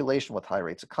dense population with high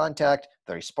rates of contact,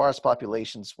 very sparse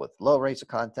populations with low rates of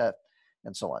contact,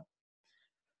 and so on.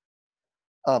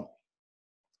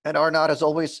 And R naught is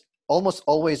almost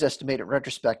always estimated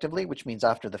retrospectively, which means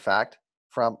after the fact,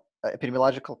 from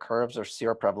epidemiological curves or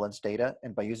seroprevalence data,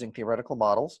 and by using theoretical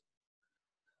models.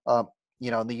 And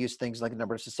they use things like the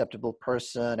number of susceptible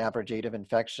person, average age of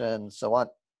infection, so on.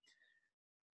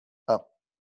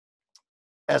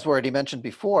 As we already mentioned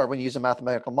before, when you use a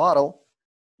mathematical model,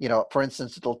 for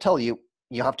instance, it'll tell you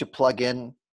have to plug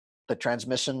in the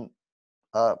transmission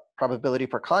probability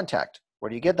per contact. Where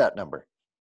do you get that number?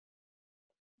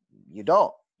 You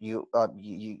don't. You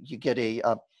get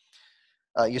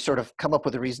you sort of come up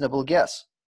with a reasonable guess.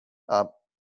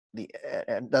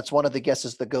 And that's one of the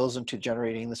guesses that goes into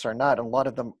generating this R naught, and a lot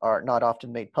of them are not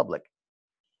often made public.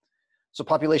 So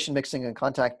population mixing and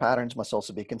contact patterns must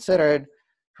also be considered.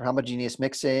 For homogeneous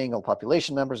mixing, all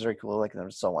population members are equal,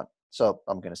 and so on. So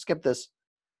I'm going to skip this.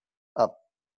 But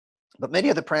many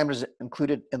of the parameters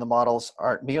included in the models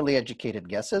are merely educated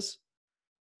guesses,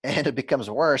 and it becomes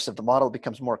worse if the model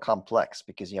becomes more complex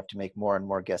because you have to make more and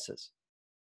more guesses.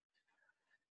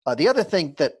 The other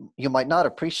thing that you might not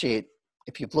appreciate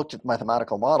if you've looked at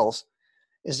mathematical models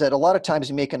is that a lot of times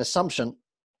you make an assumption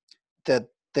that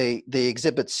they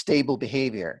exhibit stable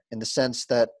behavior, in the sense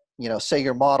that, say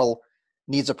your model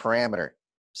needs a parameter,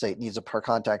 say it needs a per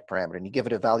contact parameter, and you give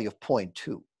it a value of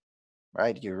 0.2,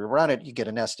 right? You run it, you get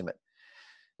an estimate.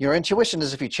 Your intuition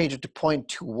is if you change it to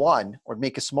 0.21 or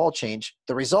make a small change,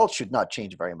 the results should not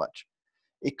change very much.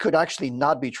 It could actually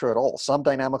not be true at all. Some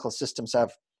dynamical systems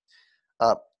have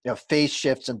phase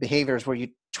shifts and behaviors where you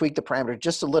tweak the parameter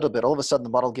just a little bit, all of a sudden the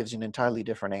model gives you an entirely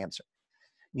different answer.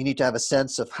 You need to have a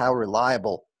sense of how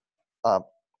reliable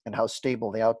and how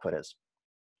stable the output is.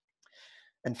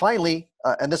 And finally,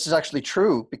 and this is actually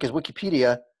true because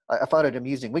Wikipedia, I found it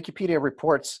amusing, Wikipedia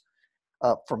reports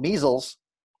for measles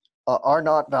R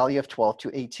naught value of 12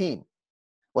 to 18.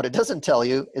 What it doesn't tell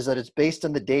you is that it's based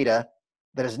on the data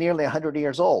that is nearly 100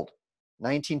 years old,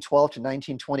 1912 to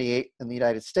 1928 in the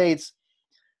United States,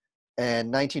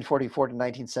 and 1944 to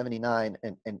 1979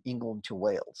 in England to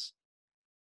Wales.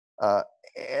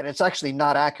 And it's actually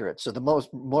not accurate. So the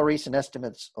more recent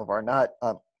estimates of R naught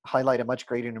highlight a much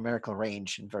greater numerical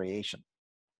range and variation.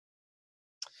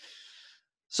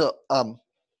 So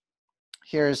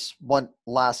here's one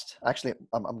last, actually,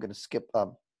 I'm going to skip,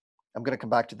 I'm going to come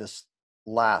back to this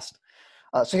last.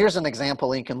 So here's an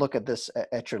example, and you can look at this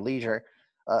at your leisure.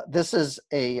 This is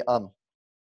a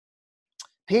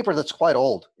paper that's quite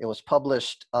old. It was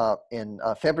published in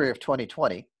February of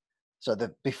 2020. So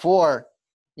before,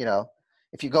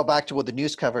 if you go back to what the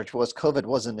news coverage was, COVID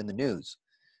wasn't in the news.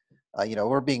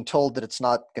 We're being told that it's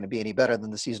not going to be any better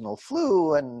than the seasonal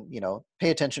flu, and pay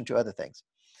attention to other things.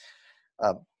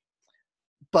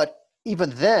 But even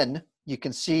then, you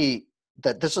can see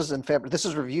that this was in February. This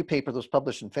is a review paper that was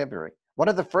published in February. One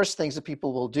of the first things that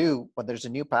people will do when there's a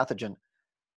new pathogen,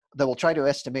 they will try to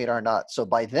estimate R naught. So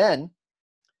by then,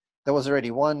 there was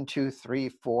already 1, 2, 3,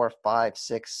 4, 5,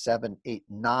 6, 7, 8,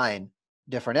 9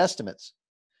 different estimates.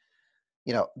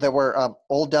 They were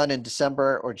all done in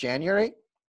December or January.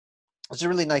 It's a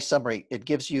really nice summary. It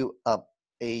gives you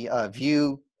a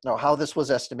view, how this was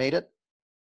estimated,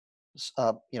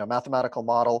 mathematical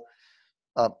model.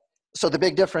 So the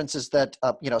big difference is that,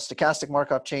 stochastic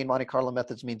Markov chain Monte Carlo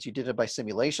methods means you did it by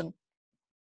simulation.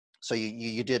 So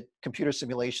you did computer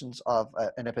simulations of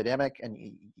an epidemic, and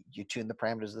you tune the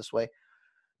parameters this way.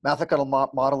 Mathematical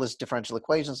model is differential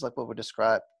equations, like what we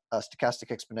described. Stochastic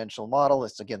exponential model,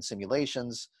 it's again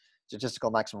simulations.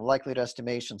 Statistical maximum likelihood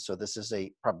estimation. So this is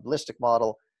a probabilistic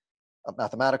model, a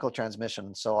mathematical transmission,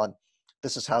 and so on.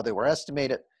 This is how they were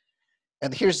estimated.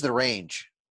 And here's the range,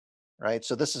 right?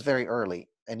 So this is very early.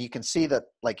 And you can see that,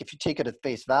 like, if you take it at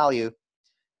face value,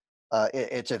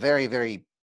 it's a very, very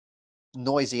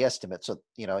noisy estimate. So,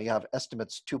 you have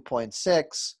estimates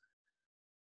 2.6.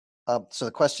 So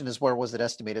the question is, where was it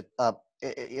estimated?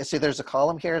 You see there's a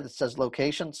column here that says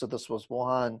location. So this was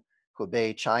Wuhan,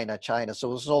 Hubei, China. So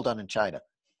it was all done in China,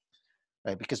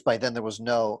 right? Because by then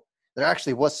there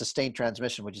actually was sustained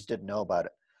transmission. We just didn't know about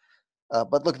it.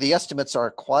 But look, the estimates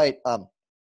are quite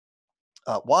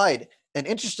wide. And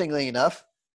interestingly enough,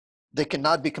 they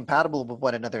cannot be compatible with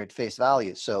one another at face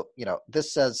value. So,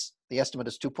 this says the estimate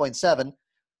is 2.7.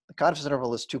 The confidence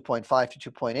interval is 2.5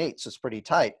 to 2.8. So it's pretty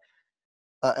tight.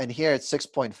 And here it's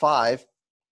 6.5.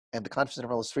 And the confidence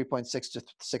interval is 3.6 to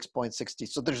 6.60.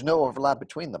 So there's no overlap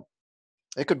between them.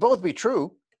 It could both be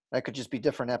true. That could just be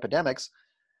different epidemics.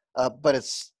 But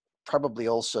it's probably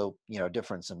also,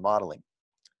 difference in modeling.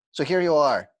 So here you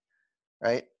are,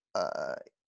 right?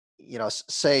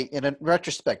 Say in a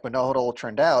retrospect, we know how it all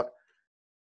turned out.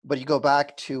 But you go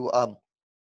back to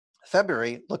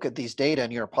February, look at these data,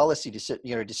 and you're a policy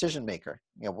decision maker.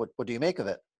 What do you make of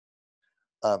it?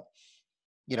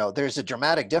 There's a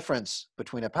dramatic difference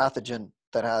between a pathogen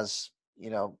that has,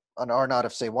 an R naught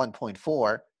of say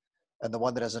 1.4 and the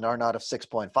one that has an R naught of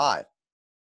 6.5.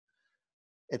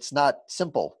 It's not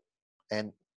simple,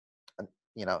 and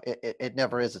it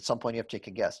never is. At some point, you have to take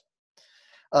a guess.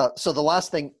 So the last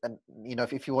thing, and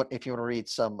if you want to read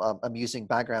some amusing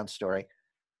background story,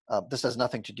 this has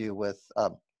nothing to do with.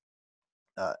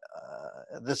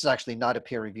 This is actually not a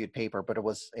peer-reviewed paper, but it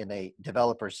was in a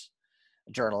developer's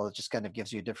journal. It just kind of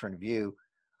gives you a different view.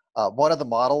 One of the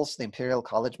models, the Imperial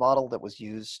College model that was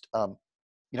used,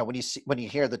 when you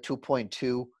hear the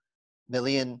 2.2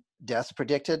 million deaths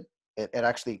predicted, it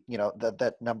actually,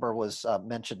 that number was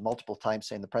mentioned multiple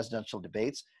times in the presidential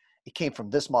debates. It came from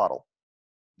this model.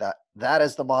 That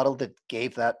is the model that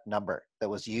gave that number, that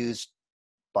was used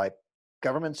by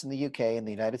governments in the UK and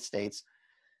the United States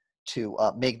to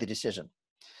make the decision.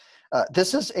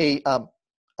 This is a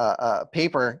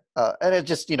paper, and it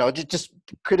just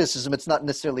criticism. It's not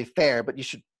necessarily fair, but you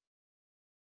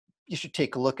should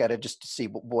take a look at it just to see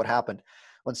what happened.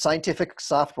 When scientific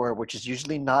software, which is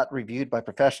usually not reviewed by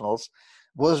professionals,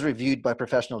 was reviewed by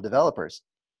professional developers.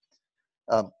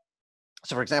 So,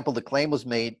 for example, the claim was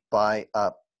made by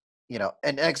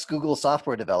an ex-Google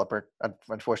software developer.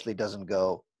 Unfortunately, doesn't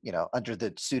go under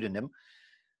the pseudonym.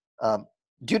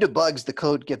 Due to bugs, the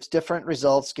code gives different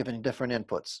results given different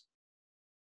inputs.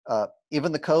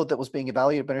 Even the code that was being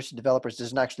evaluated by interested developers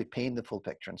doesn't actually paint the full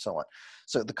picture, and so on.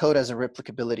 So the code has a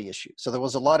replicability issue. So there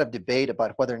was a lot of debate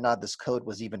about whether or not this code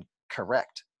was even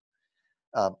correct.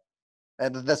 And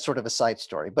that's sort of a side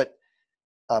story. But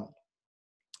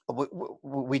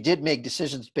we did make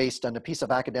decisions based on a piece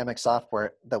of academic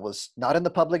software that was not in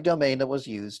the public domain that was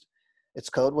used. Its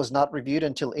code was not reviewed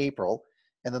until April.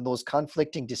 And then those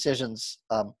conflicting decisions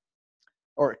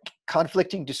or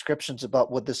conflicting descriptions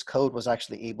about what this code was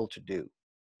actually able to do.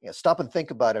 Stop and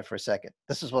think about it for a second.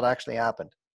 This is what actually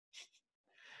happened.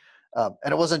 And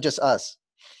it wasn't just us.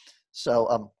 So,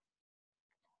 all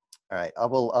right, I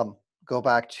will go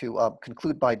back to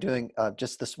conclude by doing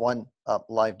just this one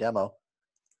live demo,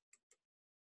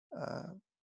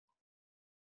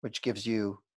 which gives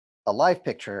you a live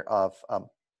picture of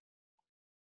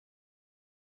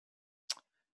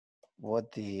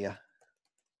what the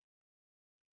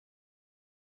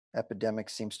epidemic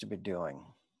seems to be doing.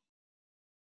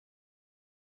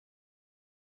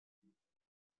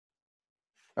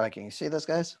 All right, can you see this,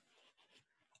 guys?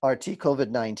 RT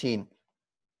COVID-19.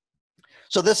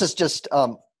 So this is just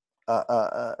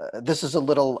this is a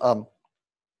little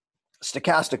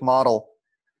stochastic model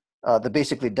that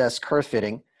basically does curve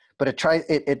fitting, but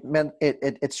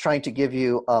it's trying to give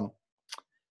you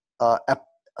a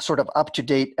sort of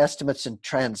up-to-date estimates and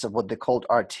trends of what they called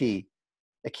RT, a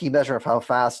key measure of how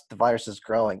fast the virus is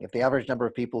growing. If the average number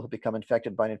of people who become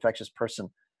infected by an infectious person,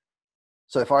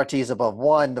 so if RT is above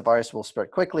 1, the virus will spread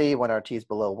quickly. When RT is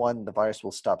below 1, the virus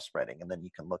will stop spreading, and then you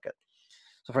can look at.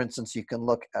 So for instance, you can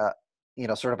look at,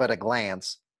 sort of at a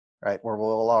glance, right, where we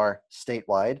all are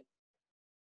statewide.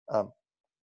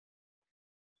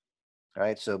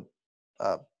 Right, so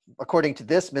according to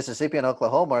this, Mississippi and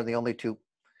Oklahoma are the only two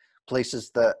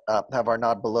places that have R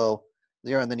naught below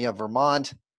 0, and then you have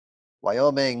Vermont,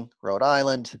 Wyoming, Rhode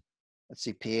Island. Let's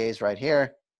see, PA is right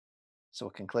here. So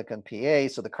we can click on PA.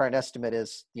 So the current estimate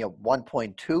is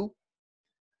 1.2.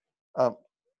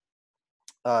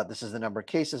 This is the number of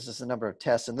cases, this is the number of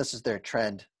tests, and this is their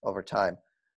trend over time.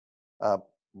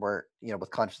 Where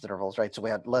with confidence intervals, right? So we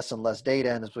had less and less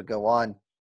data, and as we go on,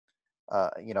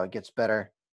 it gets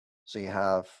better. So you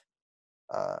have,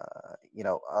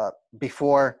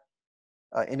 before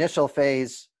initial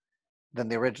phase, then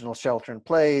the original shelter in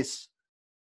place,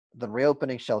 the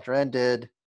reopening, shelter ended,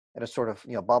 and it sort of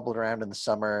bubbled around in the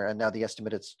summer, and now the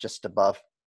estimate is just above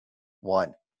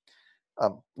 1.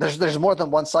 There's more than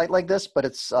one site like this, but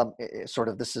it's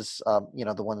this is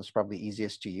the one that's probably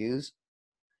easiest to use,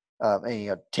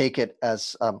 and take it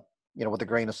as with a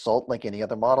grain of salt like any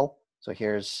other model. So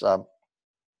here's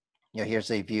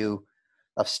here's a view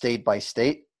of state by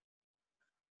state.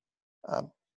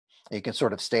 You can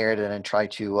sort of stare at it and try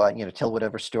to tell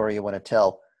whatever story you want to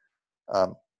tell.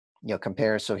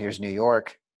 Compare. So here's New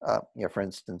York. For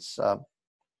instance, so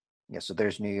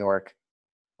there's New York.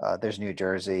 There's New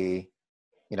Jersey.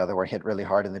 They were hit really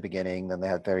hard in the beginning. Then they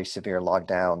had very severe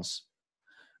lockdowns.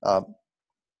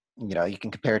 You can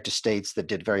compare it to states that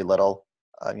did very little.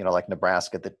 Like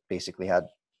Nebraska that basically had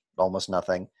almost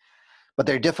nothing. But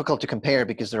they're difficult to compare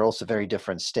because they're also very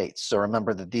different states. So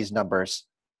remember that these numbers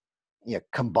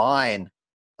combine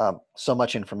so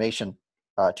much information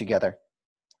together.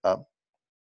 All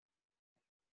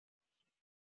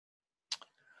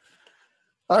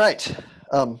right.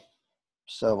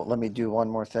 So let me do one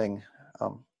more thing,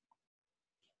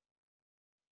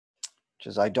 which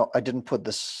is I didn't put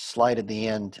this slide at the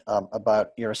end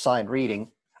about your assigned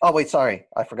reading. Oh wait, sorry,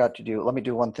 I forgot to do. Let me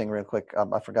do one thing real quick.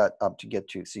 I forgot to get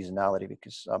to seasonality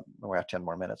because we're at 10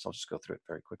 more minutes. I'll just go through it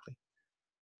very quickly.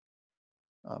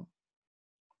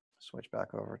 Switch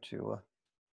back over to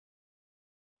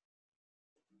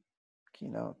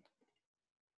Keynote.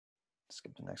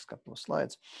 Skip the next couple of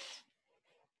slides.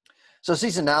 So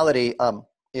seasonality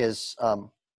is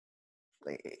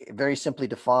very simply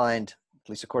defined, at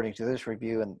least according to this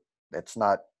review, and it's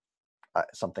not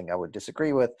something I would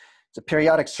disagree with. It's a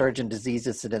periodic surge in disease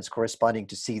incidence corresponding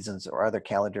to seasons or other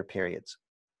calendar periods.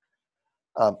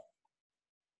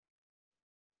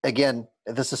 Again,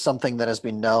 this is something that has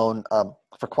been known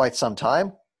for quite some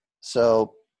time.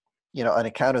 So, on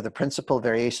account of the principal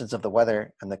variations of the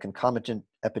weather and the concomitant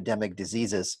epidemic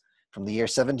diseases from the year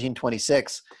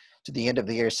 1726 to the end of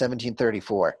the year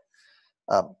 1734.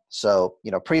 So,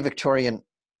 pre-Victorian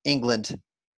England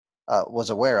was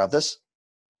aware of this.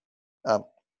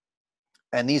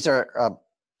 And these are,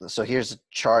 so here's a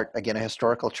chart, again, a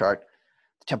historical chart,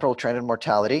 temporal trend in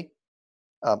mortality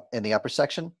in the upper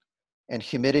section, and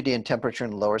humidity and temperature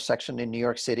in the lower section in New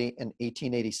York City in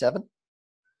 1887.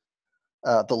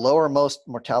 The lowermost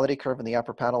mortality curve in the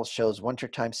upper panel shows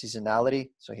wintertime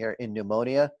seasonality. So here in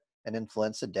pneumonia and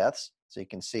influenza deaths. So you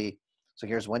can see, so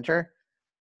here's winter,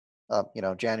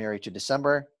 January to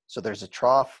December. So there's a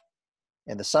trough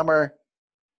in the summer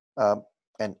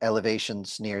and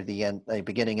elevations near the end,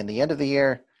 beginning and the end of the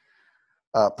year.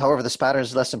 However, this pattern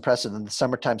is less impressive than the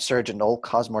summertime surge in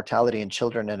all-cause mortality in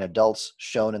children and adults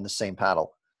shown in the same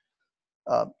panel.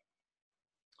 So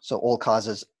all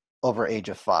causes over age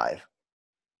of 5.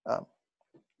 A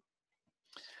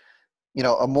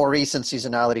more recent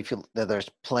seasonality, there's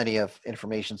plenty of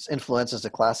information. Influenza is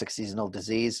a classic seasonal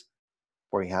disease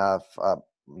where you have, I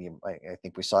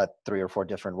think we saw it 3 or 4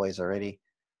 different ways already,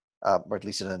 or at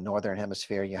least in the northern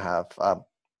hemisphere, you have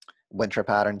winter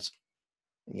patterns,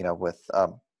 with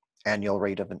annual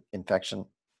rate of infection.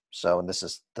 So, and this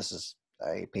is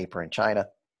a paper in China.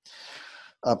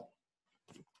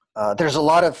 There's a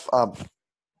lot of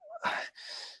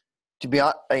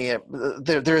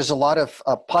there's a lot of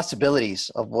possibilities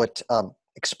of what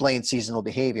explains seasonal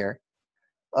behavior.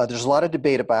 There's a lot of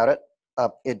debate about it.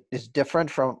 It is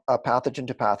different from pathogen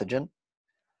to pathogen.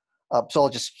 So I'll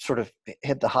just sort of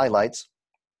hit the highlights.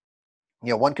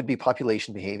 One could be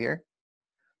population behavior.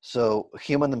 So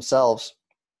human themselves,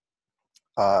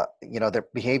 their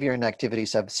behavior and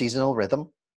activities have seasonal rhythm.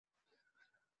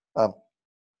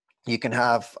 You can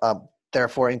have,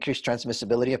 therefore, increased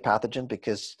transmissibility of pathogen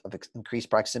because of increased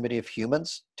proximity of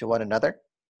humans to one another,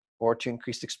 or to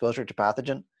increased exposure to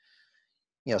pathogen.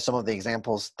 Some of the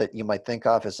examples that you might think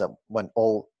of is that when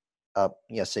all,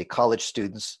 say college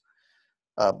students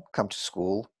come to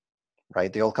school,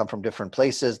 right? They all come from different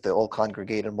places. They all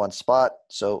congregate in one spot.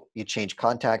 So you change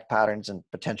contact patterns and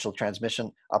potential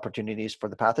transmission opportunities for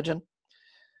the pathogen.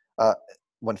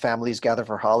 When families gather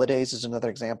for holidays is another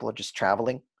example of just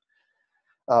traveling.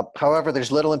 However,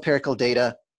 there's little empirical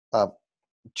data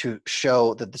to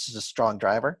show that this is a strong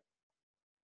driver.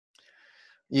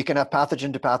 You can have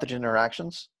pathogen to pathogen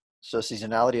interactions. So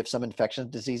seasonality of some infectious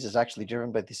disease is actually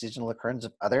driven by the seasonal occurrence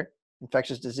of other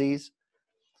infectious disease.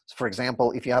 So for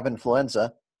example, if you have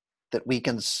influenza that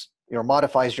weakens or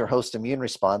modifies your host immune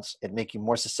response, it makes you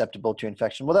more susceptible to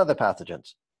infection with other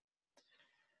pathogens.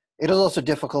 It is also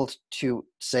difficult to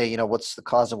say, what's the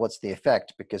cause and what's the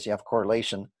effect, because you have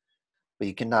correlation, but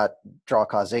you cannot draw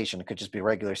causation. It could just be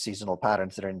regular seasonal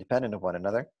patterns that are independent of one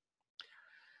another.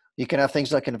 You can have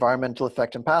things like environmental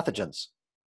effect and pathogens.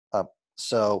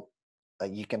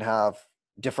 You can have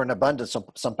different abundance.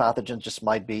 Some pathogens just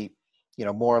might be,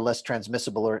 more or less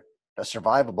transmissible or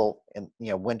survivable in,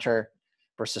 winter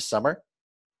versus summer.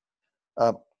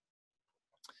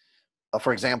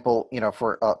 For example,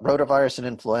 for rotavirus and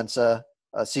influenza,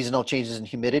 seasonal changes in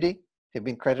humidity have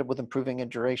been credited with improving in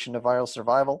duration of viral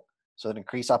survival. So it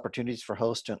increased opportunities for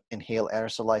hosts to inhale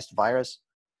aerosolized virus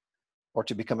or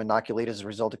to become inoculated as a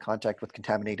result of contact with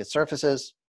contaminated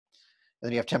surfaces. And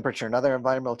then you have temperature and other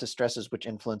environmental stresses which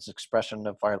influence the expression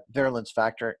of virulence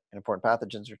factor and important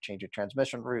pathogens or change of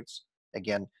transmission routes.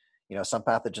 Again, some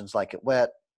pathogens like it wet,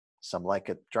 some like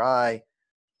it dry.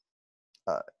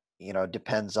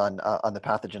 Depends on the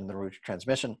pathogen and the route of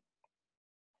transmission.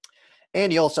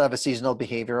 And you also have a seasonal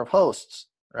behavior of hosts,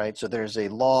 right? So there's a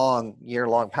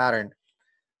year-long pattern,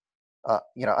 either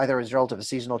as a result of a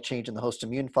seasonal change in the host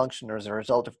immune function or as a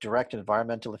result of direct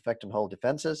environmental effect on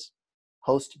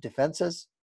host defenses.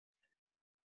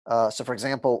 So for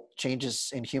example,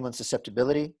 changes in human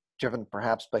susceptibility, driven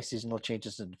perhaps by seasonal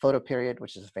changes in the photoperiod,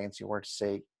 which is a fancy word to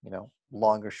say,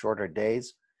 longer, shorter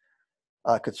days,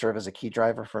 could serve as a key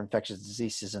driver for infectious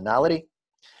disease seasonality.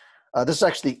 This is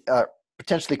actually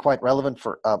potentially quite relevant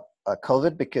for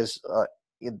COVID because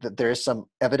there is some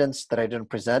evidence that I didn't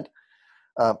present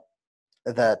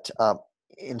that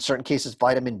in certain cases,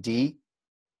 vitamin D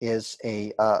has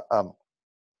a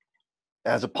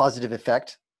positive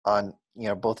effect on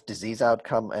both disease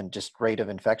outcome and just rate of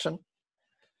infection.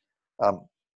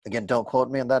 Again, don't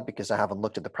quote me on that because I haven't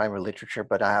looked at the primary literature,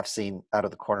 but I have seen out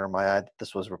of the corner of my eye that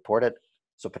this was reported.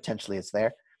 So potentially it's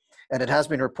there. And it has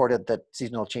been reported that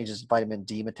seasonal changes in vitamin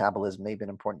D metabolism may be an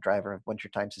important driver of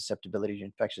wintertime susceptibility to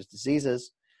infectious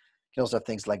diseases. You can also have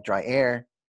things like dry air,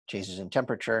 changes in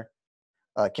temperature,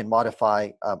 can modify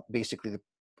basically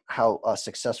how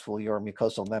successful your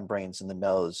mucosal membranes in the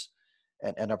nose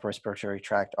and upper respiratory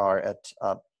tract are at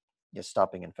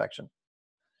stopping infection.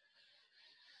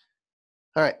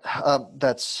 All right,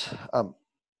 that's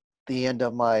the end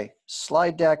of my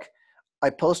slide deck. I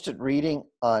posted reading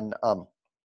on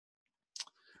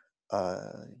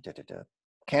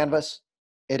Canvas.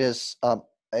 It is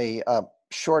a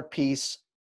short piece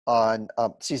on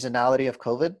seasonality of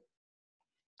COVID.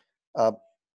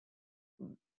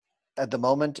 At the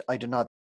moment, I do not